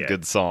seen it It's yet? a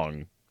good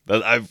song.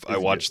 I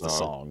watched the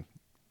song.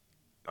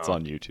 It's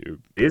on YouTube.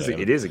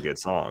 It is a good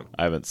song.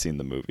 I haven't seen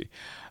the movie.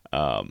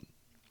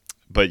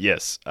 But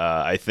yes,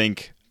 I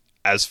think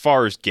as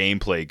far as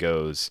gameplay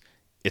goes,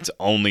 it's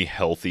only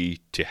healthy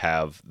to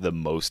have the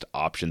most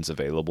options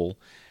available,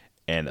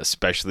 and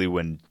especially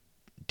when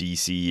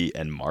DC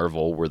and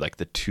Marvel were like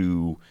the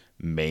two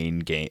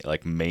main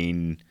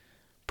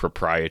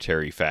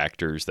proprietary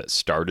factors that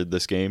started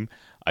this game.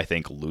 I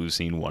think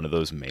losing one of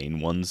those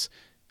main ones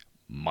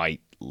might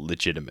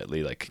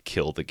legitimately like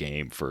kill the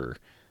game for,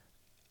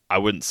 I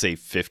wouldn't say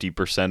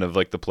 50% of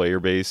like the player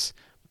base,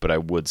 but I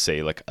would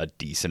say like a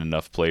decent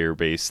enough player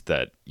base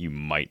that you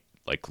might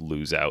like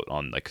lose out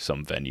on like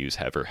some venues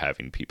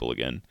having people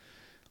again.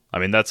 I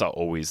mean, that's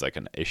always like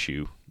an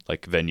issue,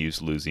 like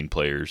venues losing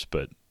players,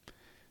 but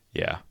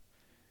yeah,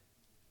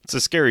 it's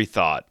a scary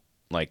thought,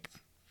 like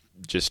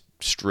just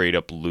straight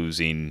up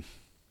losing,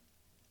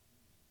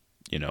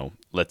 you know,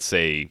 let's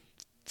say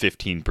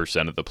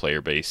 15% of the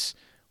player base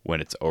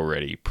when it's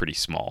already pretty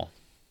small.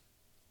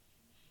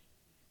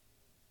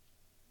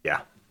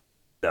 Yeah.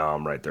 No,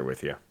 I'm right there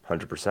with you.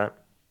 100%.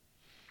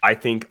 I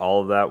think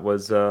all of that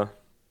was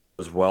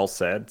well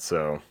said,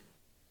 so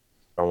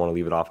I don't want to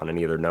leave it off on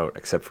any other note,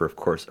 except for, of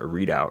course, a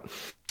readout.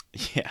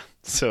 Yeah,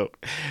 so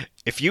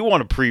if you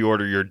want to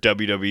pre-order your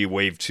WWE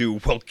Wave 2,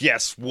 well,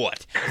 guess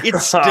what?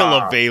 It's still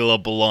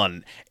available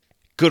on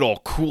good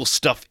old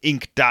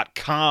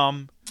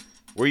CoolStuffInc.com,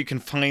 where you can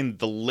find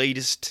the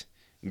latest,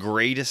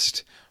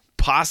 greatest,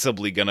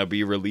 possibly going to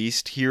be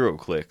released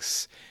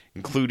HeroClix,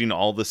 including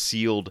all the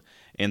sealed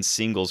and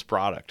singles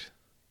product.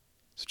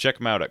 So check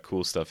them out at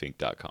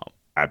CoolStuffInc.com.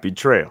 Happy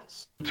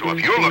trails. So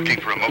if you're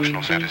looking for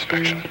emotional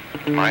satisfaction,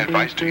 my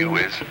advice to you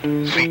is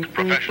seek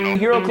professional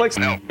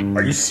HeroClix? help.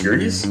 Are you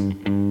serious?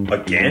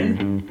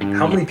 Again?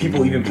 How many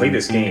people even play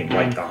this game?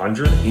 Like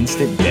 100?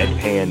 Instant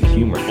deadpan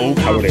humor.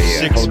 Over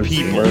 6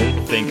 people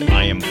think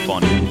I am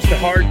funny. It's a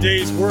hard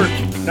day's work.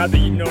 Not that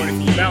you know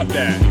anything about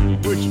that.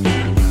 Which,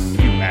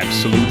 You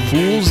absolute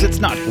fools, it's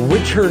not.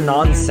 Witcher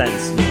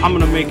nonsense. I'm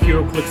gonna make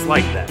HeroClix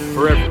like that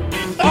forever.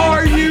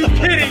 Are you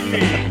kidding me?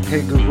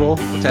 Hey Google,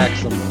 attack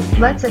someone.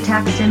 Let's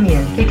attack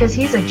Simeon because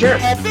he's a jerk.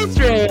 Happy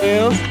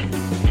trails.